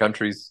allied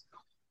countries,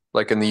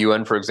 like in the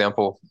UN, for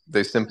example,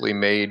 they simply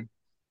made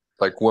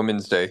like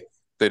Women's Day.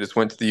 They just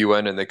went to the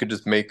UN and they could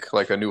just make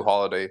like a new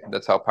holiday.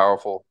 That's how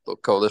powerful the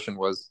coalition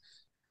was.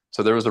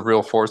 So there was a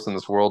real force in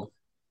this world.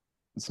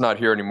 It's not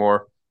here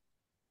anymore.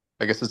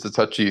 I guess it's a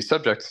touchy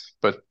subject,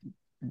 but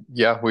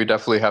yeah, we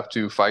definitely have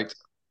to fight.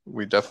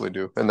 We definitely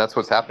do. And that's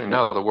what's happening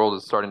now. The world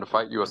is starting to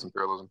fight U.S.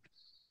 imperialism.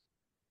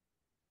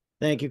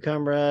 Thank you,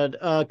 comrade.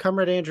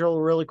 Comrade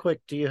Angel, really quick,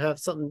 do you have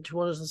something you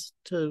want us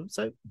to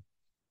say?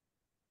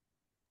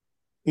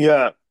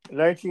 Yeah,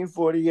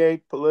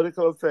 1948,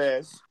 Political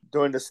Affairs,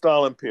 during the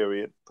Stalin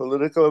period.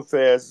 Political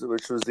Affairs,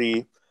 which was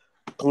the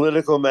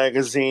political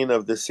magazine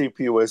of the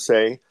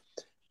CPUSA,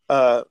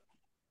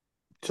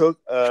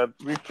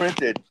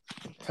 reprinted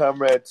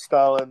Comrade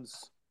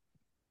Stalin's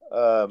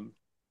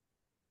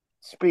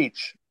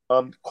speech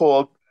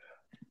called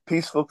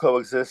Peaceful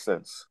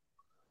Coexistence.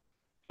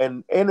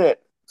 And in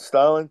it,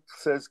 Stalin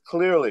says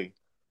clearly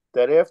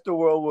that after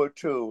World War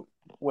II,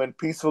 when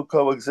peaceful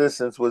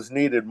coexistence was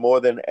needed more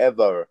than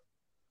ever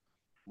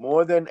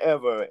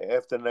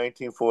after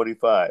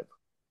 1945,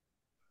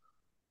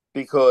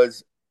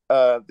 because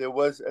there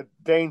was a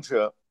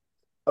danger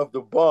of the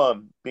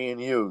bomb being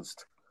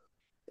used.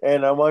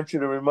 And I want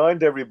you to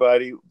remind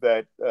everybody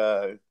that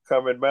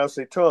Comrade Mao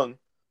Zedong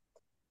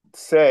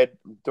said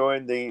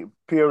during the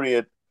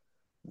period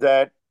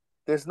that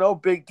there's no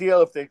big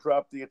deal if they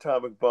drop the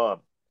atomic bomb.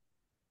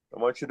 I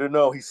want you to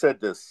know he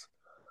said this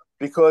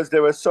because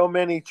there are so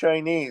many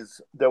Chinese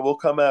that will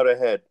come out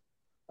ahead.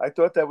 I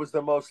thought that was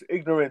the most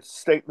ignorant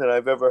statement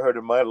I've ever heard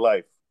in my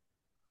life.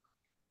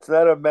 It's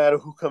not a matter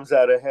who comes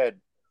out ahead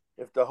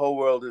if the whole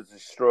world is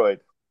destroyed.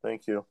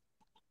 Thank you.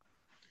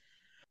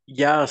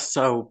 Yeah,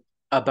 so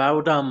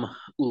about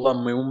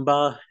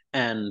Lumumba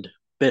and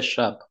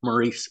Bishop,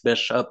 Maurice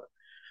Bishop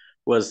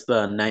was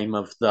the name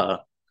of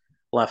the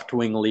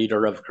left-wing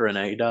leader of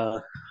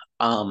Grenada.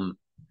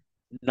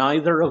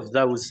 Neither of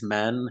those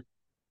men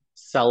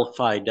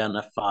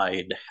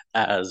self-identified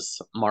as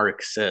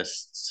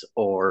Marxists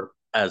or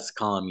as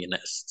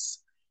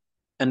communists.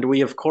 And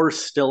we, of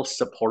course, still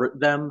support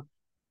them,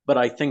 but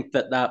I think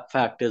that that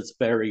fact is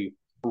very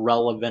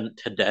relevant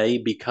today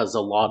because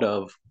a lot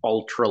of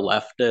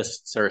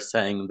ultra-leftists are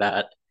saying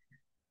that,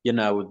 you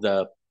know,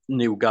 the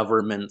new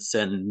governments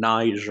in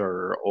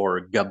Niger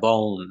or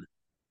Gabon,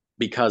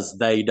 because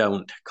they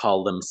don't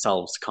call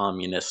themselves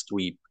communist,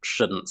 we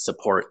shouldn't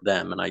support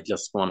them. And I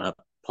just want to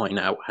point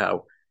out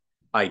how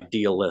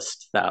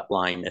idealist that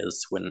line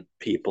is when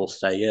people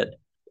say it.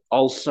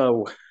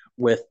 Also,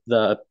 with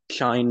the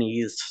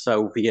Chinese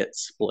Soviet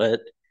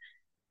split,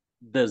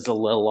 there's a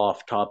little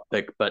off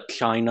topic, but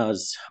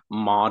China's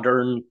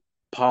modern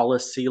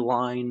policy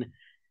line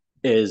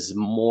is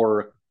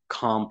more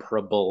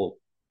comparable,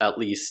 at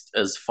least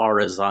as far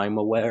as I'm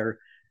aware,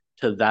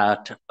 to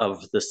that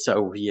of the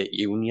Soviet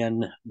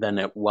Union than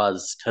it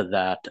was to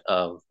that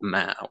of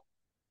Mao.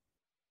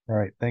 All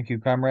right. Thank you,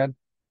 comrade.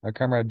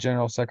 Comrade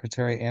General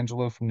Secretary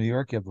Angelo from New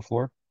York, you have the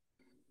floor.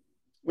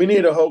 We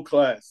need a whole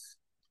class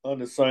on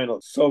the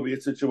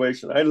Sino-Soviet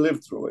situation. I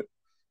lived through it.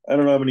 I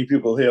don't know how many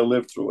people here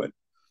lived through it.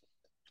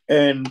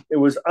 And it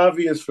was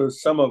obvious for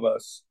some of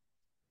us,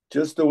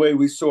 just the way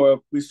we saw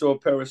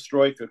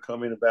perestroika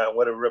coming about,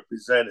 what it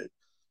represented.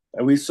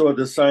 And we saw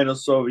the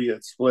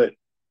Sino-Soviet split,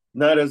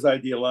 not as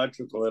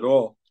ideological at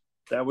all.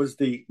 That was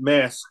the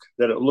mask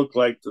that it looked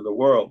like to the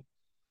world.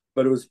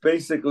 But it was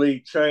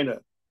basically China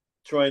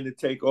trying to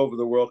take over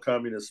the world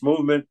communist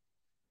movement.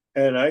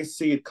 And I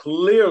see it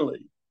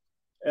clearly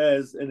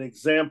as an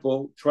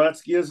example,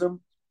 Trotskyism,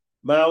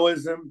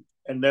 Maoism,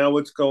 and now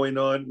what's going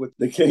on with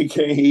the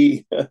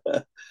KKE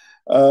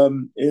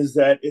is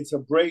that it's a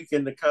break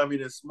in the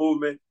communist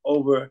movement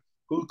over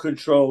who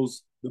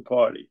controls the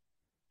party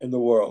in the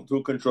world,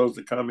 who controls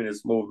the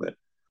communist movement.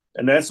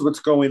 And that's what's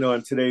going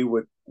on today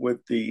with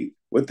the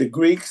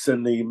Greeks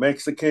and the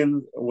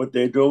Mexicans, what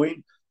they're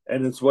doing,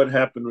 and it's what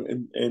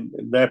happened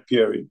in that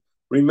period.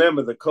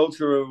 Remember, the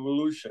Cultural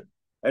Revolution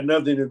had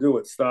nothing to do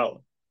with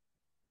Stalin,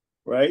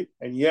 right?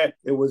 And yet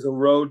it was a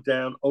road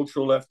down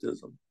ultra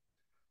leftism.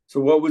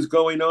 So what was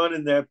going on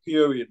in that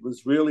period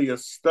was really a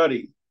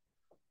study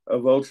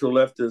of ultra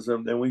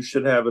leftism, and we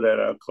should have it at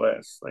our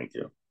class. Thank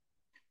you.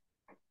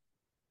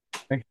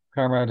 Thank you,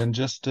 Comrade. And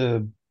just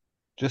to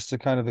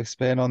kind of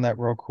expand on that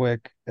real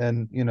quick,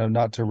 and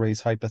not to raise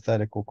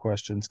hypothetical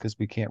questions because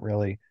we can't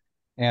really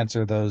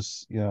answer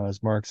those,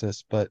 as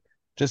Marxists, but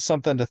just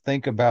something to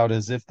think about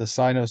is if the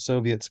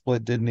Sino-Soviet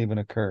split didn't even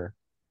occur,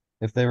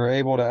 if they were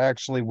able to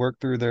actually work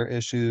through their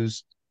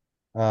issues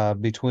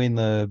between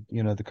the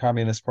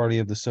Communist Party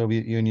of the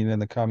Soviet Union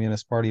and the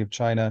Communist Party of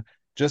China,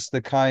 just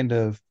the kind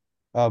of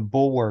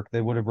bulwark they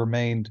would have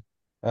remained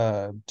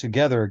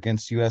together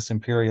against U.S.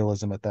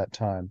 imperialism at that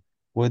time.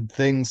 Would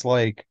things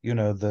like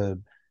the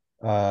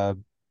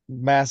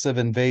massive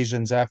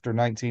invasions after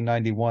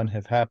 1991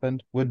 have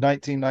happened? Would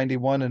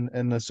 1991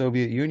 and the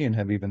Soviet Union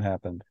have even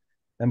happened?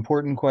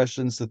 Important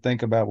questions to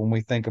think about when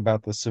we think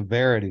about the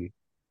severity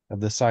of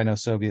the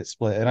Sino-Soviet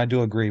split. And I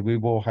do agree, we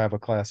will have a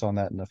class on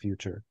that in the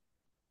future.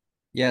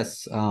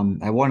 Yes,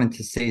 I wanted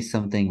to say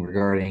something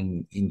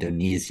regarding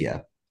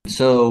Indonesia.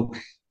 So,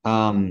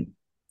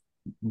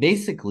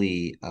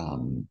 basically,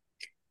 Barack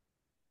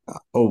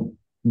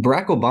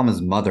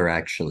Obama's mother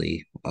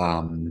actually,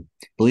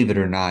 believe it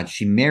or not,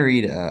 she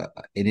married an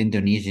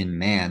Indonesian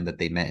man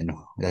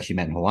that she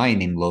met in Hawaii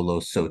named Lolo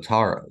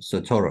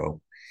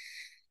Sotoro.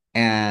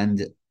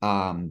 And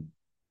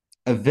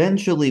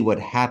eventually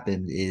what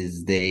happened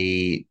is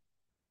the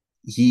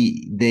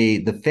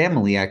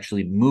family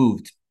actually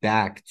moved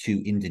back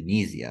to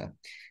Indonesia,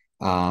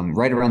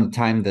 right around the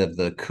time of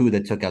the coup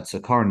that took out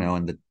Sukarno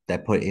and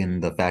that put in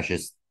the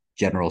fascist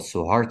General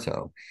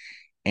Suharto.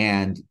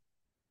 And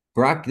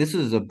this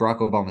is Barack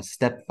Obama's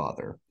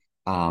stepfather,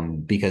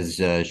 because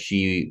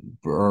Barack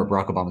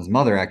Obama's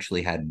mother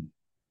actually had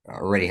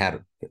already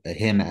had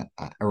him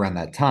around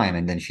that time,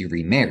 and then she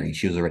remarried.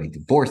 She was already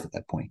divorced at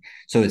that point.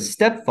 So his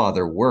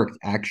stepfather worked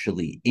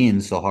actually in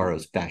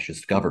Suharto's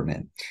fascist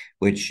government,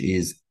 which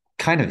is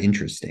kind of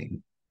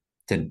interesting.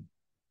 I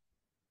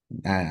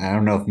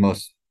don't know if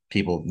most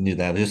people knew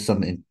that. It was just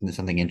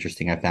something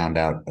interesting I found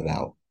out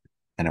about,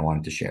 and I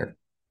wanted to share.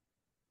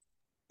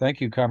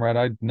 Thank you, comrade.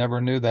 I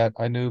never knew that.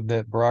 I knew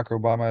that Barack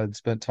Obama had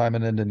spent time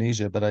in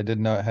Indonesia, but I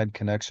didn't know it had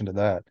connection to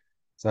that.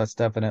 So that's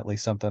definitely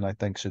something I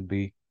think should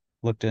be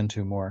looked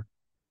into more.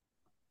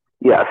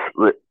 Yes,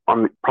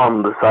 on the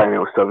problem of the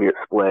Sino-Soviet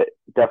split,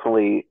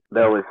 definitely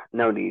there was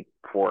no need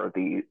for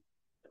the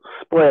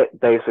split.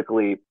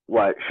 Basically,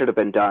 what should have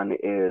been done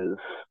is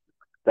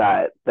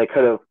that they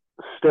could have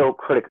still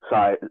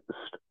criticized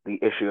the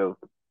issue of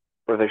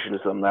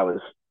revisionism that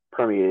was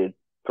permeated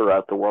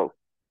throughout the world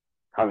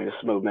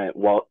communist movement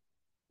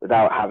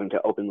without having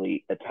to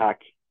openly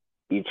attack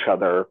each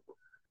other,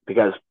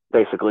 because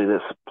basically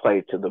this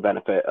played to the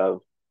benefit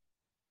of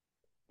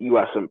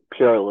U.S.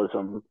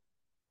 imperialism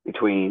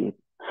between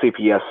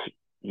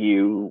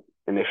CPSU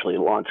initially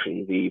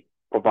launching the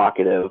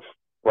provocative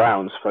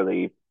rounds for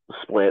the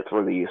split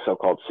through the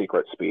so-called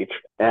secret speech,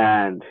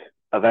 and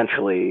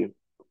eventually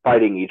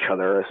fighting each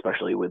other,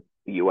 especially with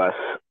the U.S.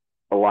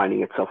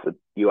 aligning itself with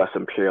U.S.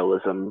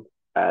 imperialism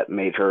at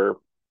major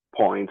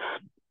points.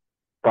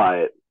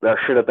 But there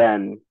should have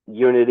been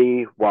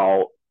unity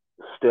while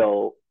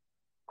still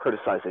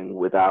criticizing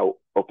without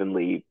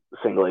openly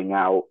singling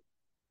out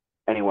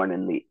anyone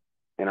in the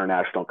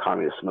international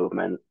communist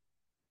movement,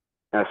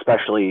 and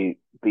especially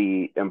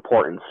the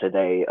importance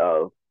today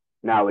of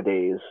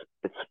nowadays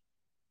it's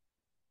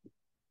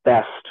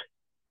best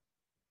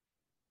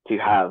to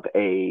have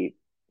a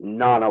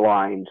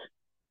non-aligned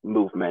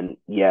movement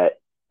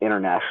yet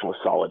international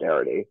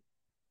solidarity.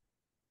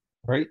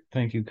 Great.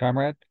 Thank you,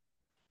 comrade.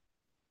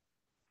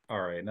 All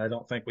right, and I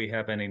don't think we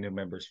have any new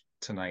members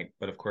tonight,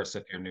 but of course,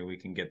 if you're new, we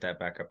can get that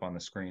back up on the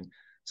screen.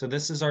 So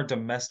this is our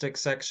domestic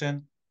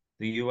section,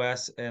 the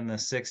U.S. in the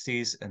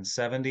 60s and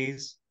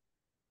 70s.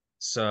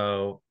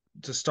 So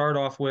to start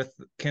off with,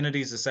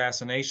 Kennedy's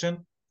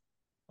assassination.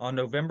 On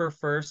November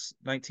 1st,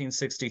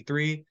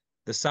 1963,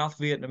 the South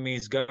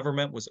Vietnamese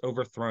government was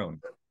overthrown.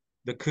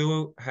 The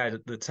coup had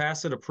the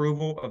tacit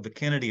approval of the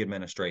Kennedy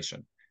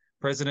administration.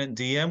 President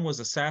Diem was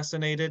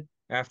assassinated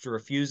after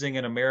refusing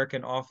an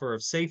American offer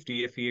of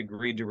safety if he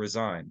agreed to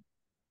resign.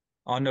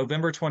 On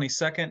November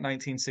 22nd,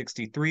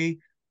 1963,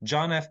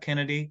 John F.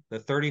 Kennedy, the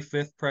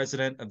 35th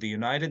President of the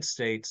United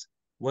States,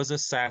 was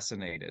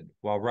assassinated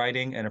while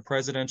riding in a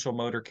presidential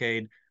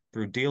motorcade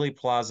through Dealey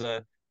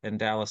Plaza in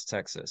Dallas,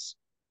 Texas.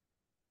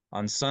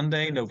 On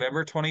Sunday,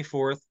 November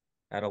 24th,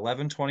 at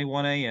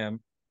 11:21 a.m.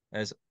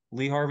 as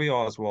Lee Harvey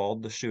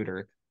Oswald, the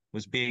shooter,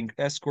 was being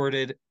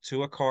escorted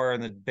to a car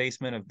in the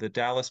basement of the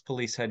Dallas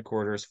police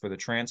headquarters for the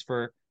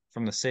transfer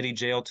from the city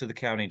jail to the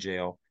county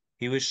jail.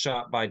 He was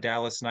shot by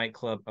Dallas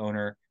nightclub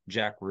owner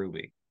Jack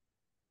Ruby.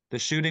 The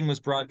shooting was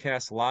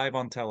broadcast live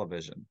on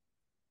television.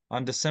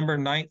 On December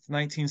 9th,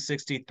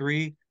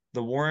 1963,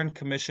 the Warren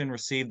Commission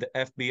received the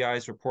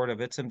FBI's report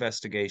of its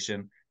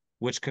investigation,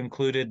 which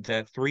concluded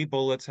that 3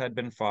 bullets had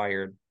been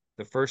fired,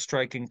 the first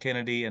striking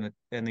Kennedy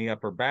in the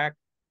upper back,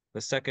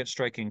 the second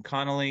striking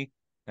Connally,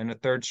 and the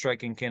third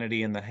striking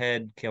Kennedy in the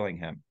head, killing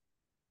him.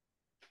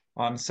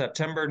 On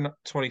September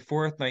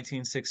 24th,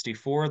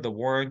 1964, the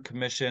Warren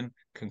Commission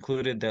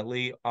concluded that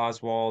Lee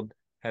Oswald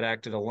had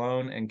acted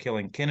alone in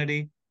killing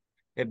Kennedy.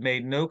 It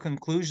made no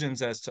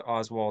conclusions as to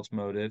Oswald's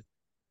motive,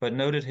 but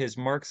noted his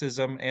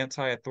Marxism,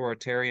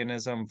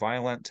 anti-authoritarianism,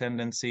 violent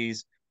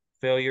tendencies,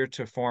 failure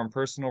to form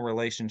personal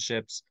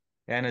relationships,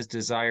 and his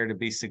desire to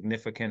be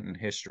significant in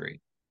history.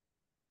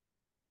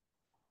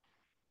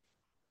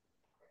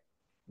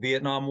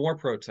 Vietnam War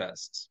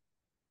protests.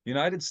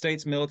 United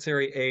States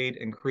military aid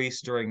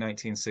increased during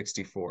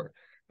 1964.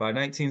 By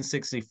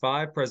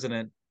 1965,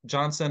 President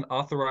Johnson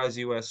authorized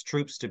U.S.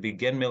 troops to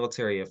begin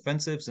military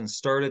offensives and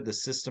started the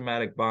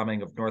systematic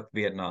bombing of North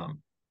Vietnam.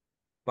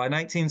 By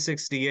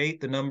 1968,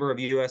 the number of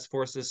U.S.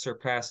 forces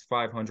surpassed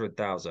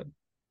 500,000.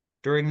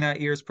 During that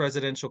year's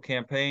presidential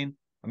campaign,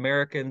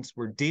 Americans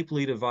were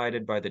deeply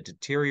divided by the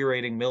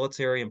deteriorating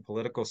military and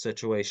political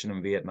situation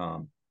in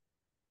Vietnam.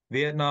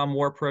 Vietnam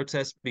War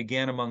protests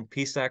began among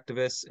peace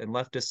activists and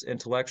leftist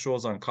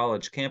intellectuals on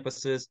college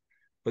campuses,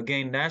 but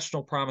gained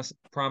national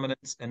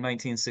prominence in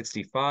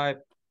 1965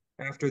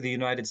 after the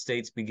United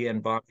States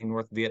began bombing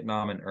North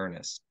Vietnam in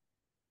earnest.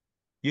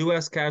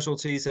 U.S.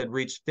 casualties had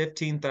reached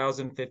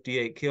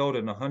 15,058 killed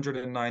and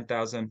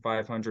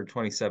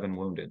 109,527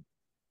 wounded.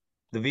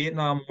 The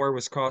Vietnam War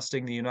was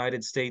costing the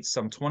United States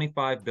some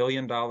 $25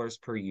 billion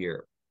per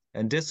year,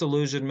 and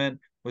disillusionment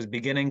was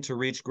beginning to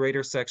reach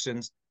greater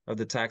sections of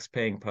the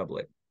tax-paying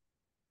public.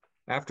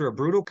 After a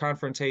brutal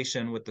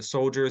confrontation with the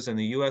soldiers and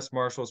the U.S.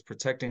 Marshals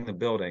protecting the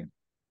building,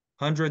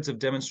 hundreds of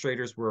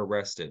demonstrators were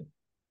arrested.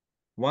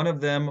 One of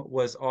them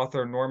was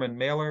author Norman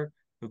Mailer,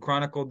 who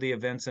chronicled the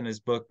events in his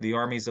book, The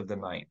Armies of the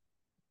Night.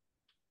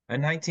 In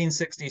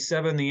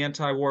 1967, the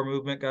anti-war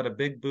movement got a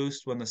big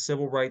boost when the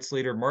civil rights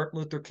leader Martin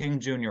Luther King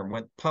Jr.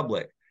 went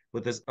public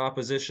with his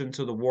opposition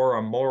to the war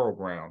on moral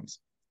grounds,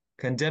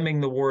 condemning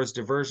the war's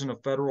diversion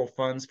of federal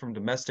funds from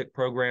domestic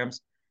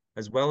programs,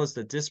 as well as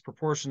the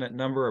disproportionate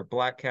number of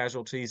black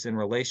casualties in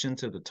relation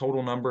to the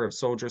total number of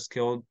soldiers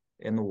killed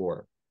in the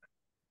war.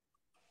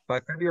 By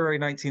February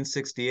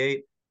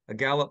 1968, a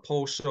Gallup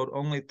poll showed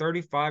only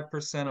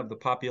 35% of the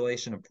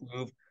population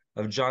approved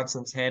of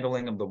Johnson's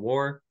handling of the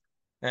war,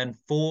 and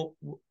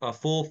a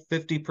full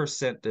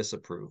 50%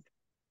 disapproved.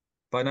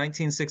 By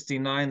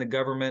 1969, the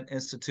government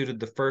instituted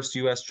the first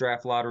U.S.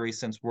 draft lottery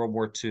since World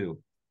War II,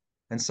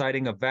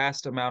 inciting a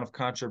vast amount of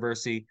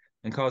controversy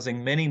and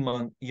causing many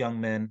young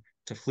men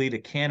to flee to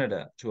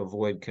Canada to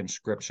avoid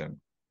conscription.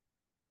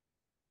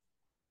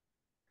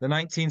 The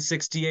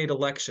 1968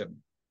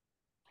 election.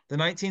 The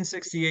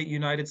 1968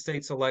 United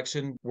States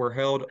election were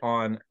held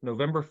on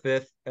November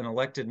 5th and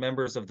elected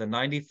members of the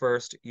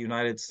 91st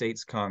United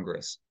States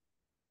Congress.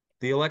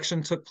 The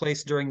election took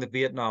place during the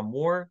Vietnam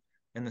War,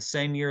 in the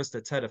same year as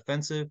the Tet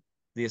Offensive,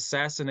 the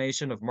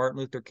assassination of Martin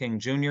Luther King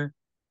Jr.,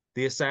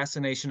 the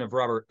assassination of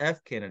Robert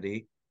F.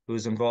 Kennedy, who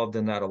was involved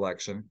in that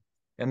election,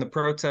 and the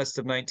protests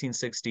of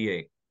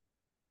 1968.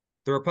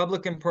 The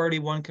Republican Party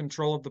won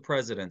control of the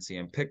presidency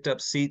and picked up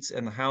seats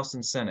in the House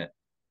and Senate,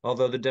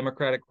 although the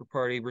Democratic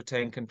Party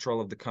retained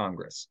control of the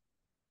Congress.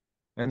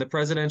 In the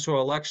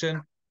presidential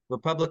election,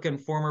 Republican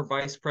former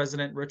Vice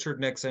President Richard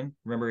Nixon,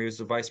 remember he was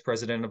the Vice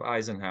President of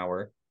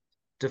Eisenhower,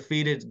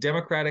 defeated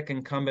Democratic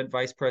incumbent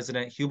Vice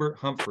President Hubert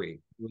Humphrey,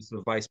 who was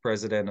the Vice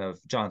President of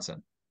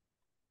Johnson.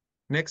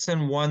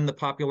 Nixon won the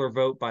popular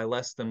vote by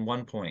less than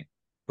 1 point,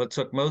 but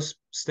took most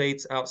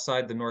states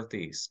outside the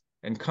Northeast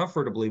and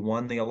comfortably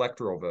won the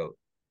electoral vote.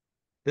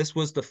 This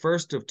was the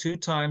first of 2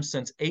 times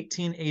since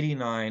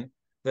 1889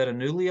 that a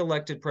newly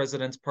elected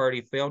president's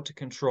party failed to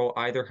control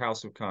either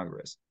house of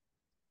Congress.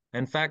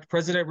 In fact,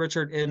 President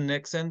Richard N.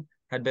 Nixon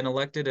had been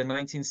elected in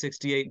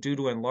 1968 due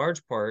to, in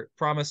large part,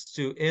 promise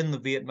to end the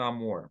Vietnam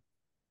War.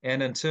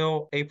 And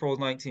until April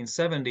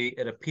 1970,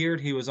 it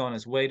appeared he was on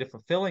his way to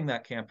fulfilling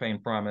that campaign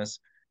promise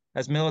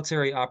as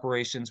military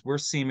operations were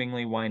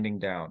seemingly winding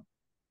down.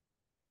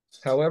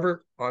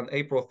 However, on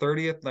April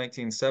 30th,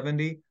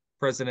 1970,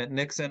 President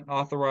Nixon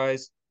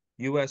authorized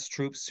U.S.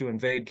 troops to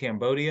invade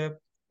Cambodia,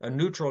 a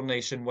neutral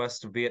nation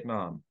west of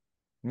Vietnam.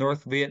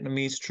 North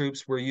Vietnamese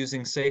troops were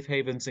using safe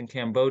havens in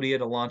Cambodia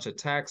to launch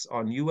attacks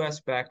on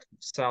U.S.-backed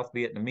South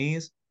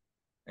Vietnamese,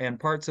 and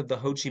parts of the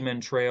Ho Chi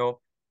Minh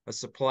Trail, a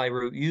supply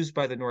route used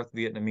by the North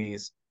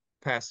Vietnamese,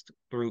 passed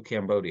through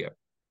Cambodia.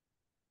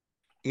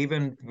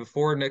 Even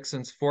before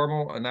Nixon's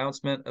formal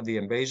announcement of the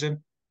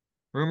invasion,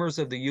 rumors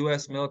of the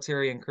U.S.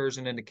 military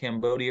incursion into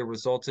Cambodia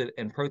resulted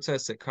in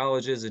protests at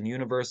colleges and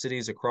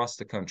universities across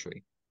the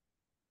country.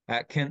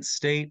 At Kent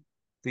State,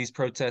 these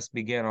protests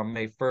began on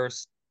May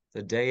 1st,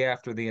 the day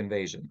after the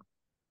invasion.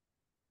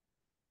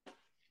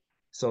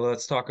 So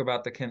let's talk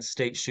about the Kent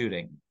State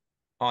shooting.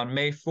 On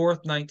May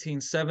 4th,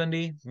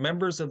 1970,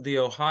 members of the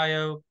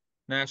Ohio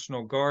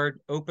National Guard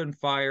opened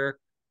fire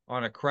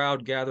on a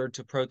crowd gathered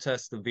to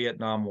protest the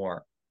Vietnam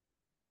War.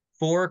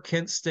 4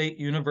 Kent State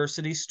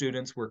University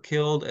students were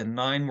killed and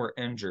 9 were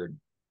injured.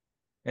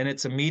 In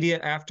its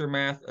immediate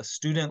aftermath, a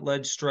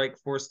student-led strike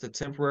forced the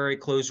temporary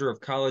closure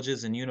of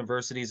colleges and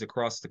universities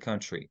across the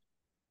country.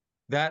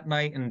 That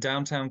night in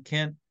downtown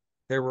Kent,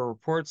 there were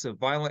reports of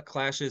violent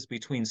clashes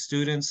between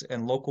students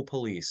and local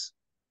police.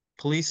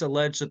 Police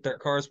alleged that their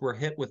cars were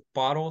hit with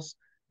bottles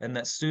and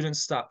that students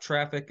stopped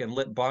traffic and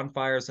lit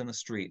bonfires in the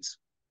streets.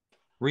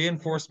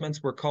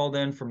 Reinforcements were called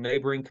in from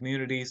neighboring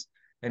communities,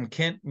 and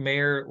Kent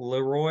Mayor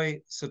Leroy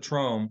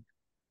Satrome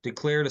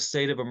declared a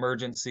state of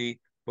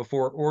emergency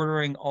before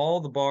ordering all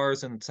the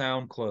bars in the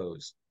town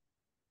closed.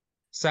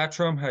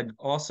 Satrome had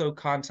also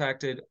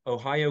contacted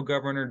Ohio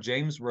Governor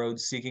James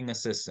Rhodes seeking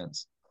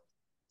assistance.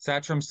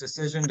 Satrome's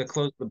decision to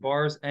close the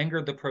bars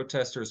angered the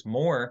protesters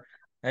more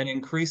and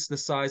increased the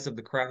size of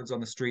the crowds on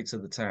the streets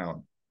of the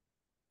town.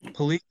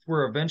 Police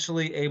were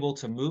eventually able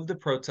to move the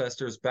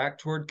protesters back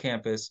toward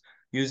campus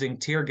using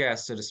tear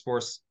gas to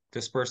disperse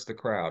the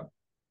crowd.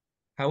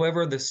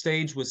 However, the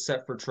stage was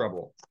set for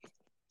trouble.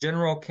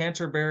 General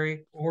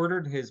Canterbury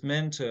ordered his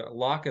men to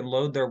lock and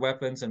load their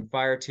weapons and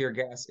fire tear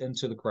gas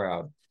into the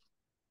crowd.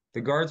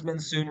 The guardsmen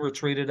soon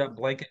retreated up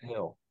Blanket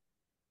Hill.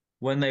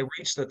 When they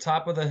reached the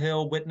top of the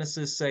hill,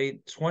 witnesses say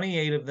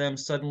 28 of them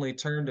suddenly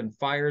turned and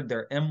fired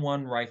their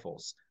M1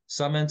 rifles,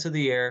 some into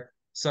the air,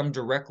 some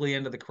directly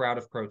into the crowd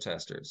of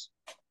protesters.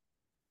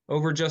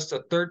 Over just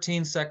a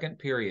 13-second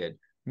period,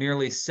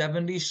 nearly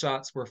 70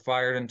 shots were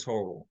fired in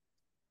total.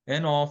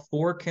 In all,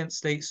 4 Kent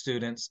State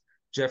students,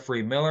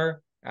 Jeffrey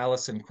Miller,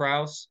 Allison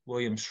Krause,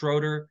 William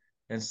Schroeder,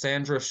 and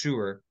Sandra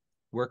Schuer,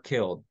 were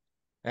killed,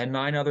 and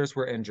 9 others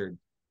were injured.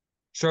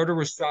 Schroeder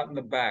was shot in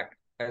the back,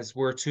 as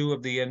were 2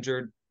 of the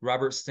injured,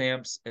 Robert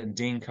Stamps and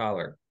Dean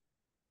Collar.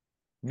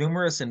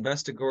 Numerous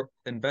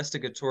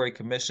investigatory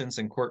commissions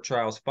and court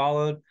trials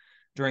followed,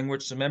 during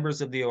which the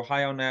members of the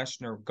Ohio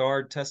National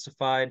Guard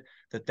testified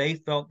that they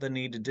felt the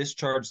need to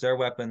discharge their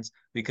weapons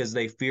because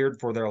they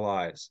feared for their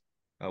lives.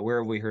 Where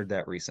have we heard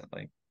that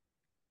recently?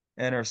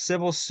 In a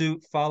civil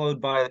suit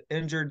followed by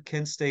injured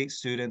Kent State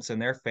students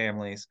and their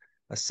families,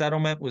 a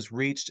settlement was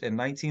reached in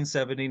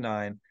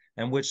 1979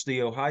 in which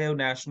the Ohio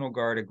National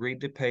Guard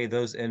agreed to pay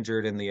those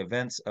injured in the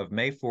events of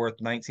May 4th,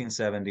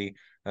 1970,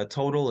 a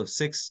total of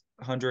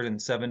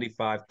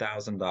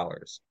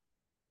 $675,000.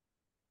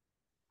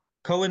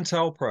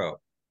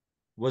 COINTELPRO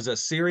was a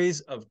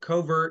series of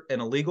covert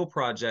and illegal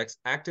projects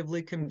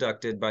actively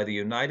conducted by the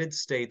United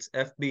States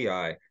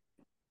FBI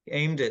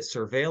aimed at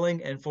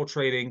surveilling,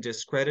 infiltrating,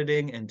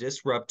 discrediting, and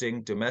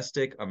disrupting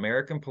domestic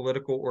American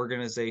political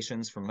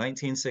organizations from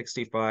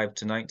 1965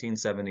 to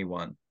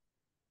 1971.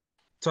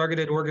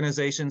 Targeted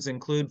organizations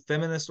include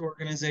feminist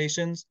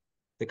organizations,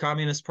 the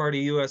Communist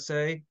Party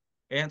USA,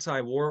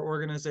 anti-war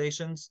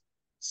organizations,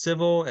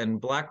 civil and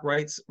black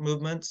rights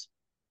movements,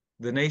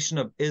 the Nation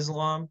of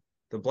Islam,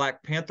 the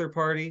Black Panther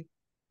Party,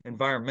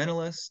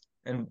 environmentalists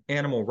and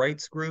animal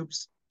rights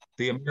groups,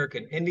 the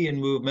American Indian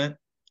Movement,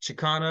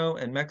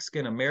 Chicano and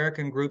Mexican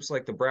American groups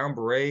like the Brown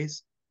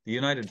Berets, the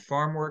United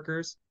Farm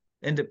Workers,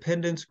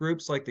 independence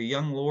groups like the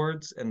Young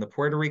Lords and the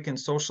Puerto Rican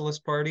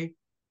Socialist Party,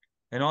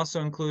 and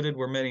also included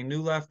were many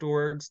New Left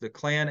orgs, the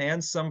Klan,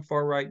 and some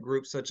far-right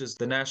groups such as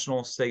the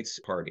National States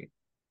Party.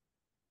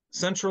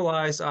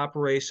 Centralized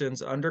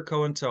operations under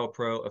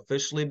COINTELPRO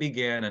officially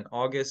began in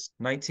August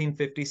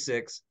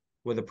 1956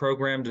 with a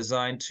program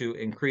designed to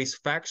increase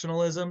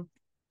factionalism,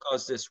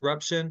 cause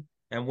disruption,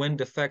 and win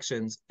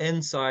defections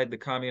inside the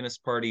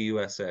Communist Party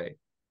USA.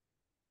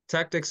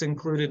 Tactics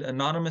included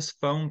anonymous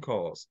phone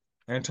calls,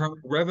 Internal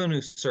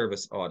Revenue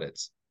Service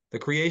audits, the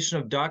creation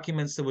of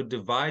documents that would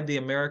divide the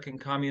American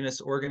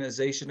Communist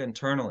Organization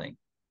internally.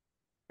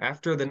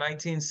 After the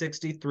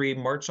 1963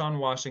 March on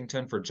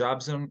Washington for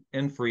Jobs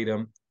and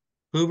Freedom,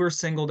 Hoover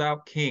singled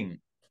out King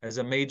as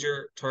a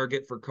major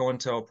target for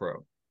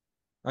COINTELPRO.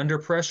 Under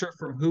pressure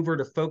from Hoover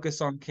to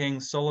focus on King,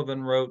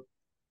 Sullivan wrote,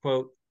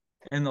 quote,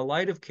 "In the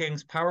light of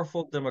King's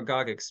powerful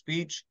demagogic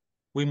speech,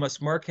 we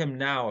must mark him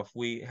now if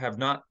we have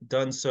not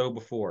done so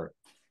before,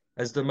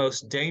 as the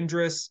most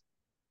dangerous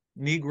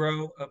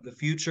Negro of the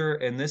future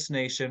in this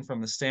nation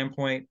from the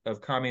standpoint of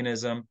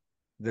communism,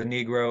 the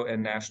Negro,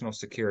 and national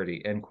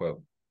security," end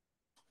quote.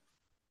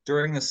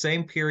 During the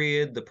same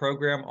period, the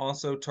program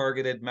also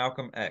targeted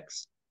Malcolm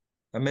X.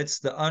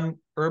 Amidst the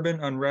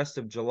urban unrest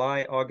of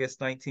July-August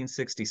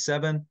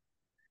 1967,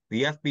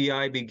 the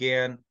FBI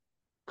began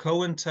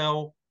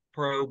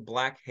COINTELPRO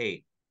Black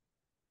Hate,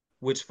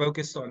 which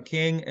focused on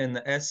King and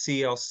the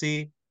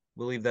SCLC, I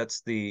believe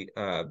that's the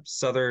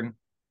Southern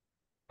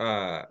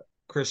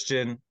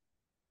Christian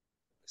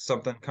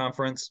something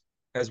conference,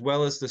 as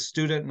well as the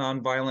Student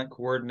Nonviolent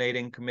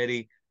Coordinating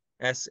Committee,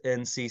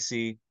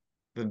 SNCC,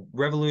 the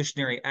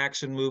Revolutionary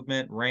Action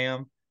Movement,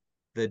 RAM,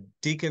 the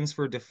Deacons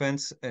for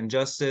Defense and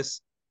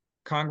Justice,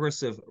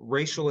 Congress of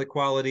Racial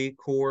Equality,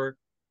 CORE,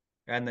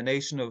 and the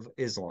Nation of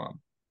Islam.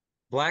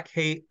 Black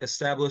Hate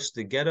established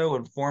the Ghetto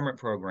Informant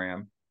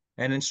Program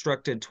and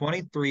instructed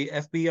 23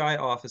 FBI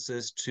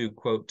offices to,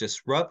 quote,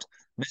 disrupt,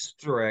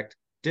 misdirect,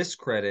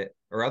 discredit,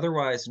 or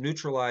otherwise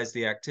neutralize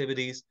the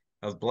activities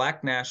of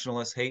Black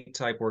nationalist hate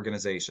type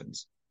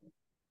organizations.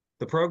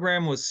 The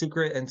program was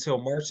secret until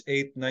March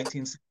 8,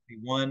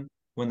 1971,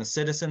 when the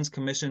Citizens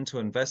Commission to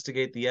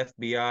investigate the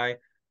FBI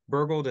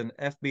burgled an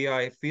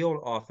FBI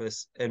field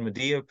office in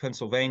Medea,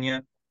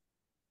 Pennsylvania,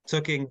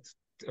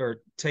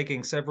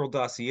 taking several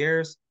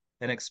dossiers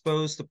and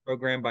exposed the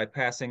program by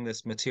passing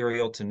this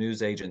material to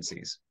news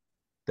agencies.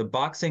 The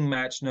boxing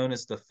match known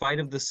as the Fight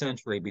of the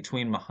Century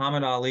between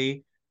Muhammad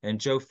Ali and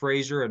Joe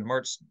Frazier in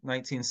March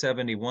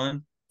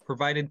 1971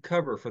 provided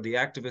cover for the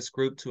activist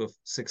group to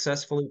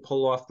successfully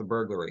pull off the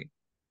burglary.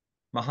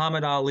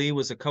 Muhammad Ali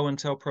was a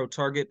COINTELPRO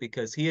target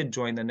because he had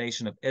joined the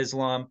Nation of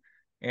Islam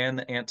and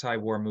the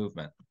anti-war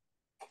movement.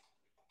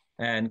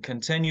 And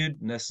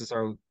continued, and this is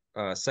our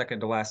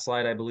second to last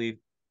slide, I believe.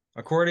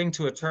 According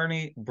to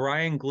attorney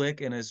Brian Glick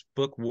in his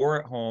book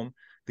War at Home,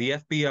 the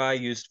FBI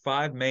used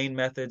 5 main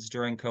methods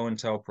during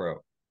COINTELPRO.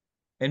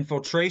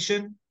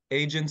 Infiltration.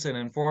 Agents and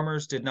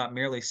informers did not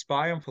merely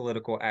spy on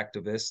political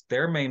activists.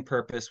 Their main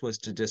purpose was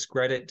to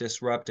discredit,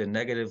 disrupt, and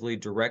negatively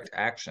direct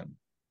action.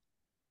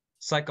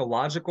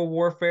 Psychological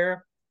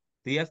warfare.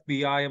 The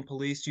FBI and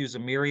police use a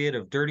myriad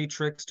of dirty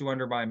tricks to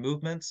undermine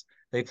movements.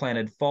 They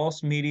planted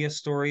false media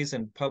stories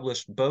and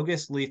published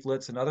bogus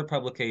leaflets and other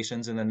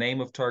publications in the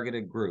name of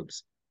targeted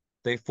groups.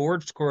 They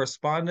forged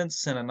correspondence,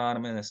 sent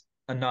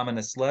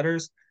anonymous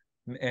letters,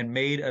 and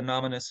made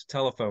anonymous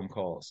telephone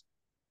calls.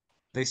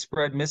 They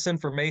spread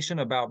misinformation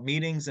about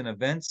meetings and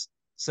events,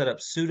 set up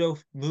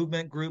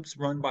pseudo-movement groups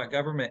run by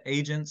government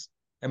agents,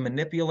 and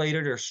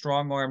manipulated or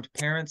strong-armed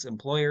parents,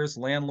 employers,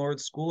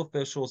 landlords, school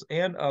officials,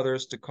 and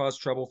others to cause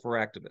trouble for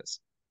activists.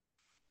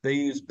 They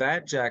used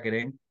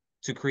badge-jacketing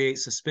to create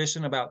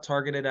suspicion about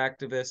targeted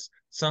activists,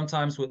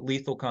 sometimes with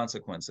lethal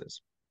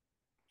consequences.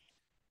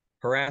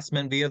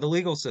 Harassment via the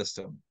legal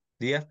system.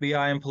 The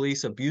FBI and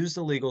police abused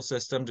the legal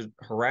system to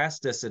harass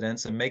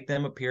dissidents and make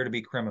them appear to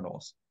be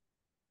criminals.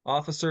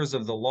 Officers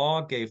of the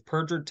law gave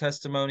perjured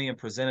testimony and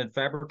presented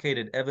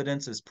fabricated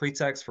evidence as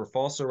pretext for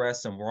false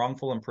arrests and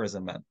wrongful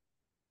imprisonment.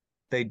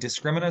 They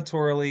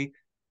discriminatorily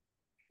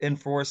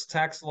enforced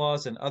tax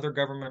laws and other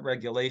government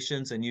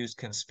regulations and used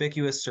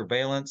conspicuous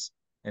surveillance,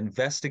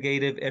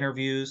 investigative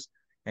interviews,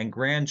 and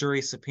grand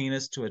jury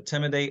subpoenas to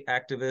intimidate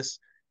activists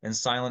and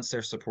silence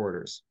their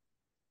supporters.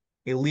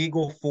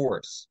 Illegal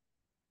force.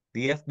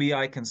 The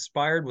FBI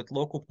conspired with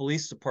local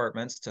police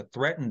departments to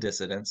threaten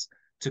dissidents,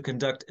 to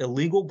conduct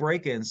illegal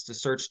break-ins to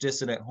search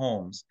dissident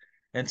homes,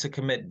 and to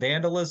commit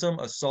vandalism,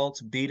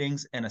 assaults,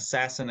 beatings, and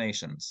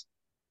assassinations.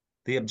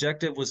 The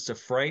objective was to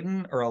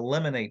frighten or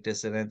eliminate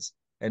dissidents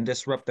and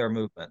disrupt their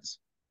movements.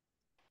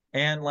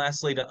 And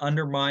lastly, to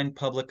undermine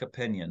public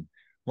opinion.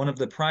 One of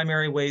the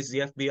primary ways the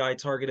FBI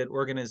targeted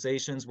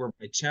organizations were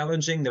by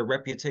challenging their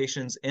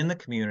reputations in the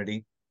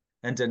community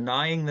and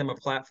denying them a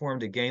platform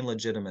to gain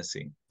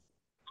legitimacy.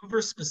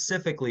 Hoover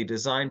specifically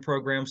designed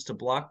programs to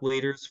block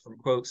leaders from,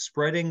 quote,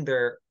 spreading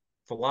their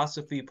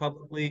philosophy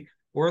publicly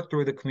or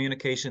through the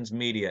communications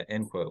media,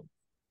 end quote.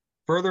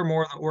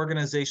 Furthermore, the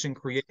organization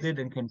created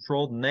and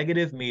controlled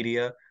negative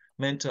media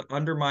meant to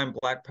undermine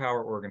Black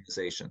Power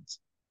organizations.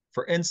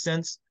 For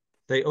instance,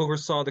 they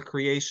oversaw the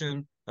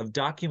creation of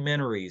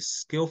documentaries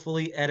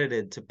skillfully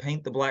edited to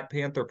paint the Black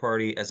Panther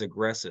Party as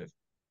aggressive,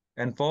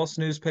 and false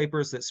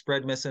newspapers that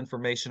spread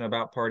misinformation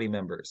about party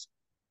members.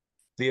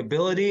 The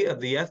ability of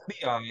the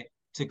FBI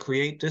to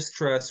create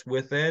distrust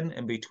within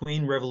and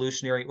between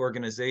revolutionary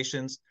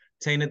organizations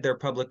tainted their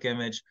public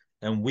image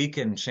and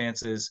weakened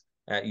chances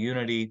at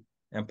unity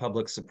and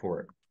public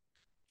support.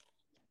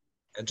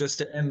 And just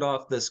to end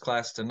off this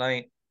class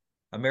tonight,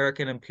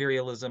 American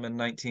imperialism in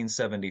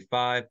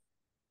 1975.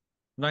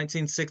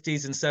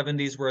 1960s and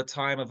 70s were a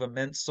time of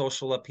immense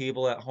social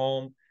upheaval at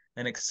home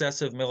and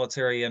excessive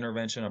military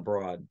intervention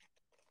abroad.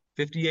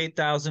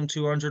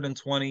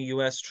 58,220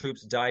 U.S.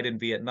 troops died in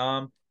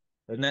Vietnam,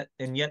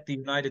 and yet the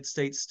United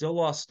States still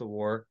lost the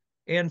war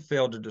and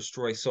failed to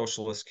destroy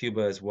socialist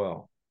Cuba as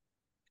well.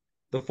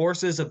 The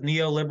forces of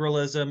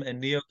neoliberalism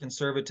and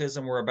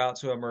neoconservatism were about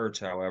to emerge,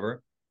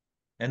 however,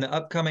 and the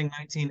upcoming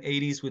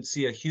 1980s would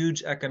see a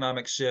huge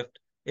economic shift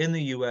in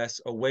the U.S.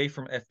 away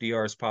from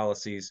FDR's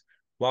policies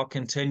while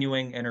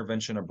continuing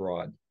intervention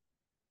abroad.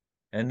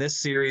 And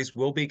this series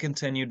will be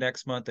continued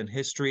next month in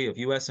History of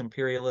U.S.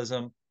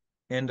 Imperialism,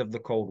 End of the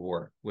Cold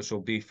War, which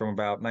will be from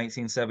about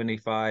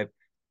 1975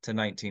 to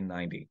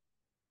 1990.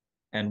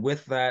 And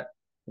with that,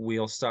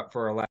 we'll stop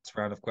for our last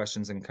round of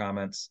questions and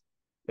comments.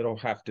 It'll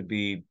have to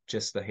be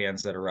just the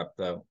hands that are up,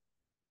 though.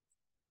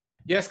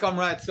 Yes,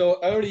 comrade. So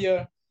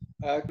earlier,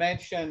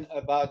 mentioned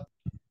about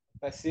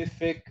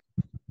Pacific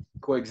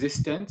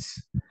coexistence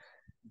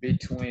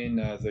between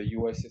the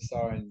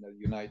USSR and the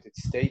United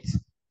States.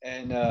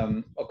 And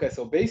okay,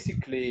 so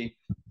basically,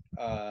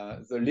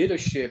 the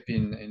leadership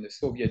in the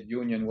Soviet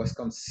Union was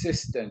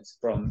consistent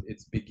from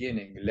its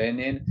beginning.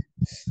 Lenin,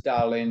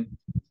 Stalin,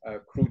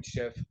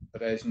 Khrushchev,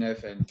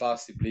 Brezhnev, and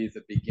possibly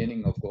the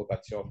beginning of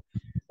Gorbachev.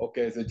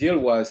 Okay, the deal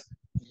was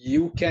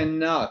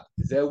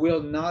there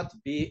will not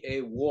be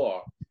a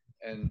war,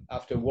 and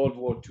after World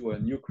War II, a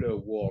nuclear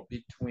war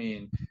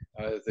between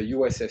the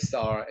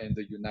USSR and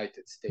the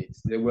United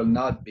States. There will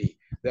not be.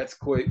 That's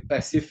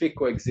pacific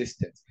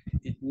coexistence.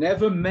 It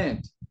never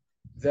meant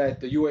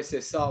that the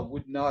USSR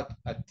would not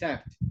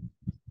attempt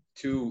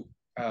to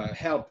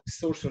help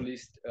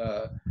socialist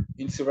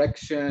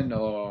insurrection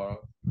or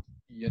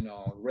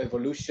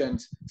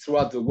revolutions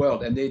throughout the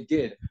world, and they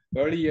did.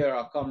 Earlier,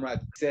 our comrade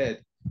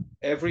said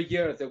every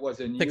year there was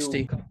a new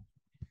 60.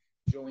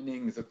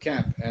 joining the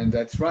camp, and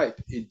that's right,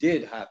 it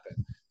did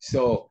happen.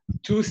 So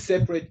two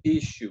separate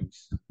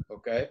issues,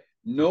 okay?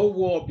 No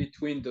war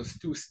between those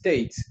two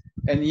states,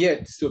 and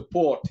yet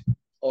support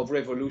of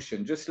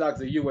revolution, just like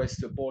the US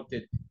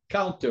supported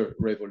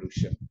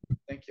counter-revolution.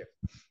 Thank you.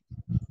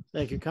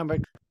 Thank you,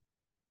 Comrade.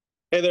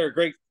 Hey there,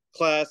 great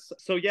class.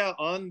 So yeah,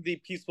 on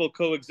the peaceful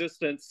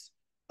coexistence,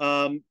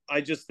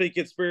 I just think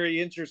it's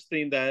very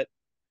interesting that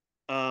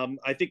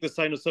I think the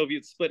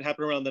Sino-Soviet split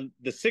happened around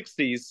the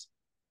 60s,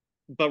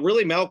 but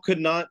really Mao could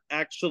not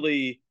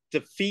actually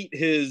defeat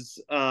his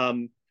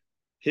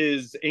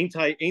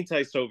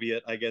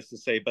anti-Soviet, I guess to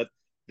say, but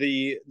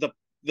the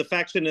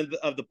faction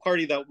of the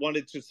party that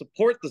wanted to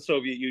support the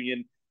Soviet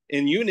Union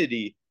in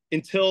unity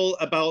until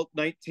about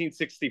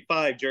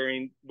 1965,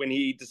 when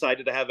he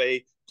decided to have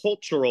a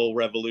cultural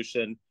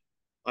revolution,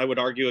 I would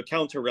argue a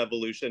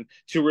counter-revolution,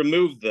 to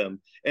remove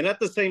them. And at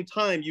the same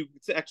time, you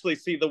actually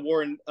see the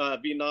war in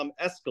Vietnam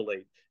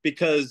escalate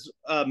because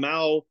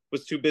Mao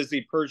was too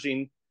busy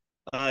purging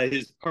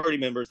his party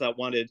members that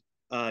wanted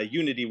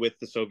unity with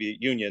the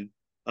Soviet Union.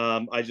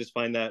 I just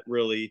find that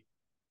really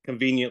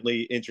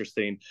conveniently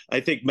interesting.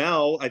 I think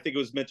it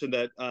was mentioned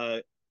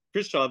that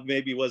Khrushchev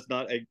maybe was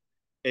not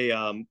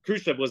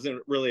Khrushchev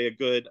wasn't really a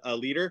good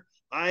leader.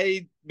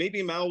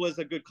 Maybe Mao was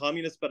a good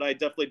communist, but I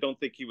definitely don't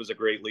think he was a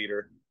great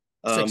leader.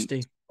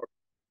 60.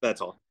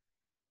 That's all.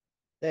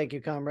 Thank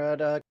you,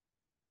 Comrade.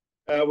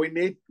 We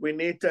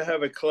need to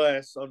have a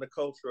class on the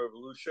Cultural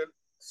Revolution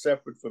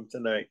separate from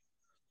tonight.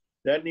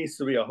 That needs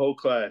to be a whole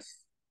class.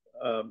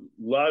 A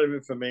lot of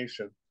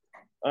information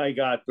I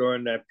got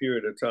during that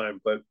period of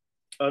time. But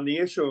on the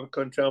issue of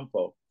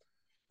Contempo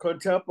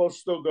is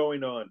still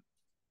going on.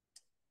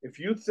 If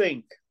you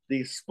think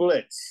these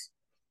splits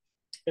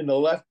in the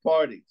left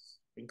parties,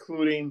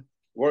 including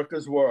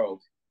Workers'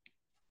 World,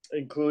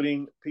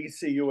 including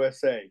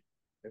PCUSA,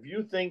 if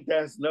you think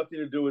that has nothing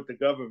to do with the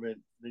government,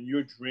 then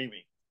you're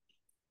dreaming.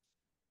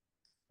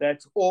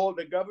 That's all.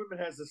 The government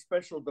has a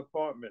special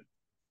department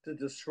to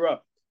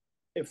disrupt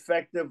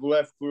effective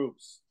left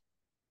groups.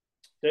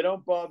 They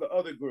don't bother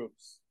other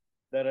groups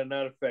that are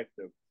not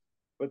effective.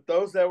 But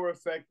those that were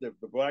effective,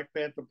 the Black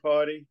Panther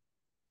Party,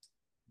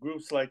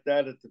 groups like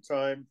that at the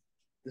time,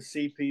 the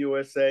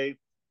CPUSA.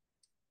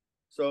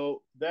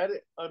 So that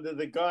under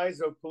the guise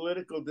of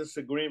political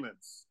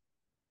disagreements,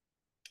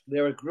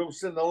 there are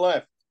groups in the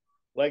left,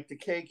 like the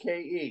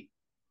KKE,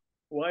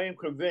 who I am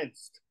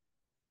convinced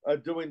are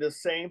doing the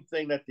same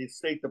thing that the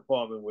State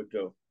Department would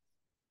do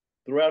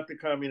throughout the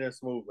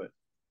communist movement.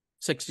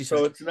 60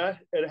 So seconds.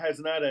 it has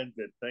not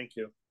ended. Thank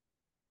you.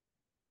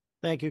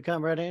 Thank you,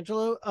 Comrade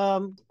Angelo.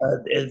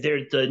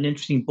 There's an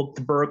interesting book,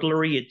 The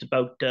Burglary. It's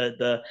about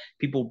the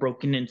people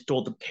broke in and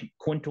stole the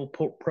Quinto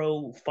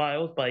Pro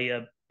files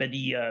by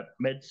Betty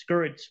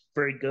Metzger. It's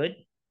very good.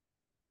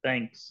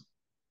 Thanks.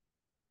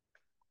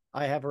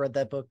 I have read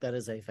that book. That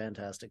is a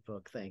fantastic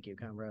book. Thank you,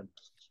 Comrade.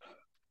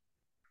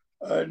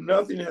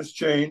 Nothing has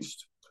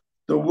changed.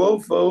 The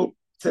willful,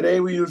 today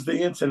we use the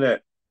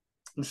internet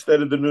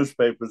instead of the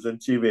newspapers and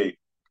TV.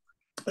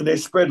 And they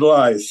spread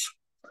lies.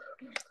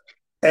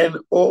 And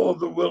all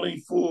the willing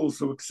fools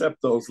who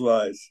accept those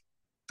lies.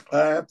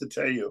 I have to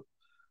tell you,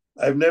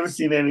 I've never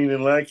seen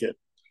anything like it.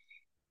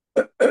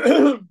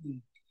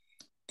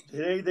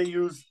 Today they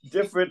use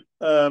different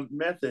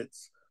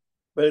methods,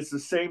 but it's the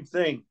same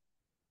thing.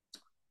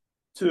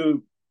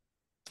 To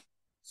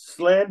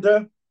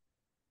slander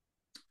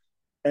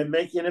and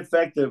make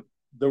ineffective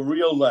the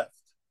real left.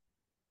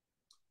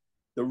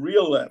 The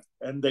real left.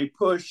 And they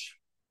push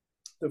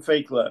the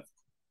fake left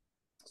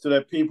so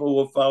that people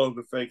will follow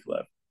the fake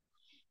left.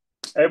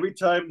 Every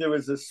time there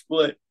is a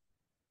split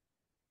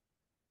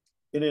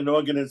in an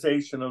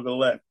organization of the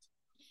left,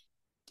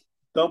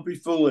 don't be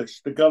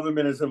foolish. The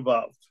government is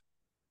involved.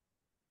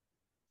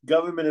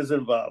 Government is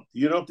involved.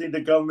 You don't think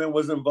the government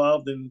was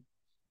involved in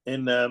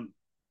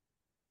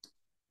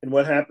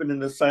what happened in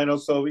the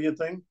Sino-Soviet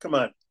thing? Come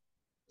on,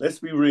 let's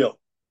be real.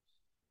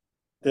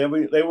 They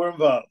were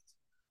involved.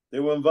 They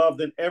were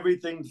involved in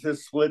everything to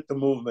split the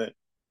movement.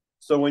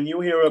 So when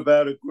you hear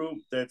about a group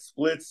that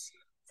splits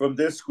from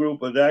this group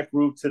or that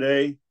group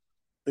today,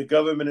 the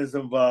government is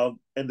involved,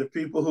 and the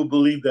people who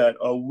believe that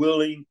are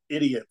willing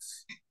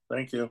idiots.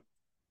 Thank you.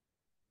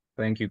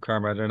 Thank you,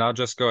 Comrade. And I'll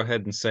just go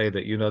ahead and say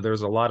that,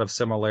 there's a lot of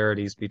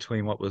similarities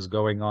between what was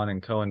going on in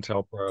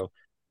COINTELPRO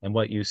and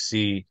what you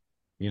see,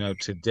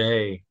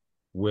 today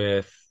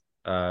with,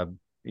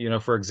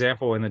 for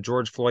example, in the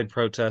George Floyd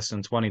protests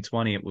in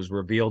 2020, it was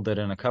revealed that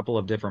in a couple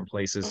of different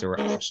places, there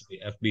were actually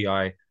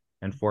FBI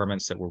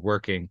informants that were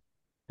working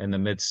in the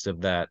midst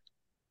of that,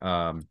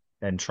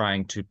 and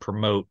trying to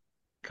promote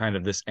kind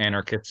of this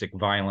anarchistic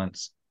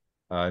violence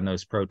in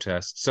those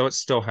protests. So it's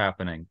still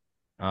happening.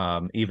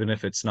 Even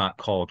if it's not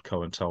called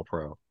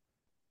COINTELPRO.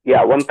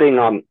 Yeah, one thing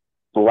on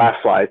the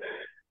last slide,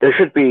 there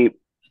should be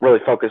really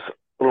focused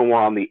a little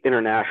more on the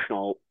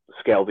international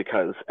scale,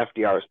 because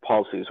FDR's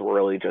policies were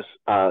really just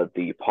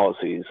the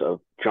policies of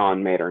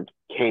John Maynard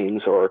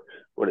Keynes, or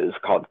what is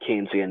called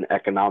Keynesian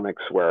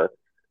economics, where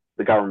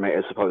the government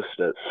is supposed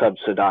to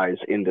subsidize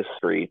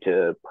industry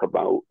to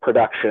promote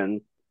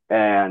production.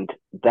 And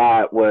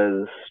that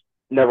was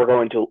never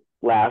going to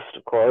last,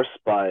 of course,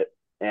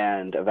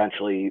 and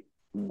eventually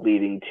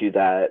leading to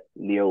that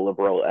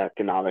neoliberal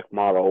economic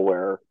model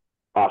where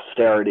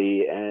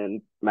austerity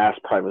and mass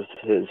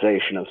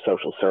privatization of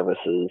social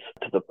services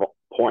to the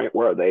point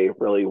where they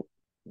really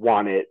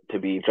want it to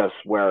be just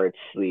where it's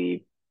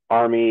the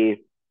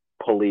army,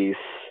 police,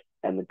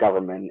 and the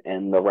government,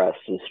 and the rest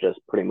is just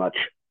pretty much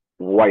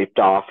wiped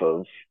off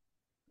of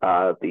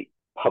the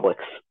public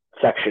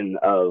section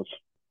of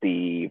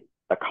the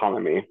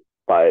economy.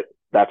 But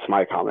that's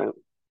my comment.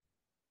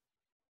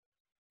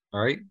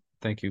 All right.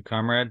 Thank you,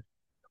 Comrade.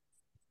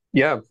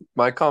 Yeah,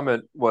 my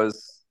comment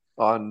was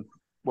on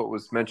what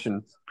was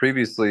mentioned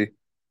previously.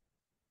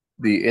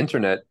 The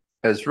internet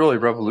has really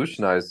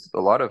revolutionized a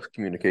lot of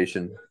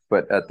communication,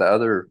 but at the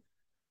other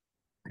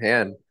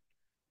hand,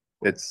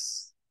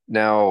 it's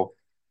now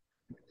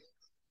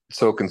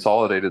so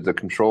consolidated, the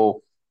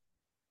control.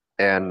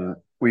 And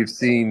we've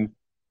seen,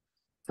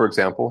 for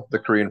example, the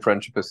Korean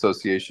Friendship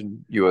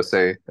Association,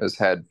 USA, has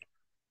had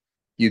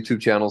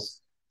YouTube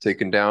channels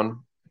taken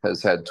down,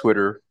 has had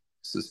Twitter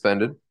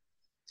suspended.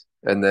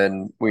 And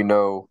then we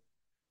know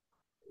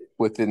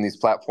within these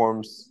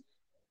platforms,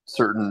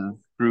 certain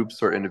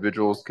groups or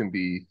individuals can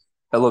be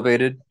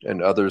elevated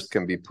and others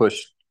can be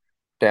pushed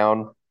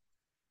down.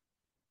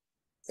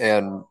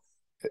 And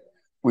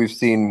we've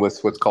seen with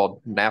what's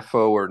called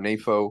NAFO or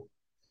NAFO,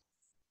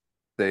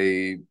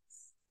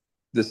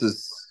 this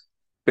is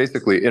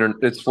basically,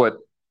 it's what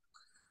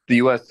the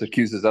U.S.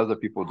 accuses other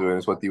people doing,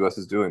 is what the U.S.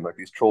 is doing, like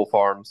these troll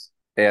farms.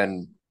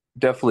 And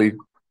definitely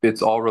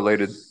it's all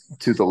related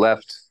to the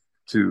left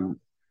to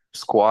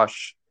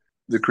squash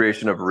the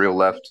creation of a real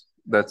left.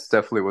 That's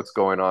definitely what's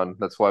going on.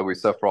 That's why we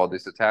suffer all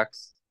these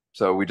attacks.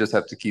 So we just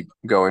have to keep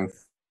going.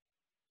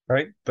 All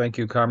right. Thank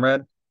you,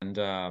 Comrade.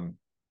 And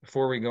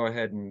before we go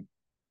ahead and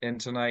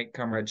end tonight,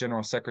 Comrade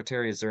General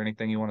Secretary, is there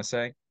anything you want to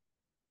say?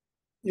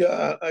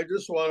 Yeah, I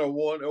just want to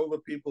warn all the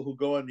people who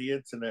go on the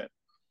internet,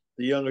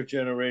 the younger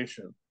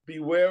generation.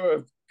 Beware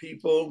of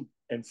people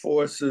and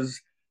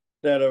forces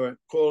that are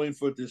calling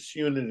for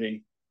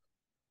disunity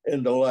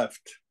in the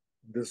left,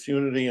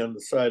 disunity on the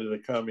side of the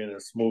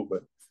communist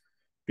movement.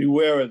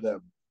 Beware of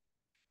them.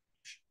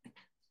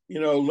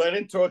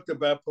 Lenin talked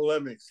about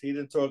polemics. He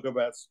didn't talk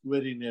about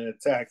splitting and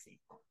attacking.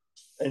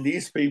 And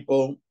these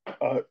people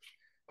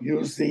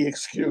use the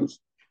excuse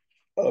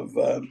of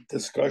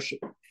discussion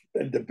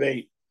and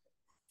debate.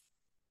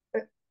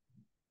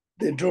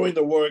 They're doing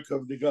the work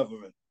of the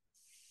government.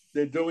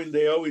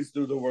 They always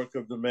do the work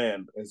of the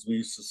man, as we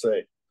used to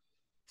say.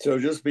 So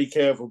just be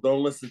careful.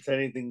 Don't listen to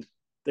anything.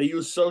 They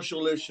use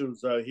social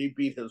issues. He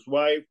beat his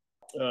wife.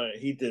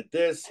 He did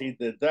this. He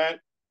did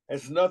that.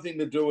 Has nothing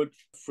to do with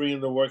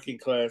freeing the working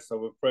class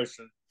of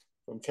oppression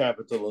from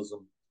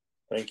capitalism.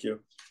 Thank you.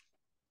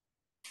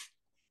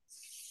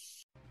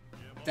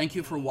 Thank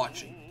you for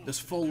watching this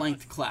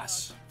full-length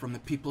class from the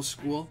People's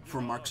School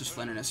for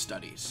Marxist-Leninist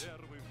Studies.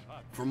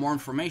 For more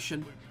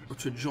information or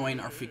to join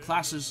our free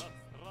classes,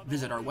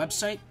 visit our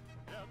website,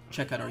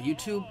 check out our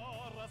YouTube,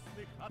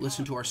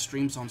 listen to our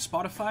streams on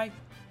Spotify,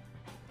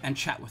 and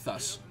chat with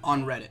us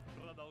on Reddit.